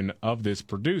information of this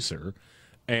producer.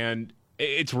 And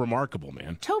it's remarkable,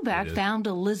 man. Toback found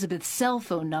Elizabeth's cell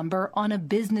phone number on a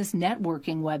business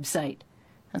networking website.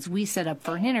 As we set up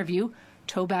for an interview,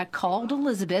 Toback called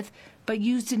Elizabeth, but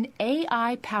used an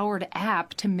AI-powered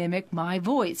app to mimic my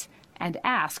voice and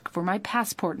ask for my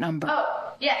passport number.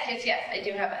 Oh, yes, I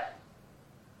do have it.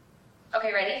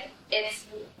 Okay, ready?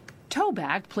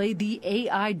 Toback played the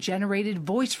AI-generated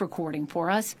voice recording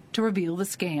for us to reveal the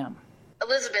scam.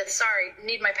 Elizabeth, sorry,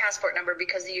 need my passport number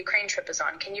because the Ukraine trip is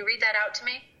on. Can you read that out to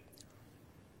me?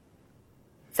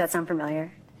 Does that sound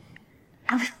familiar?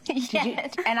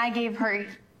 Yes. And I gave her,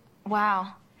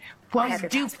 wow. Well, I was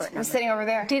duped. I'm sitting over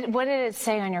there. What did it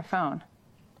say on your phone?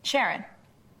 Sharon.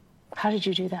 How did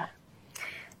you do that?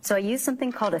 So I used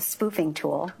something called a spoofing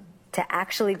tool to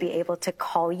actually be able to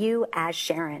call you as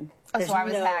Sharon. Oh, so I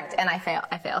was hacked, and I failed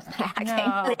hacking.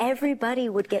 No. But everybody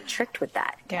would get tricked with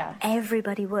that. Yeah.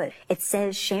 Everybody would. It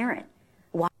says Sharon.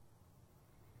 Why?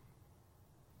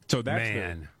 So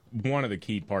that's one of the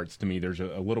key parts to me. There's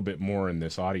a little bit more in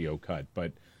this audio cut,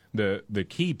 but the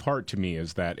key part to me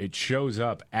is that it shows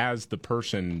up as the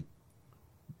person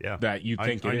that you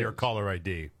think on it your is. caller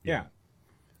ID. Yeah.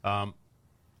 Where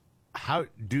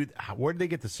did they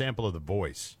get the sample of the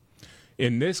voice?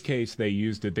 In this case, they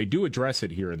used it. They do address it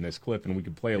here in this clip, and we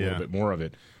can play a little bit more of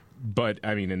it. But,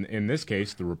 I mean, in this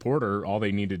case, the reporter, all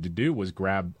they needed to do was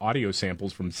grab audio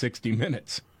samples from 60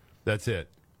 Minutes. That's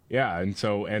it. Yeah, and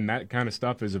that kind of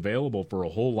stuff is available for a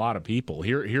whole lot of people.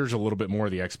 Here's a little bit more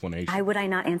of the explanation. Why would I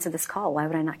not answer this call? Why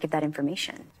would I not give that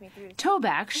information?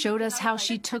 Toback showed us how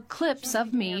she took clips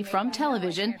of me from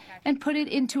television and put it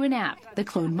into an app that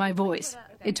cloned my voice.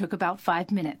 It took about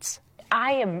 5 minutes.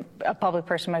 I am a public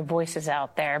person. My voice is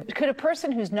out there. Could a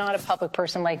person who's not a public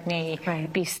person like me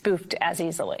be spoofed as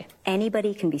easily?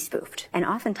 Anybody can be spoofed. And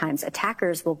oftentimes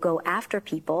attackers will go after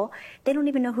people. They don't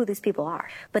even know who these people are,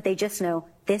 but they just know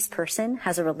this person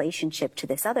has a relationship to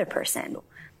this other person.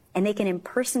 And they can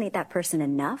impersonate that person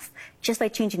enough just by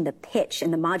changing the pitch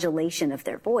and the modulation of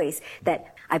their voice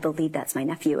that I believe that's my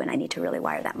nephew and I need to really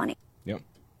wire that money. Yep.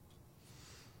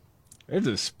 It's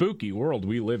a spooky world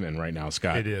we live in right now,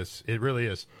 Scott. It is. It really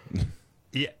is.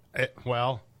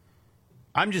 Well,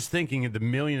 I'm just thinking of the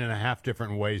 1.5 million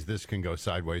different ways this can go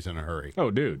sideways in a hurry. Oh,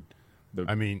 dude.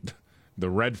 The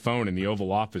red phone in the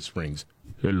Oval Office rings.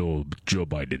 Hello, Joe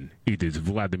Biden. It is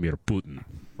Vladimir Putin.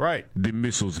 Right. The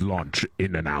missiles launch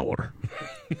in an hour.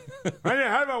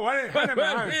 Vladimir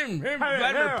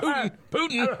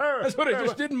Putin. That's what I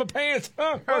just did in my pants.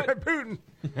 Oh, Putin.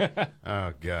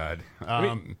 Oh, God.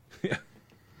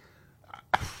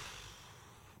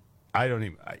 I don't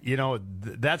even,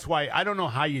 that's why I don't know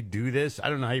how you do this. I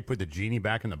don't know how you put the genie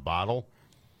back in the bottle.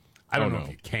 I don't know if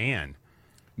you can.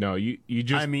 No, you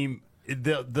just. I mean,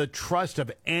 the trust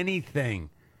of anything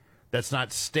that's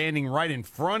not standing right in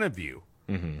front of you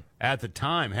at the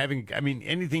time,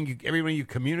 everyone you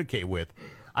communicate with.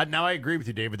 Now, I agree with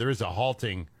you, David. There is a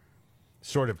halting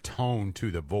sort of tone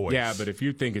to the voice. Yeah, but if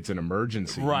you think it's an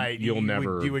emergency, you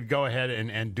would go ahead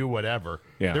and do whatever.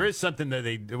 Yeah. There is something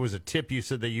that there was a tip you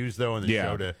said they used, though, in the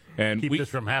show to keep this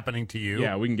from happening to you.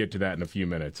 Yeah, we can get to that in a few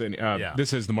minutes. And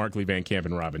this is the Markley, Van Camp,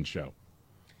 and Robbins Show.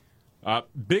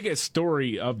 Biggest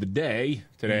story of the day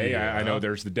today, I know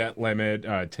there's the debt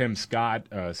limit. Tim Scott,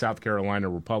 South Carolina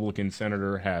Republican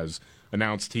senator, has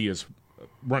announced he is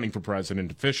running for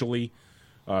president officially.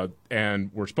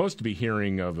 And we're supposed to be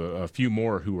hearing of a few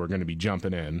more who are going to be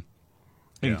jumping in,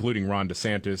 including Ron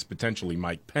DeSantis, potentially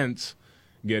Mike Pence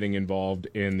getting involved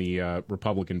in the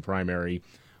Republican primary.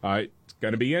 It's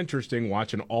going to be interesting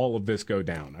watching all of this go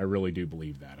down. I really do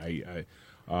believe that.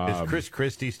 Is Chris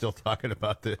Christie still talking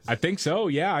about this? I think so,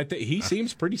 yeah. He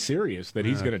seems pretty serious that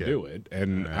he's going to do it.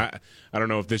 And I don't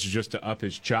know if this is just to up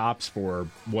his chops for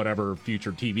whatever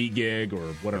future TV gig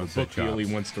or whatever book deal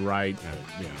he wants to write.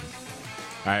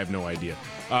 I have no idea.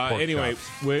 Anyway,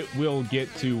 we'll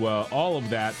get to all of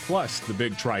that, plus the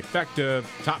big trifecta,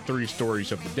 top 3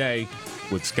 stories of the day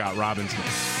with Scott Robbins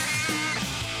next.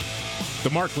 The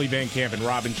Markley, Van Camp, and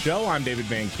Robbins Show. I'm David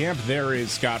Van Camp. There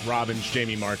is Scott Robbins.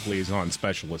 Jamie Markley is on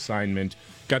special assignment.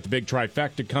 Got the big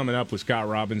trifecta coming up with Scott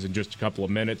Robbins in just a couple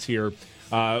of minutes here.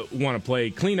 Want to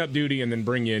play cleanup duty and then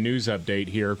bring you a news update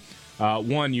here.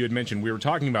 One, you had mentioned we were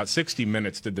talking about 60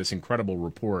 Minutes did this incredible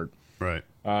report. Right.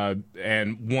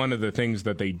 And one of the things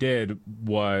that they did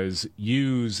was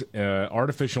use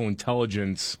artificial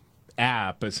intelligence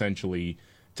app, essentially,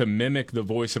 to mimic the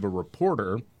voice of a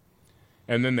reporter.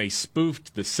 And then they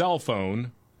spoofed the cell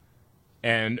phone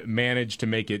and managed to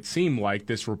make it seem like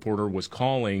this reporter was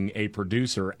calling a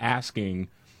producer asking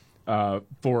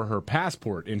for her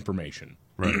passport information.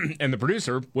 Right. And the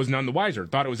producer was none the wiser.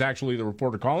 Thought it was actually the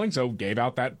reporter calling, so gave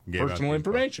out that personal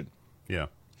information. Yeah.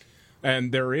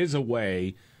 And there is a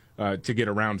way to get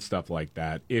around stuff like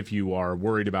that if you are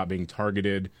worried about being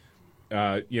targeted.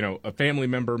 A family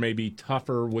member may be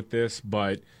tougher with this,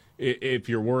 but if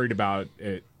you're worried about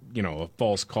it, a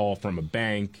false call from a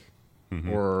bank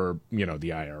or, the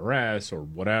IRS or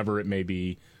whatever it may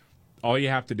be, all you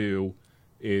have to do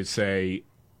is say,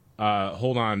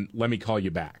 hold on, let me call you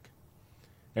back.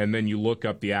 And then you look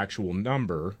up the actual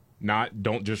number,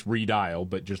 don't just redial,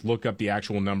 but just look up the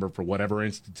actual number for whatever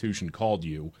institution called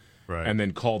you, and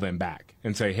then call them back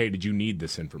and say, hey, did you need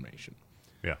this information?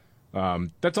 Yeah.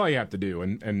 That's all you have to do.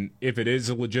 And if it is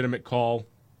a legitimate call,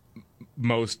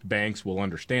 most banks will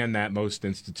understand that. Most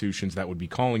institutions that would be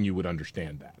calling you would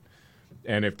understand that.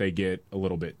 And if they get a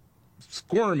little bit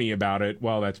squirmy about it,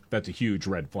 well, that's a huge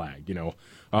red flag.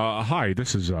 Hi,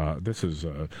 this is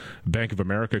Bank of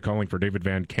America calling for David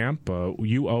Van Camp.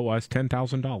 You owe us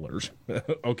 $10,000.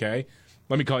 Okay,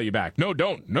 let me call you back. No,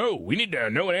 don't. No, we need to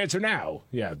know an answer now.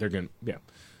 Yeah, they're gonna. Yeah,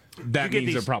 that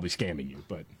means they're probably scamming you.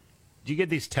 But do you get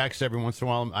these texts every once in a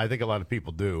while? I think a lot of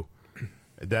people do.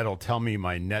 That'll tell me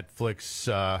my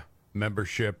Netflix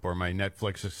membership or my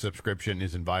Netflix subscription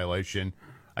is in violation.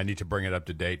 I need to bring it up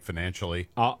to date financially.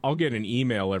 I'll get an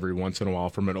email every once in a while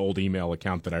from an old email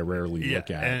account that I rarely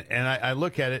look at. And I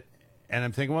look at it, and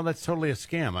I'm thinking, well, that's totally a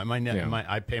scam.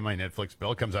 I pay my Netflix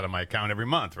bill. It comes out of my account every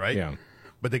month, right? Yeah.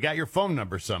 But they got your phone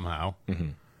number somehow,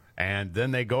 and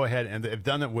then they go ahead, and they've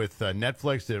done it with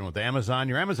Netflix, did it with Amazon.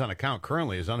 Your Amazon account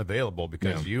currently is unavailable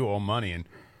because you owe money. And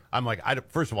I'm like,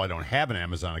 first of all, I don't have an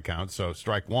Amazon account, so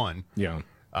strike one. Yeah.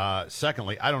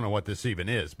 Secondly, I don't know what this even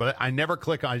is, but I never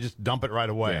click on. I just dump it right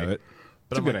away. Yeah, but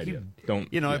it's a good idea.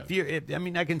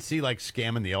 I can see like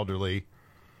scamming the elderly.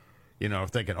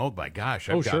 Thinking, oh my gosh,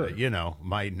 I've got it.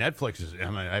 My Netflix is.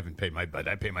 I haven't paid but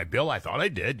I pay my bill. I thought I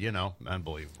did.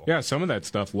 Unbelievable. Yeah, some of that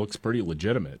stuff looks pretty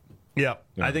legitimate. Yeah,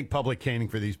 I think public caning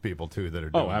for these people too that are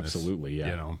doing absolutely, this,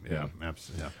 yeah.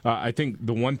 Absolutely. I think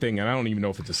the one thing, and I don't even know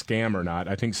if it's a scam or not.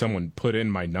 I think someone put in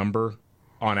my number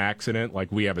on accident.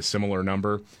 Like we have a similar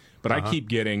number, but I keep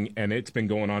getting, and it's been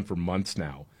going on for months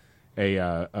now,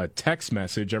 a text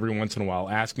message every once in a while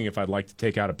asking if I'd like to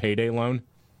take out a payday loan.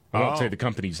 I won't say the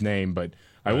company's name, but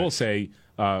I will say,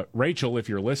 Rachel, if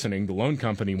you're listening, the loan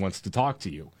company wants to talk to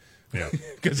you. Yeah,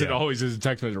 because it always is a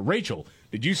text message. Rachel,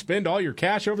 did you spend all your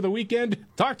cash over the weekend?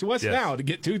 Talk to us now to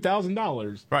get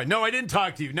 $2,000. Right. No, I didn't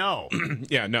talk to you. No.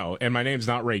 Yeah, no. And my name's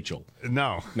not Rachel.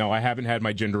 No. No, I haven't had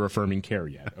my gender affirming care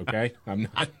yet. Okay, I'm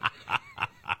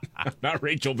not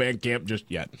Rachel Van Camp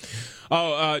just yet.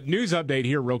 News update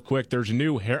here, real quick. There's a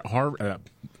new Joe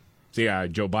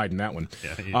Biden, that one.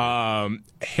 Yeah,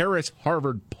 Harris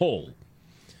Harvard poll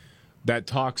that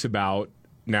talks about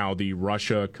now the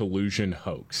Russia collusion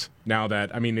hoax. Now that,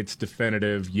 it's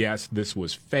definitive. Yes, this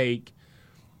was fake.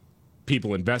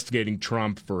 People investigating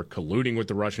Trump for colluding with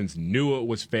the Russians knew it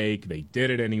was fake. They did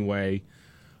it anyway.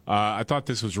 I thought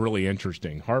this was really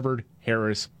interesting.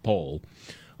 Harvard-Harris poll.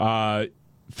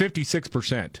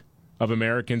 56% of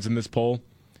Americans in this poll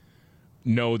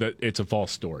know that it's a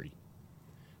false story.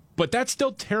 But that's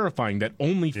still terrifying that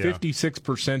only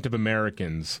 56% of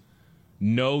Americans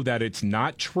know that it's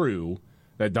not true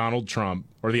that Donald Trump,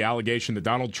 or the allegation that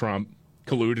Donald Trump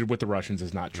colluded with the Russians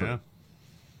is not true.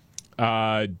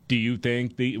 Yeah. Do you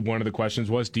think, one of the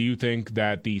questions was, do you think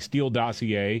that the Steele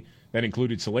dossier that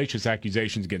included salacious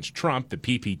accusations against Trump, the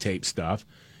PP tape stuff,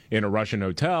 in a Russian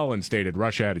hotel and stated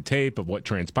Russia had a tape of what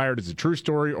transpired is a true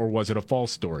story, or was it a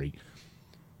false story?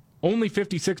 Only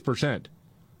 56%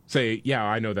 say, yeah,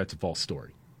 I know that's a false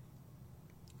story.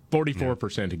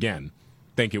 44% again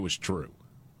think it was true.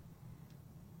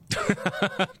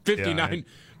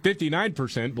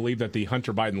 59% believe that the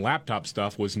Hunter Biden laptop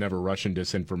stuff was never Russian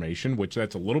disinformation, which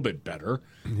that's a little bit better.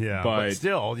 Yeah, but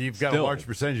still, you've got a large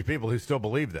percentage of people who still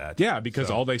believe that. Yeah,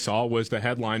 because all they saw was the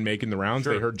headline making the rounds.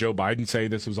 Sure. They heard Joe Biden say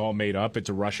this was all made up. It's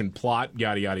a Russian plot,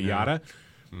 yada, yada, yada.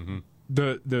 Mm-hmm.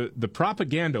 The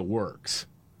propaganda works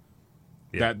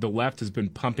that the left has been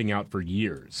pumping out for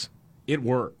years. It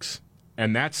works.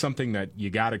 And that's something that you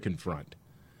got to confront.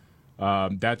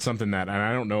 That's something that, and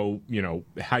I don't know,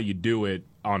 how you do it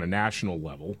on a national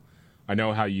level. I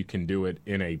know how you can do it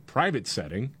in a private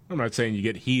setting. I'm not saying you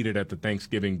get heated at the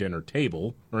Thanksgiving dinner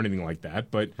table or anything like that,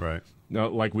 but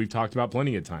like we've talked about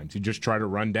plenty of times, you just try to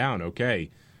run down, okay,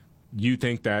 you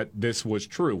think that this was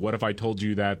true. What if I told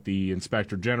you that the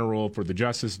Inspector General for the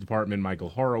Justice Department, Michael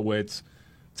Horowitz,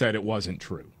 said it wasn't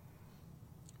true?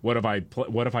 What if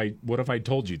I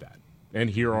told you that? And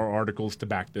here are articles to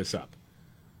back this up.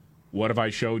 What if I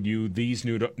showed you these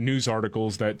news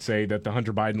articles that say that the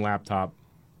Hunter Biden laptop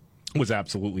was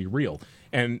absolutely real?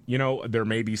 And, there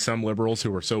may be some liberals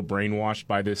who are so brainwashed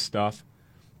by this stuff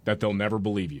that they'll never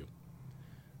believe you.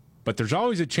 But there's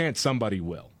always a chance somebody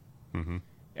will. Mm-hmm.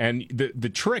 And the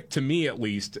trick, to me at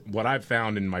least, what I've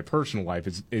found in my personal life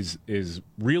is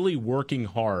really working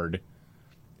hard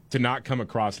to not come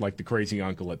across like the crazy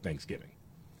uncle at Thanksgiving.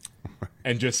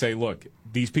 And just say, look,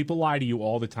 these people lie to you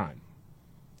all the time.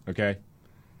 Okay?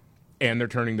 And they're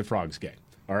turning the frogs gay.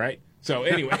 All right? So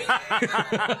anyway.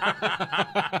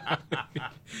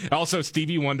 Also,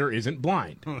 Stevie Wonder isn't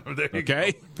blind.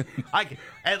 Okay?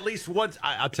 At least once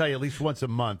a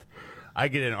month, I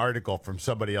get an article from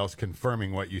somebody else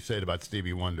confirming what you said about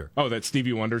Stevie Wonder. Oh, that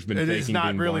Stevie Wonder's been faking He's not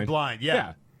being really blind.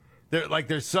 Yeah.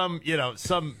 There's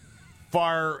some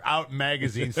far out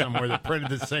magazine somewhere that printed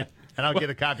the same. And I'll get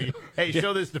a copy. Hey,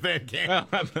 show this to Van Camp.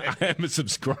 I am a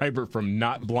subscriber from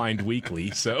Not Blind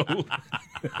Weekly, so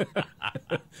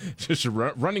just a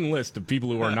running list of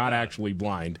people who are not actually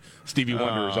blind. Stevie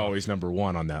Wonder is always number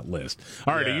one on that list.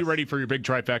 All right, Are you ready for your big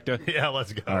trifecta? Yeah,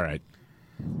 let's go. All right.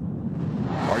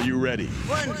 Are you ready?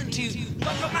 1, 2,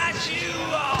 buckle my shoe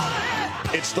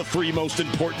off. It's the 3 most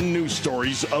important news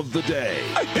stories of the day.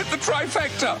 I hit the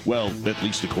trifecta. Well, at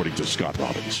least according to Scott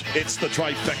Robbins. It's the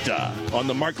trifecta on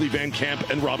the Markley, Van Camp,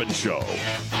 and Robbins Show.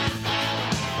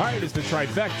 All right, it's the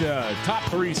trifecta. Top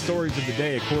 3 stories of the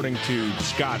day according to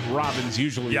Scott Robbins.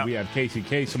 Usually we have Casey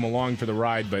Kasem along for the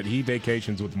ride, but he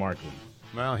vacations with Markley.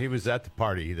 Well, he was at the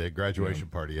party, the graduation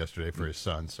party yesterday for his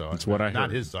son. So that's what I heard.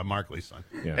 Not his son, Markley's son.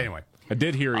 Yeah. Anyway. I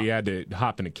did hear he had to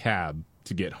hop in a cab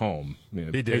to get home. He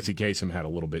did. Casey Kasem had a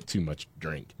little bit too much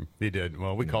drink. He did.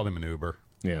 Well, we called him an Uber.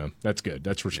 Yeah, that's good.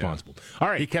 That's responsible. Yeah. All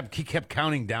right. He kept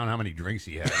counting down how many drinks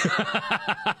he had.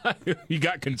 He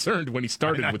got concerned when he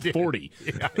started with 40.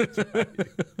 Yeah, that's right.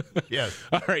 Yes.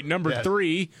 All right, number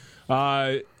 3.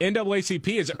 NAACP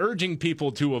is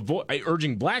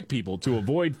urging black people to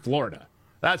avoid Florida.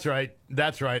 That's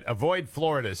right. Avoid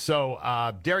Florida.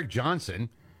 So Derek Johnson,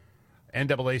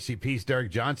 NAACP's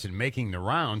Derek Johnson, making the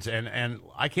rounds, and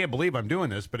I can't believe I'm doing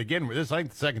this, but again, this is like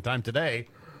the second time today,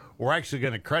 we're actually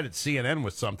going to credit CNN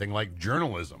with something like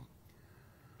journalism.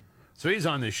 So he's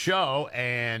on this show,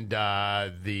 and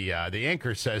the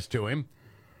anchor says to him,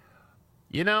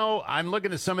 I'm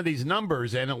looking at some of these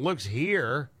numbers, and it looks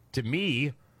here to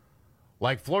me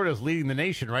like Florida's leading the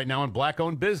nation right now in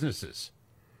black-owned businesses.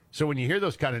 So when you hear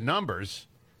those kind of numbers,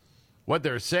 what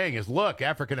they're saying is, look,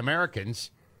 African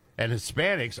Americans and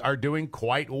Hispanics are doing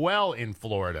quite well in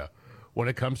Florida when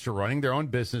it comes to running their own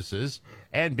businesses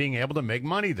and being able to make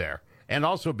money there and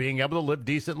also being able to live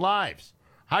decent lives.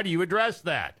 How do you address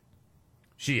that?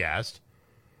 She asked.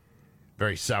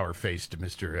 Very sour-faced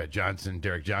Mr. Johnson,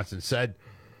 Derek Johnson, said,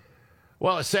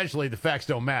 well, essentially the facts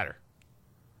don't matter.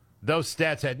 Those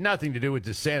stats had nothing to do with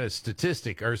DeSantis'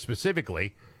 statistic, or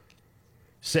specifically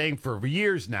saying for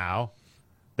years now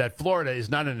that Florida is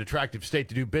not an attractive state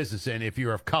to do business in if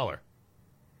you're of color.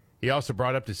 He also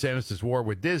brought up DeSantis' war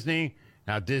with Disney.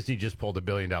 Now, Disney just pulled $1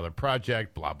 billion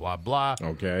project, blah, blah, blah.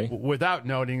 Okay. Without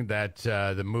noting that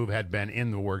the move had been in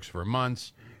the works for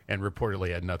months and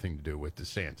reportedly had nothing to do with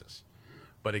DeSantis.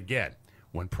 But again,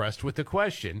 when pressed with the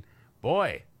question,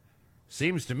 boy,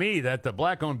 seems to me that the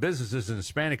black-owned businesses and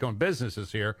Hispanic-owned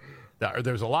businesses here,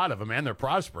 there's a lot of them, and they're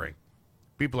prospering.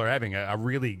 People are having a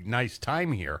really nice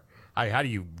time here. How do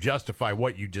you justify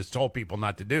what you just told people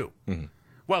not to do? Mm-hmm.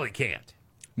 Well, he can't.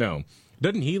 No.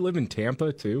 Doesn't he live in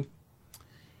Tampa, too?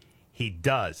 He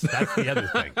does. That's the other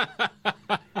thing.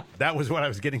 That was what I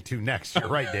was getting to next. You're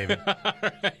right, David.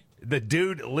 Right. The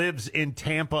dude lives in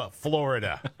Tampa,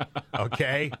 Florida.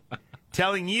 Okay?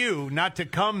 telling you not to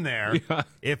come there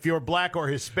if you're black or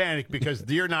Hispanic because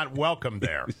you're not welcome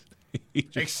there.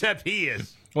 Except he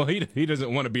is. Well, he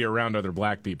doesn't want to be around other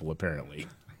black people, apparently.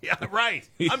 Yeah, right.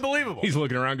 Unbelievable. He's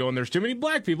looking around going, there's too many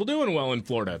black people doing well in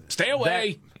Florida. Stay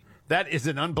away. That is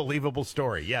an unbelievable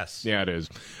story, yes. Yeah, it is.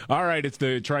 All right, it's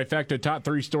the trifecta top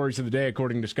 3 stories of the day,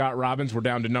 according to Scott Robbins. We're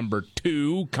down to number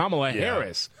 2, Kamala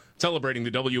Harris. Celebrating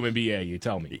the WNBA, you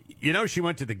tell me. You know, she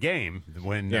went to the game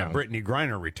when Brittany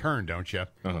Griner returned, don't you?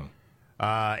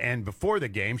 Uh-huh. And before the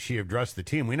game, she addressed the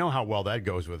team. We know how well that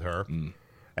goes with her.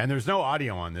 And there's no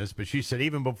audio on this, but she said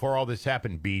even before all this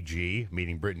happened, BG,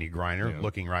 meaning Brittany Griner,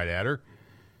 looking right at her,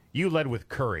 you led with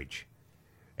courage.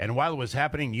 And while it was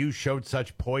happening, you showed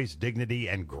such poise, dignity,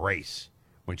 and grace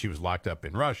when she was locked up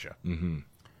in Russia.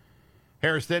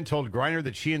 Harris then told Griner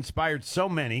that she inspired so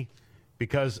many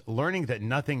because learning that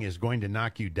nothing is going to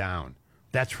knock you down,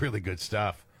 that's really good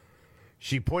stuff.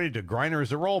 She pointed to Griner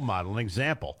as a role model, an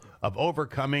example of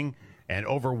overcoming and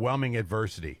overwhelming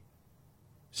adversity.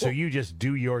 So you just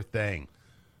do your thing,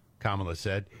 Kamala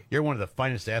said. You're one of the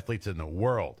finest athletes in the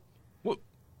world.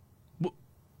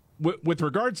 With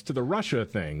regards to the Russia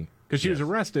thing, because she was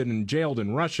arrested and jailed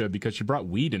in Russia because she brought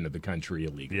weed into the country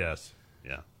illegally. Yes,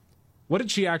 yeah. What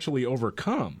did she actually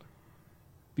overcome?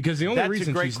 Because the only That's reason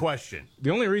a great question.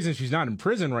 The only reason she's not in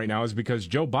prison right now is because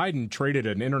Joe Biden traded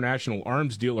an international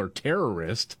arms dealer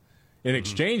terrorist in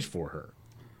exchange for her.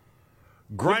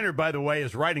 Griner, by the way,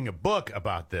 is writing a book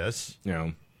about this.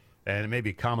 Yeah. And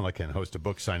maybe Kamala can host a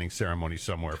book signing ceremony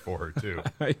somewhere for her, too.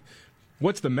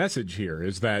 What's the message here?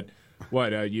 Is that,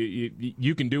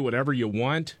 you can do whatever you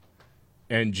want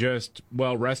and just,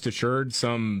 rest assured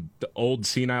some old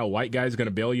senile white guy's going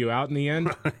to bail you out in the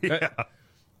end?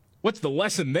 What's the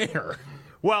lesson there?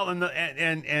 Well,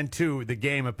 and two, the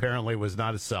game apparently was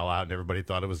not a sellout, and everybody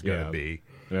thought it was going to be.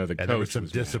 Yeah, and there was some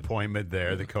disappointment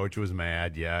there. The coach was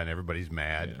mad, and everybody's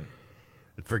mad.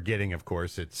 Yeah. Forgetting, of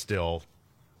course, it's still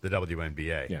the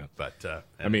WNBA. Yeah. But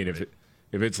I mean,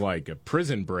 if it's like a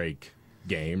prison break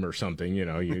game or something,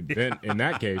 then in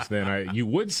that case, then you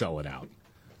would sell it out.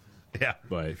 Yeah,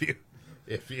 but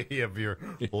if you have your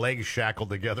legs shackled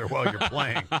together while you're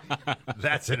playing,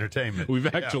 that's entertainment.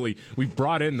 We've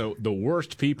brought in the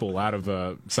worst people out of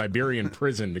a Siberian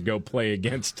prison to go play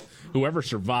against whoever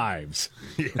survives.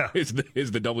 Is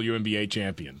the WNBA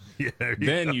champion. Yeah,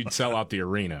 then you'd sell out the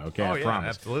arena. Okay, I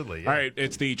promise. Absolutely. Yeah. All right,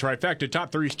 it's the trifecta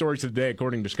top 3 stories of the day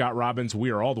according to Scott Robbins. We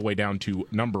are all the way down to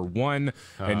number 1,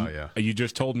 and you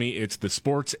just told me it's the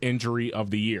sports injury of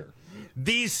the year.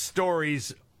 These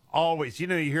stories. Always, you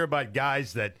hear about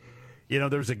guys that, there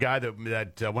was a guy that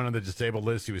went on the disabled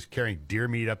list. He was carrying deer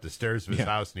meat up the stairs of his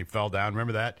house and he fell down.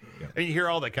 Remember that? Yeah. And you hear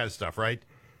all that kind of stuff, right?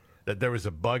 That there was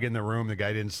a bug in the room. The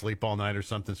guy didn't sleep all night or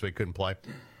something, so he couldn't play.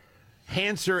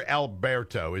 Hanser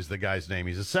Alberto is the guy's name.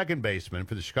 He's a second baseman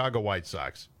for the Chicago White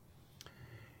Sox.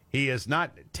 He is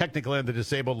not technically on the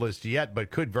disabled list yet, but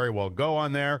could very well go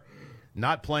on there.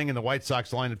 Not playing in the White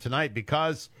Sox lineup tonight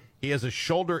because he has a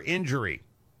shoulder injury.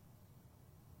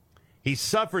 He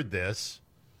suffered this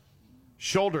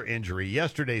shoulder injury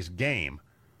yesterday's game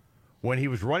when he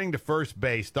was running to first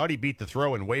base, thought he beat the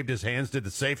throw and waved his hands, did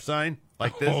the safe sign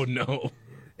like this. Oh, no.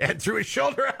 And threw his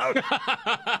shoulder out.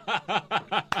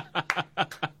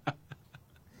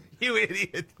 You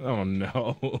idiot. Oh,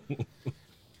 no.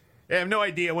 I have no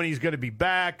idea when he's going to be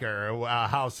back or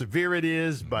how severe it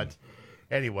is, but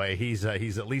anyway, he's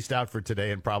at least out for today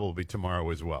and probably tomorrow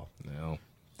as well. No,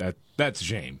 that's a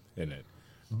shame, isn't it?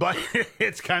 But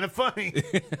it's kind of funny.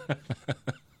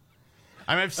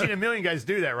 I've seen a million guys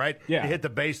do that, right? Yeah. They hit the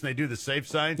base and they do the safe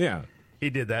sign. Yeah. He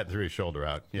did that and threw his shoulder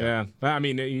out. Yeah. I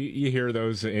mean, you hear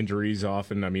those injuries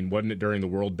often. I mean, wasn't it during the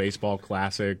World Baseball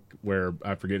Classic where,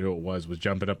 I forget who it was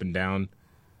jumping up and down,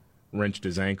 wrenched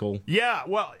his ankle? Yeah,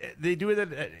 well, they do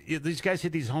that. These guys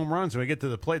hit these home runs. When we get to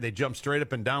the plate, they jump straight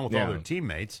up and down with all their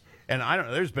teammates. And I don't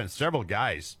know, there's been several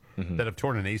guys that have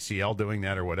torn an ACL doing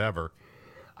that or whatever.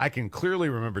 I can clearly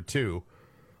remember, too,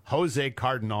 Jose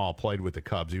Cardinal played with the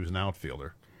Cubs. He was an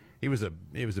outfielder. He was a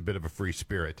bit of a free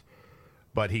spirit.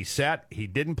 But he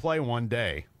didn't play one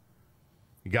day.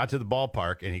 He got to the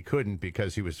ballpark, and he couldn't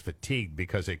because he was fatigued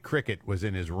because a cricket was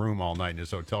in his room all night in his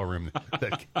hotel room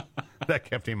that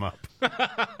kept him up.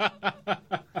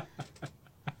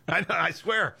 I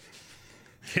swear.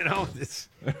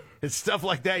 It's stuff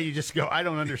like that. You just go, I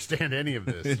don't understand any of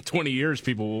this. In 20 years,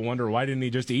 people will wonder, why didn't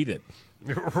he just eat it?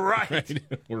 Right.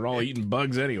 We're all eating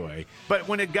bugs anyway. But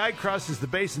when a guy crosses the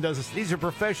base and does this, these are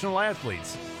professional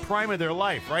athletes. Prime of their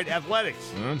life, right?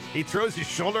 Athletics. He throws his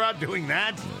shoulder out doing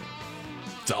that.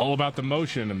 It's all about the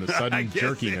motion and the sudden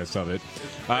jerkiness of it.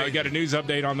 We got a news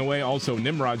update on the way. Also,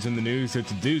 Nimrod's in the news.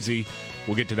 It's a doozy.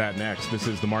 We'll get to that next. This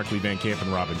is the Markley, Van Camp,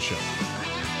 and Robbins Show.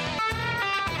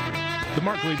 The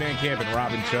Markley, Van Camp, and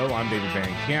Robbins Show. I'm David Van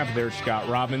Camp. There's Scott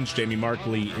Robbins. Jamie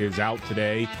Markley is out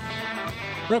today.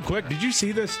 Real quick, did you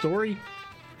see this story?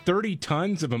 30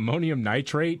 tons of ammonium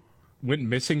nitrate went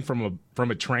missing from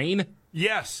a train?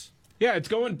 Yes. Yeah, it's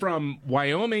going from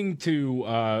Wyoming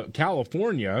to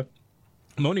California.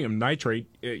 Ammonium nitrate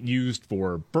used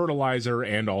for fertilizer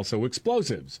and also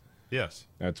explosives. Yes.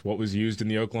 That's what was used in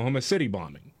the Oklahoma City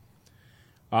bombing.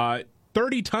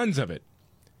 30 tons of it.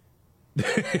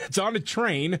 It's on a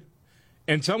train,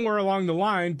 and somewhere along the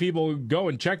line, people go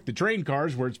and check the train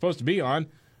cars where it's supposed to be on,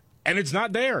 and it's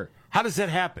not there. How does that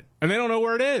happen? And they don't know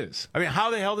where it is. I mean, how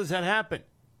the hell does that happen?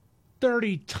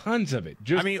 30 tons of it.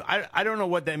 I mean, I don't know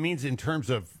what that means in terms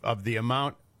of the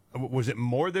amount. Was it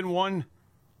more than one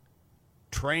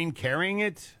train carrying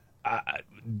it?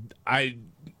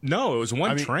 No, it was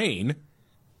one train.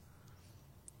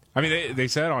 I mean, they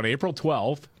said on April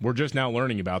 12th, we're just now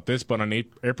learning about this, but on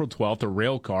April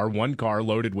 12th, one car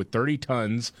loaded with 30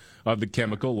 tons of the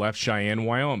chemical left Cheyenne,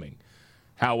 Wyoming.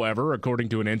 However, according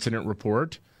to an incident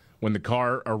report, when the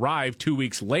car arrived 2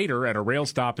 weeks later at a rail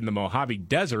stop in the Mojave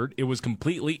Desert, it was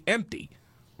completely empty.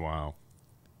 Wow.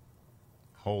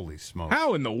 Holy smokes.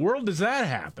 How in the world does that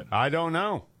happen? I don't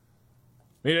know.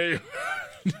 I mean,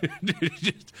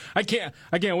 I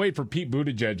can't wait for Pete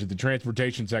Buttigieg, the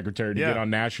transportation secretary, to get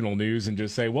on national news and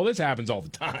just say, well, this happens all the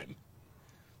time.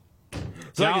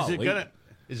 It's like,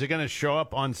 is it gonna show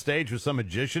up on stage with some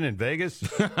magician in Vegas?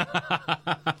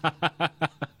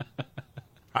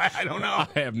 I don't know.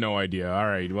 I have no idea. All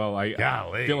right. Well, I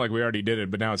feel like we already did it,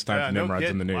 but now it's time for Nimrod's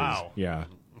in the news. Wow. Yeah.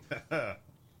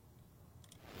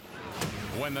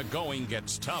 When the going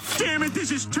gets tough. Damn it,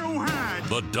 this is too hard.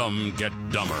 The dumb get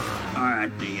dumber. All right,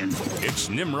 Ian. It's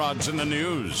Nimrod's in the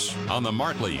news on the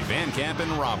Markley, Van Camp, and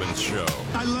Robbins Show.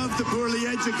 I love the poorly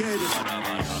educated.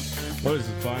 Well, this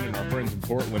is fun, and our friends in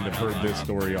Portland have heard this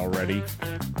story already.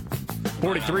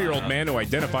 43-year-old man who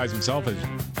identifies himself as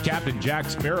Captain Jack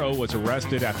Sparrow was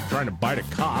arrested after trying to bite a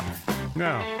cop.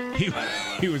 No.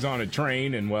 He was on a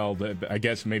train, and, well, I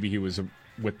guess maybe he was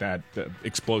with that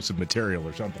explosive material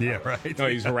or something. Yeah, right. No,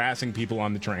 he's harassing people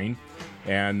on the train,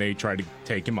 and they tried to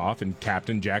take him off, and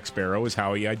Captain Jack Sparrow is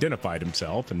how he identified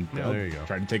himself, and there you go.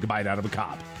 Tried to take a bite out of a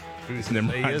cop. Who's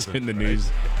Nimrod's in the news.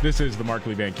 This is the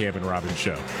Markley, Van Camp, and Robbins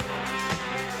Show.